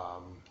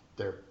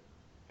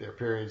 Their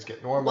periods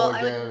get normal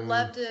again. I would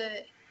love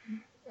to.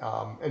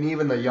 And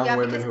even the young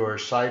women who are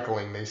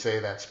cycling, they say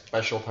that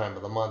special time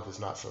of the month is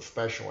not so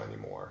special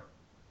anymore.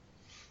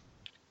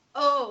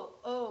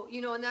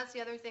 And that's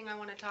the other thing I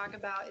want to talk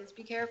about is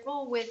be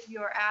careful with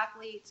your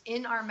athletes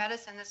in our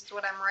medicine. This is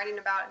what I'm writing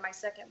about in my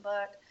second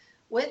book.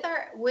 When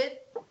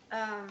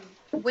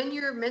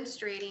you're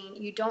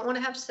menstruating, you don't want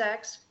to have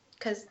sex,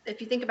 because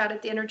if you think about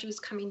it, the energy is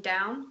coming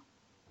down.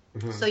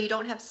 Mm-hmm. So you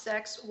don't have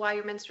sex while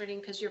you're menstruating,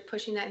 because you're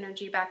pushing that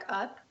energy back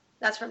up.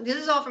 This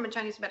is all from a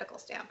Chinese medical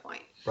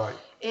standpoint. Right.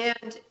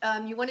 And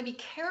you want to be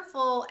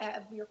careful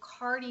of your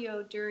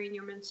cardio during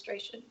your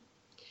menstruation,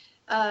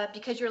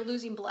 because you're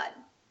losing blood.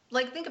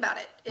 Like, think about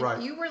it.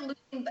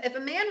 If a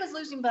man was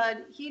losing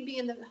blood, he'd be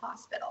in the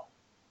hospital.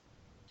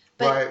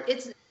 But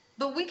right.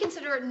 But we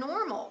consider it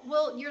normal.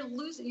 Well, you're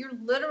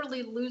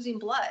literally losing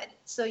blood.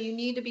 So you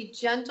need to be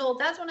gentle.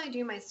 That's when I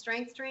do my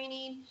strength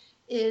training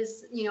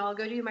is, I'll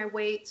go do my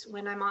weights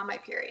when I'm on my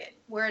period,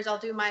 whereas I'll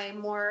do my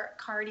more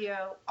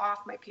cardio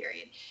off my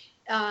period.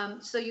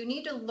 So you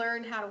need to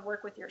learn how to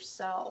work with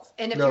yourself.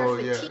 And if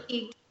you're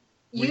fatigued,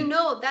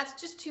 that's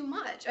just too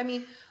much. I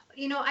mean,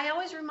 I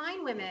always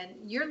remind women,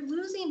 you're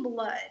losing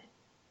blood.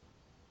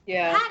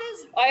 Yeah.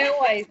 I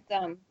always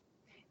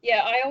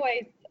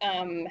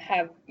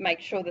make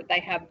sure that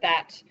they have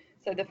that.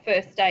 So the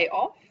first day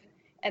off,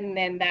 and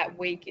then that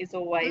week is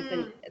always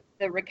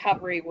the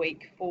recovery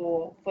week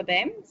for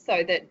them.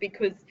 So that,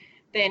 because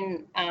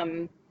then,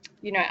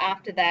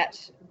 after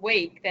that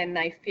week, then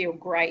they feel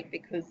great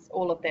because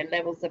all of their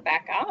levels are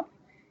back up,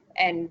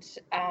 and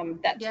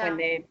that's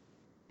when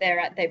they're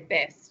at their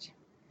best.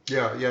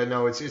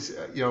 No, it's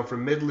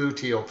from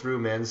mid-luteal through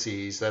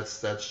menses,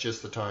 that's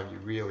just the time you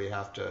really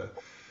have to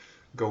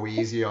go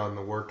easy on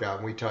the workout.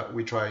 And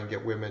we try and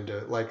get women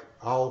to, like,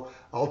 I'll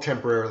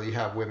temporarily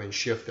have women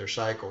shift their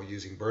cycle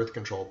using birth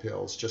control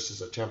pills just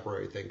as a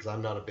temporary thing, because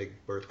I'm not a big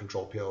birth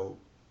control pill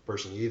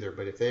person either.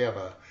 But if they have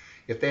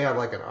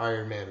like an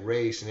Ironman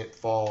race and it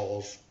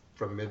falls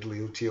from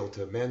mid-luteal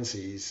to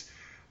menses,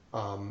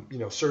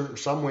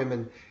 some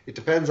women, it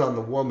depends on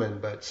the woman,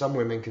 but some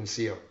women can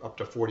see up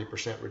to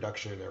 40%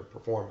 reduction in their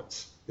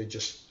performance. They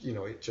just,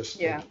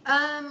 Yeah.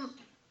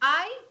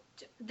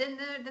 Then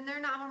they're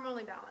not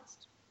hormonally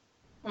balanced.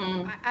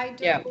 Mm. I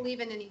don't believe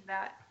in any of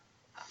that.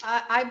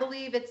 I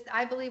believe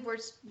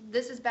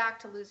this is back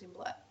to losing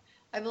blood.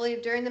 I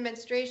believe during the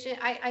menstruation,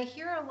 I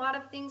hear a lot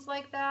of things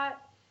like that.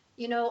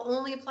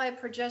 Only apply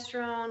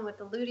progesterone with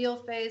the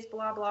luteal phase,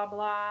 blah, blah,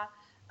 blah.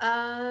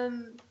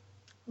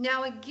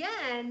 Now,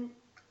 again,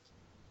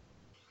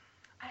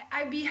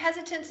 I'd be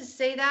hesitant to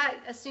say that,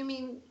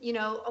 assuming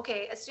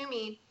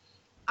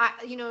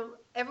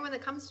everyone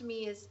that comes to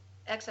me is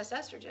excess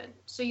estrogen.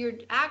 So you're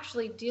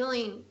actually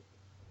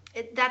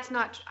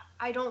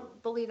I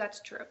don't believe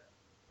that's true.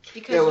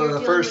 Because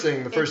the first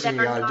thing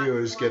you got to do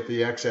is get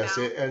the excess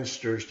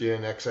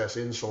estrogen, excess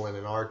insulin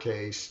in our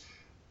case,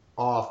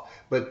 off.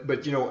 But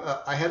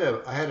I had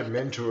a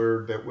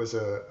mentor that was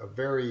a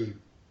very,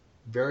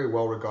 very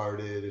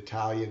well-regarded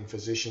Italian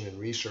physician and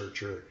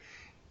researcher.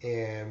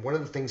 And one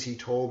of the things he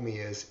told me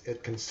is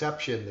at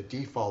conception, the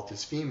default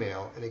is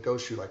female, and it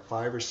goes through like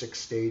 5 or 6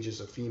 stages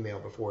of female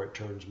before it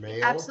turns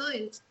male.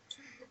 Absolutely.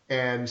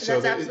 And so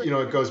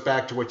it goes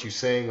back to what you're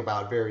saying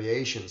about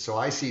variation. So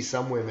I see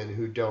some women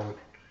who don't,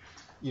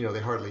 they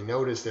hardly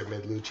notice their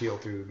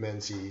mid-luteal through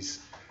menses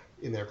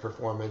in their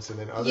performance, and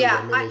then other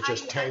women, it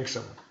just tanks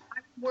them. I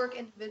work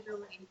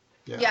individually.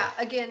 Yeah.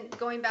 Again,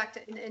 going back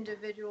to an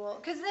individual,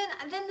 because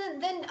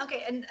then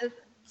okay, and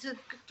to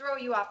throw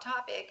you off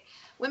topic,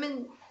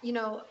 women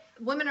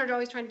are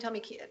always trying to tell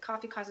me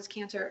coffee causes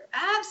cancer.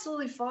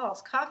 Absolutely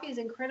false. Coffee is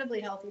incredibly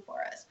healthy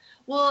for us.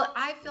 Well,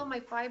 I feel my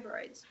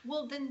fibroids.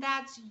 Well, then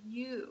that's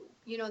you.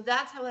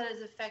 That's how that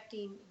is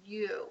affecting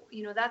you.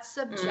 That's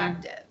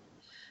subjective.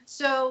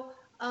 So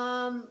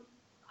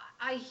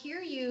I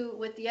hear you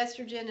with the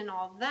estrogen and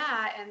all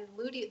that, and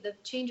the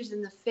changes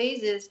in the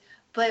phases,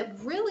 but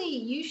really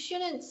you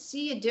shouldn't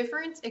see a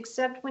difference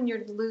except when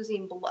you're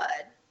losing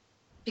blood.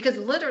 Because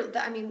literally,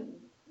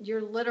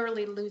 You're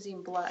literally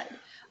losing blood.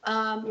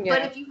 Yeah.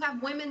 But if you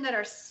have women that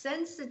are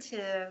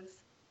sensitive,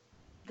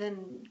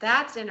 then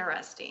that's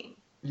interesting.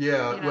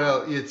 Yeah, You know?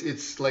 well,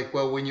 it's like,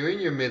 well, when you're in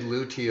your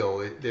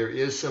mid-luteal, there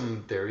is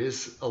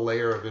a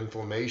layer of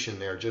inflammation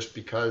there just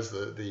because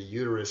the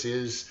uterus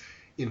is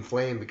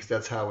inflamed because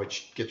that's how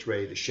it gets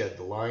ready to shed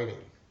the lining.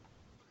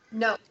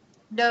 No.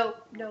 Now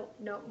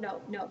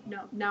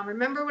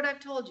remember what I've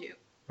told you.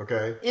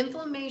 Okay.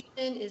 Inflammation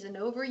is an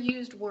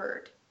overused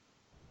word.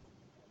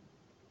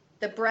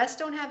 The breasts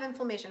don't have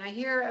inflammation. I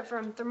hear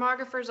from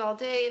thermographers all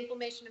day,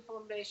 inflammation.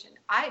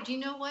 Do you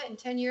know what? In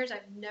 10 years,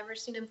 I've never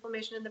seen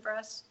inflammation in the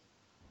breasts.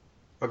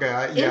 Okay,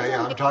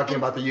 I'm talking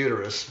about the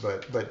uterus,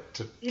 but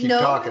to keep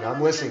talking.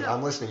 I'm listening.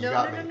 You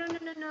got me.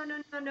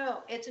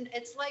 No.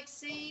 It's like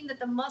saying that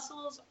the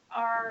muscles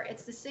are.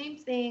 It's the same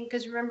thing,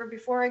 because remember,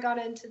 before I got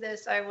into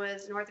this, I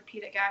was an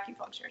orthopedic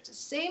acupuncture. It's the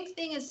same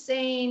thing as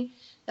saying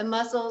the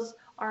muscles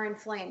are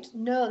inflamed.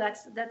 No,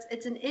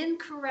 it's an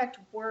incorrect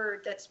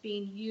word that's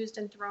being used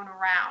and thrown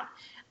around.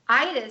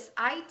 Itis,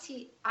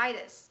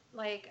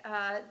 like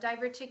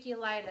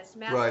diverticulitis,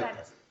 mastitis. Right.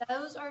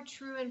 Those are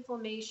true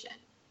inflammation.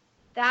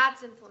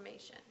 That's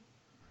inflammation.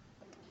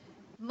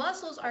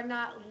 Muscles are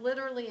not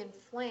literally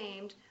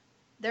inflamed.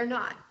 They're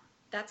not.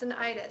 That's an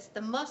itis.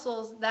 The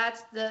muscles,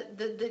 that's the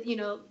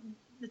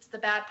it's the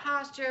bad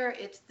posture.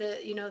 It's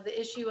the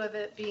issue of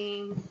it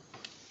being.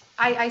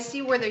 I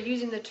see where they're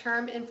using the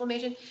term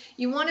inflammation.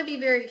 You want to be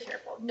very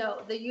careful.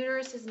 No, the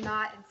uterus is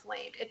not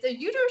inflamed. If the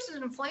uterus is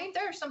inflamed,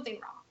 there's something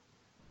wrong.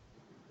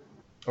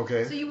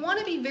 Okay. So you want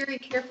to be very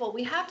careful.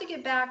 We have to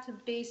get back to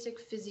basic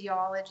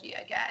physiology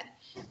again.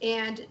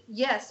 And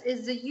yes,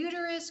 is the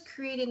uterus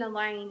creating a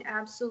lining?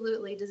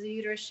 Absolutely. Does the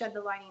uterus shed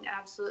the lining?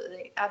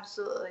 Absolutely.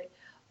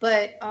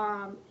 But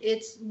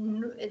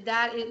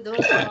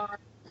those are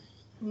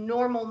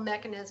normal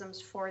mechanisms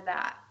for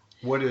that.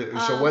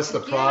 What's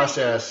the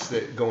process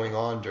that going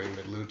on during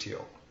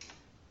mid-luteal?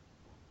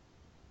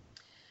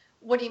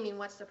 What do you mean,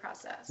 what's the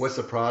process? What's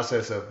the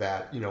process of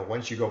that?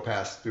 Once you go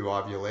past through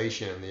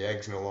ovulation and the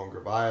egg's no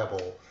longer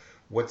viable,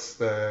 what's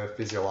the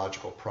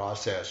physiological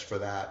process for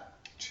that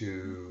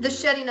to... The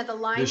shedding of the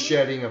lining? The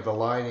shedding of the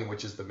lining,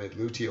 which is the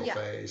mid-luteal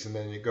phase, and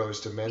then it goes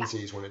to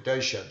menses when it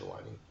does shed the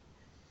lining.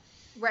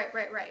 Right.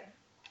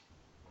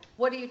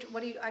 What do you,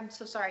 I'm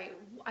so sorry,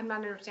 I'm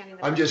not understanding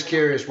that. I'm just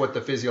curious what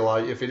the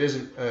physiology, if it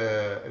isn't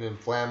an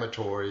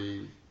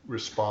inflammatory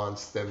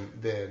response,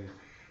 then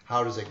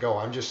how does it go?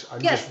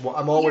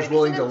 I'm always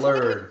willing to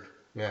learn.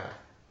 Yeah.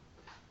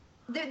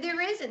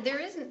 There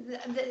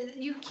isn't.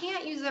 You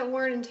can't use that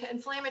word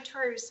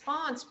inflammatory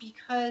response,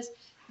 because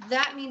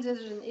that means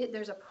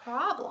there's a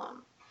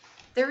problem.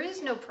 There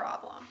is no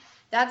problem.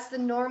 That's the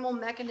normal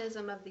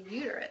mechanism of the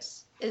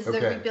uterus, is the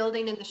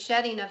rebuilding and the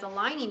shedding of the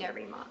lining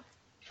every month.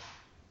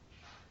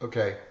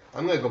 Okay,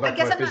 I'm going to go back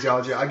to my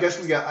physiology. I guess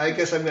I'm going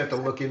to have to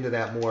look into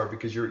that more,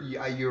 because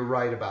you're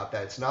right about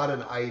that. It's not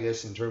an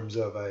itis in terms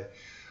of a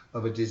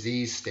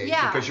disease state,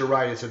 because you're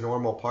right, it's a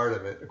normal part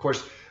of it. Of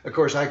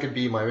course, I could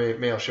be my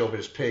male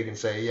chauvinist pig and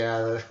say,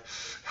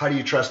 how do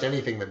you trust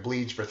anything that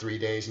bleeds for 3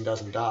 days and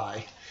doesn't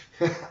die?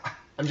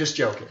 I'm just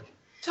joking.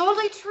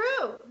 Totally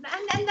true.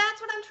 And that's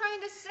what I'm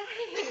trying to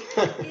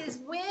say, is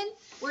when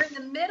we're in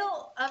the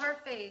middle of our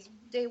phase,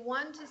 day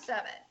 1 to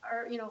 7,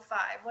 or 5,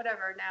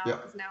 whatever now,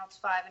 because now it's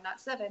 5 and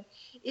not 7,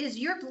 is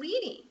you're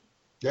bleeding.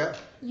 Yeah.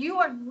 You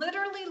are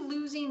literally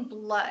losing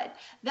blood.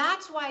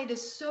 That's why it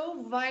is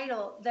so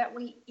vital that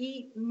we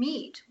eat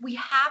meat. We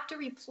have to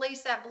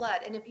replace that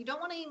blood. And if you don't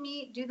want to eat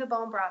meat, do the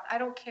bone broth. I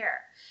don't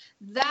care.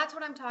 That's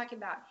what I'm talking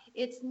about.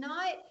 It's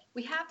not,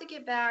 we have to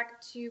get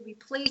back to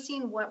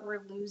replacing what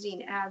we're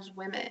losing as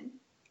women.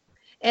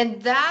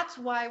 And that's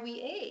why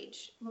we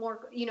age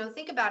more.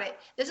 Think about it.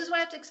 This is what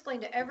I have to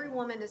explain to every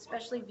woman,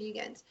 especially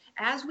vegans.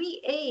 As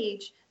we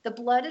age, the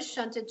blood is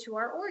shunted to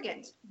our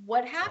organs.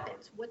 What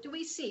happens? What do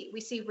we see? We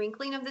see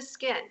wrinkling of the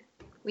skin.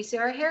 We see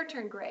our hair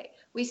turn gray.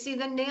 We see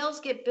the nails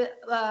get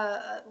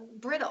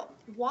brittle.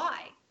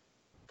 Why?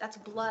 That's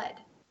blood.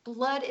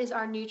 Blood is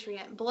our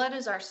nutrient. Blood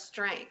is our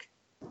strength.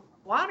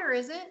 Water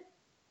isn't.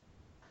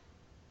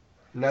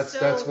 And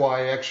that's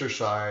why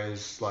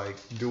exercise, like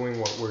doing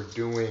what we're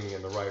doing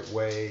in the right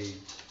way,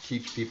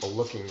 keeps people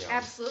looking young.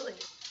 Absolutely.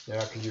 Yeah,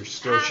 because you're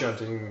still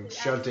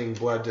shunting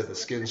blood to the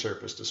skin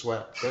surface to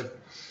sweat. Good.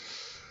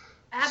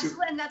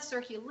 Absolutely, and that's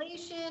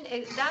circulation.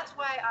 That's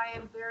why I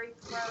am very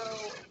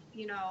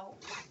pro,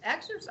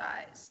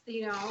 exercise.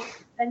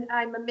 And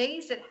I'm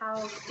amazed at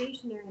how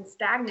stationary and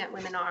stagnant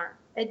women are.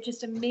 It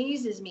just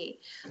amazes me.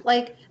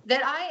 Like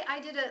that, I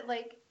did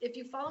if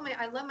you follow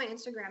I love my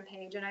Instagram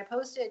page, and I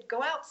posted,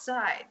 go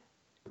outside.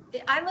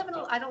 I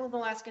don't live in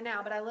Alaska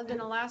now, but I lived in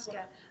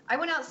Alaska. I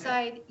went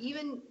outside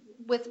even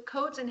with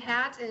coats and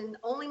hats and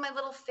only my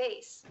little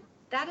face.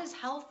 That is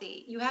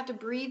healthy. You have to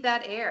breathe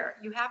that air.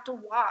 You have to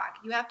walk.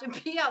 You have to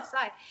be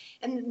outside.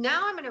 And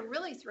now I'm going to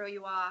really throw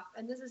you off.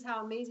 And this is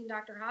how amazing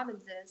Dr.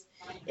 Hobbins is.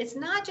 It's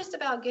not just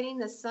about getting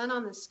the sun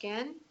on the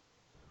skin.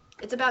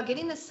 It's about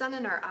getting the sun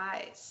in our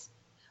eyes.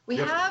 We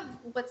Yep.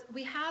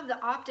 have the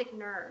optic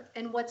nerve,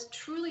 and what's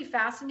truly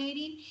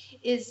fascinating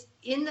is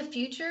in the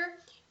future,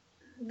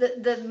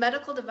 the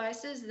medical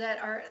devices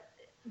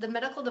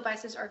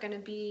are going to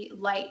be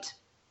light.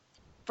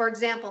 For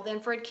example, the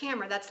infrared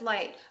camera, that's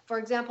light. For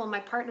example, my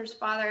partner's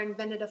father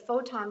invented a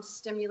photon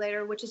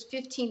stimulator, which is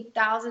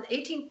 18,000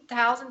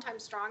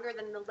 times stronger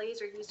than the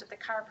laser used at the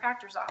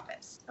chiropractor's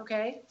office.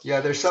 Okay. Yeah,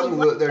 there's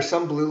So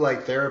some blue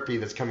light therapy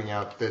that's coming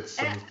out that's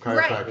some right,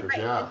 chiropractors. right.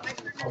 Yeah. And my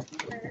partner's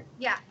father,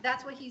 yeah,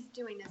 that's what he's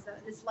doing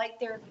is light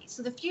therapy.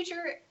 So the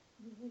future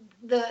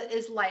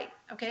is light,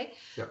 okay?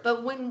 Yep.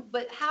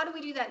 But how do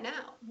we do that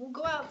now? We'll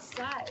go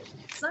outside.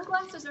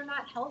 Sunglasses are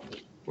not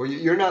healthy. Well,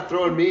 you're not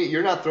throwing me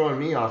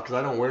off because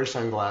I don't wear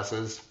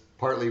sunglasses.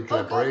 Partly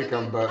because I break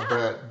them,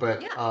 but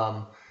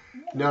Yeah.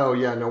 no,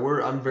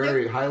 I'm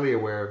very highly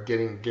aware of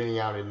getting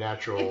out in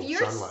natural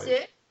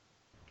sunlight.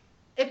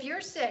 If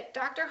you're sick,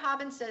 Dr.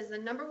 Hobbins says the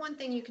number one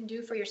thing you can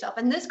do for yourself,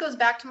 and this goes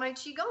back to my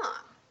Qigong,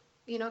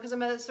 because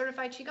I'm a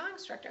certified Qigong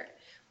instructor.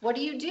 What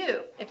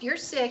do? If you're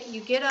sick, you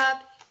get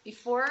up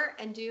before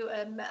and do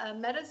a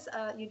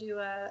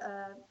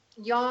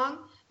yang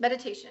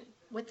meditation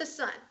with the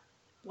sun.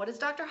 What is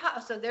Dr.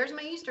 Hobbins? So there's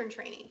my Eastern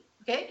training.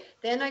 Okay.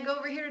 Then I go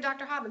over here to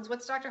Dr. Hobbins.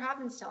 What's Dr.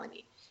 Hobbins telling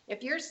me?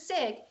 If you're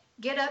sick,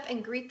 get up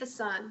and greet the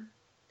sun.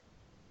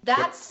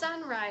 That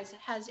sunrise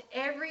has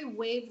every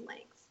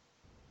wavelength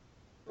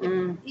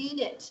in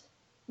it.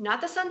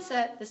 Not the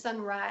sunset, the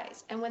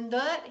sunrise. And when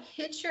that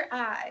hits your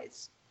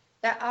eyes,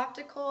 that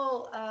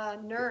optical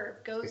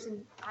nerve goes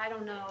and I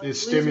don't know. It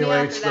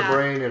stimulates the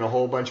brain in a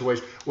whole bunch of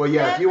ways. Well,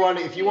 yeah, if you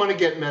want to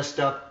get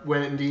messed up,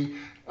 Wendy,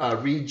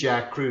 read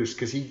Jack Kruse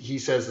because he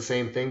says the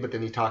same thing, but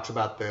then he talks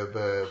about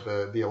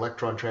the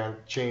electron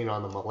chain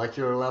on the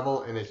molecular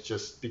level, and it's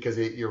just because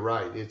you're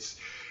right.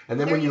 And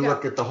then when you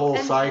look at the whole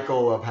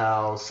cycle of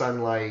how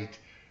sunlight,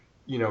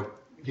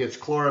 gets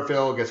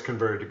chlorophyll, gets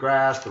converted to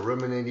grass, the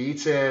ruminant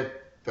eats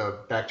it, the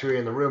bacteria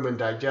in the rumen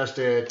digest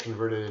it,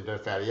 convert it into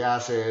fatty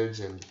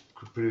acids, and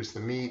produce the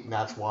meat, and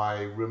that's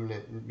why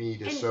ruminant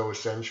meat is so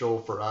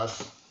essential for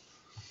us.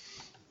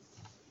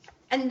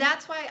 And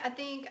that's why I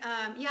think,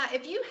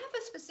 if you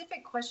have a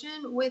specific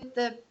question with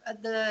the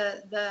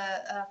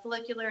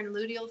follicular and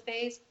luteal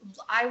phase,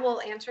 I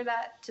will answer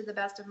that to the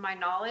best of my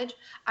knowledge.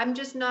 I'm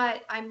just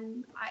not.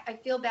 I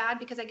feel bad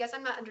because I guess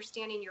I'm not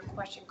understanding your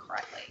question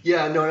correctly.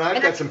 Yeah, no, and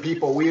I've got some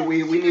people. We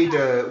need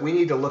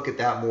to look at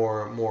that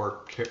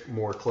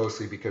more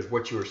closely because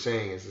what you were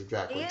saying is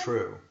exactly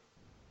true.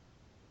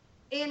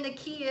 And the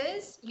key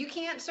is you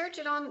can't search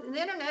it on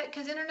the internet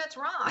because the internet's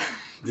wrong.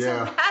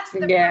 Yeah. So that's the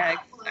problem.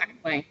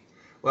 Exactly.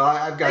 Well,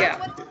 I've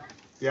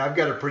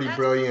got a pretty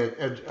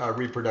brilliant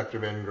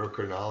reproductive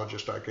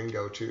endocrinologist I can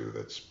go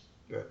to.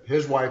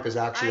 His wife is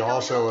actually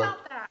also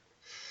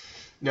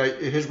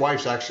his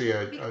wife's actually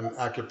an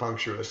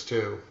acupuncturist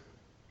too.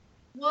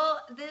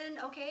 Well, then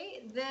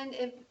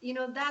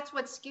if that's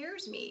what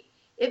scares me.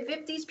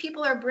 If these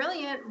people are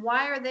brilliant,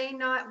 why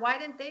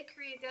didn't they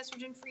create the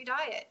estrogen-free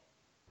diet?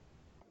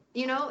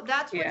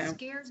 That's what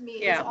scares me.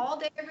 It's all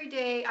day, every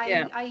day.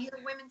 I hear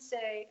women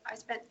say, I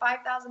spent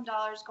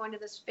 $5,000 going to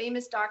this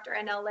famous doctor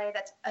in LA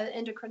that's an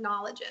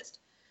endocrinologist.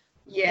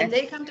 Yes. And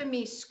they come to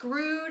me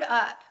screwed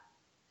up.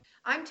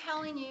 I'm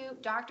telling you,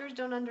 doctors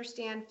don't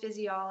understand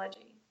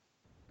physiology.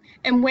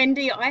 And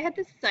Wendy, I had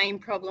the same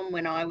problem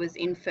when I was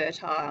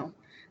infertile.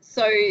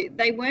 So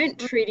they weren't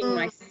treating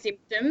my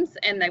symptoms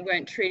and they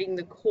weren't treating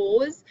the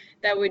cause.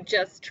 They were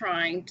just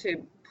trying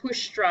to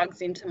push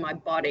drugs into my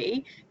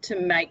body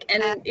and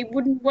it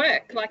wouldn't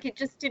work. Like it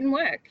just didn't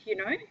work,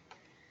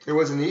 It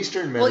was an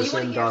Eastern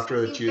medicine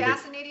doctor that you.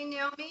 Fascinating,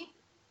 Naomi.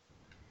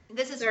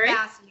 This is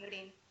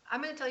fascinating.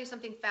 I'm going to tell you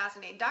something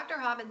fascinating. Dr.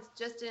 Hobbins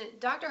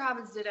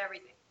did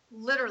everything,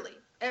 literally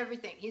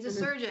everything. He's a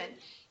surgeon.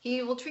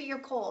 He will treat your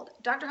cold.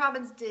 Dr.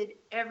 Hobbins did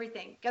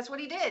everything. Guess what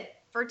he did?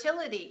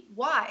 Fertility.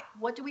 Why?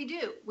 What do?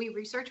 We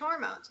research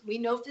hormones. We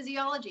know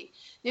physiology.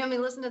 Naomi,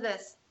 listen to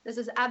this. This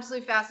is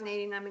absolutely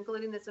fascinating. I'm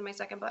including this in my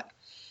second book.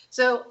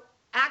 So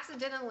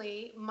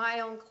accidentally, my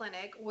own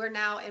clinic, we're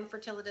now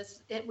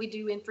we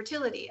do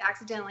infertility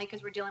accidentally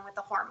because we're dealing with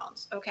the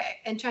hormones.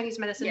 Okay. And Chinese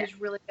medicine is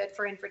really good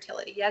for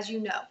infertility, as you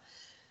know.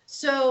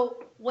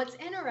 So what's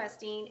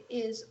interesting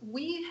is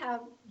we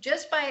have,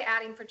 just by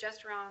adding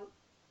progesterone,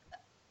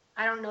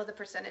 I don't know the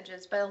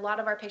percentages, but a lot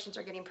of our patients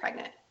are getting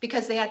pregnant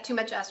because they had too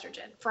much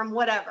estrogen from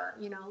whatever,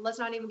 let's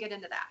not even get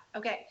into that.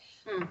 Okay.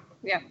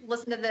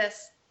 Listen to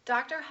this.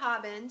 Dr.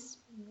 Hobbins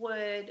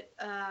would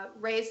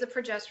raise the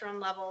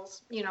progesterone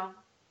levels,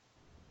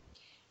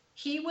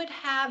 He would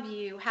have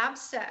you have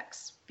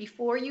sex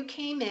before you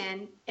came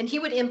in, and he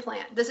would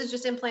implant. This is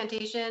just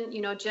implantation,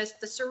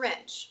 just the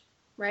syringe,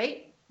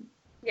 right?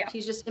 Yeah.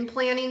 He's just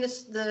implanting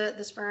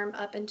the sperm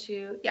up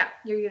into, your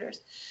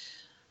uterus.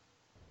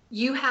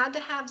 You had to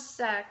have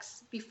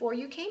sex before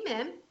you came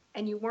in,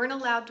 and you weren't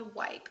allowed to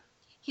wipe.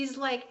 He's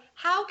like,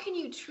 how can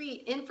you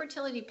treat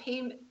infertility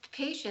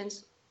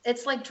patients?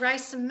 It's like dry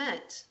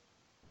cement.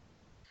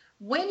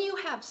 When you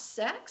have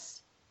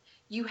sex,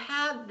 you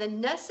have the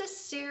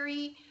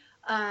necessary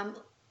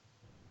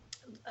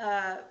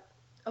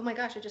Oh my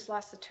gosh, I just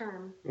lost the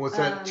term. What's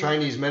that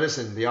Chinese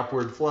medicine? The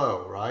upward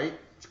flow, right?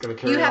 It's going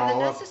to carry You it have the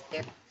all up.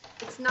 necessary.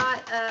 It's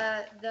not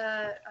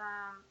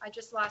I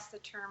just lost the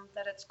term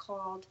that it's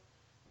called.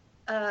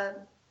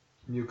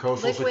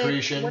 Mucosal Liquid,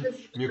 secretion. what is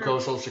the term?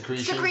 Mucosal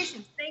secretion.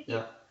 Secretions. Thank you.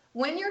 Yeah.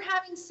 When you're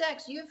having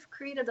sex, you've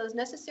created those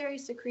necessary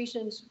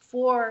secretions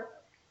for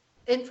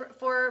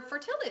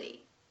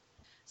fertility.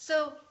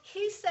 So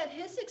he said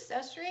his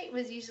success rate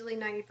was easily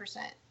 90%.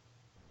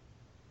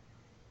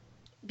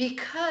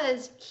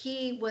 Because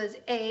he was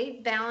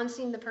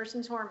balancing the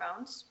person's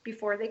hormones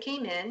before they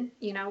came in,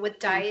 with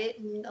diet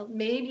and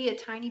maybe a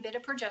tiny bit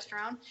of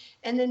progesterone,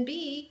 and then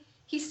B,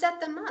 he set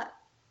them up.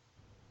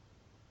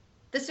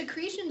 The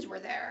secretions were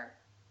there.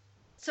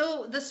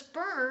 So the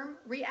sperm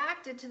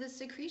reacted to the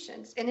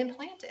secretions and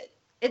implanted.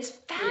 It's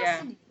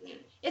fascinating. Yeah.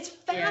 It's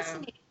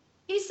fascinating.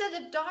 Yeah. He said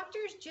if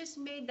doctors just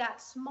made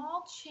that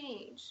small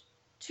change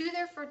to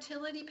their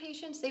fertility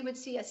patients, they would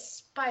see a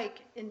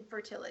spike in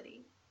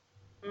fertility.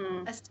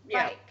 A spike.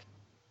 Yeah.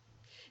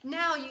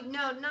 Now,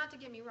 not to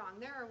get me wrong,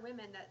 there are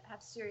women that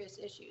have serious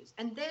issues.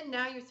 And then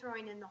now you're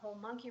throwing in the whole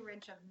monkey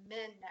wrench of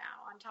men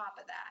now on top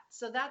of that.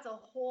 So that's a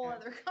whole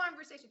other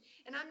conversation.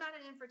 And I'm not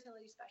an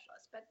infertility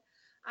specialist, but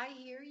I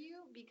hear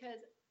you because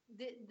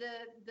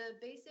the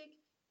basic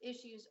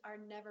issues are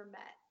never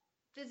met.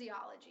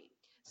 Physiology.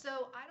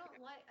 So I don't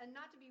like, and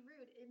not to be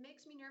rude, it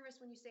makes me nervous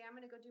when you say I'm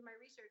going to go do my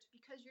research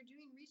because you're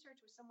doing research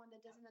with someone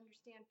that doesn't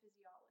understand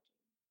physiology.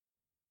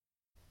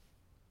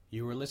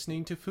 You were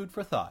listening to Food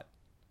for Thought,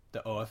 the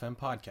OFM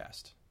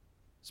podcast,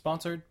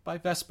 sponsored by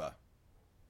Vespa.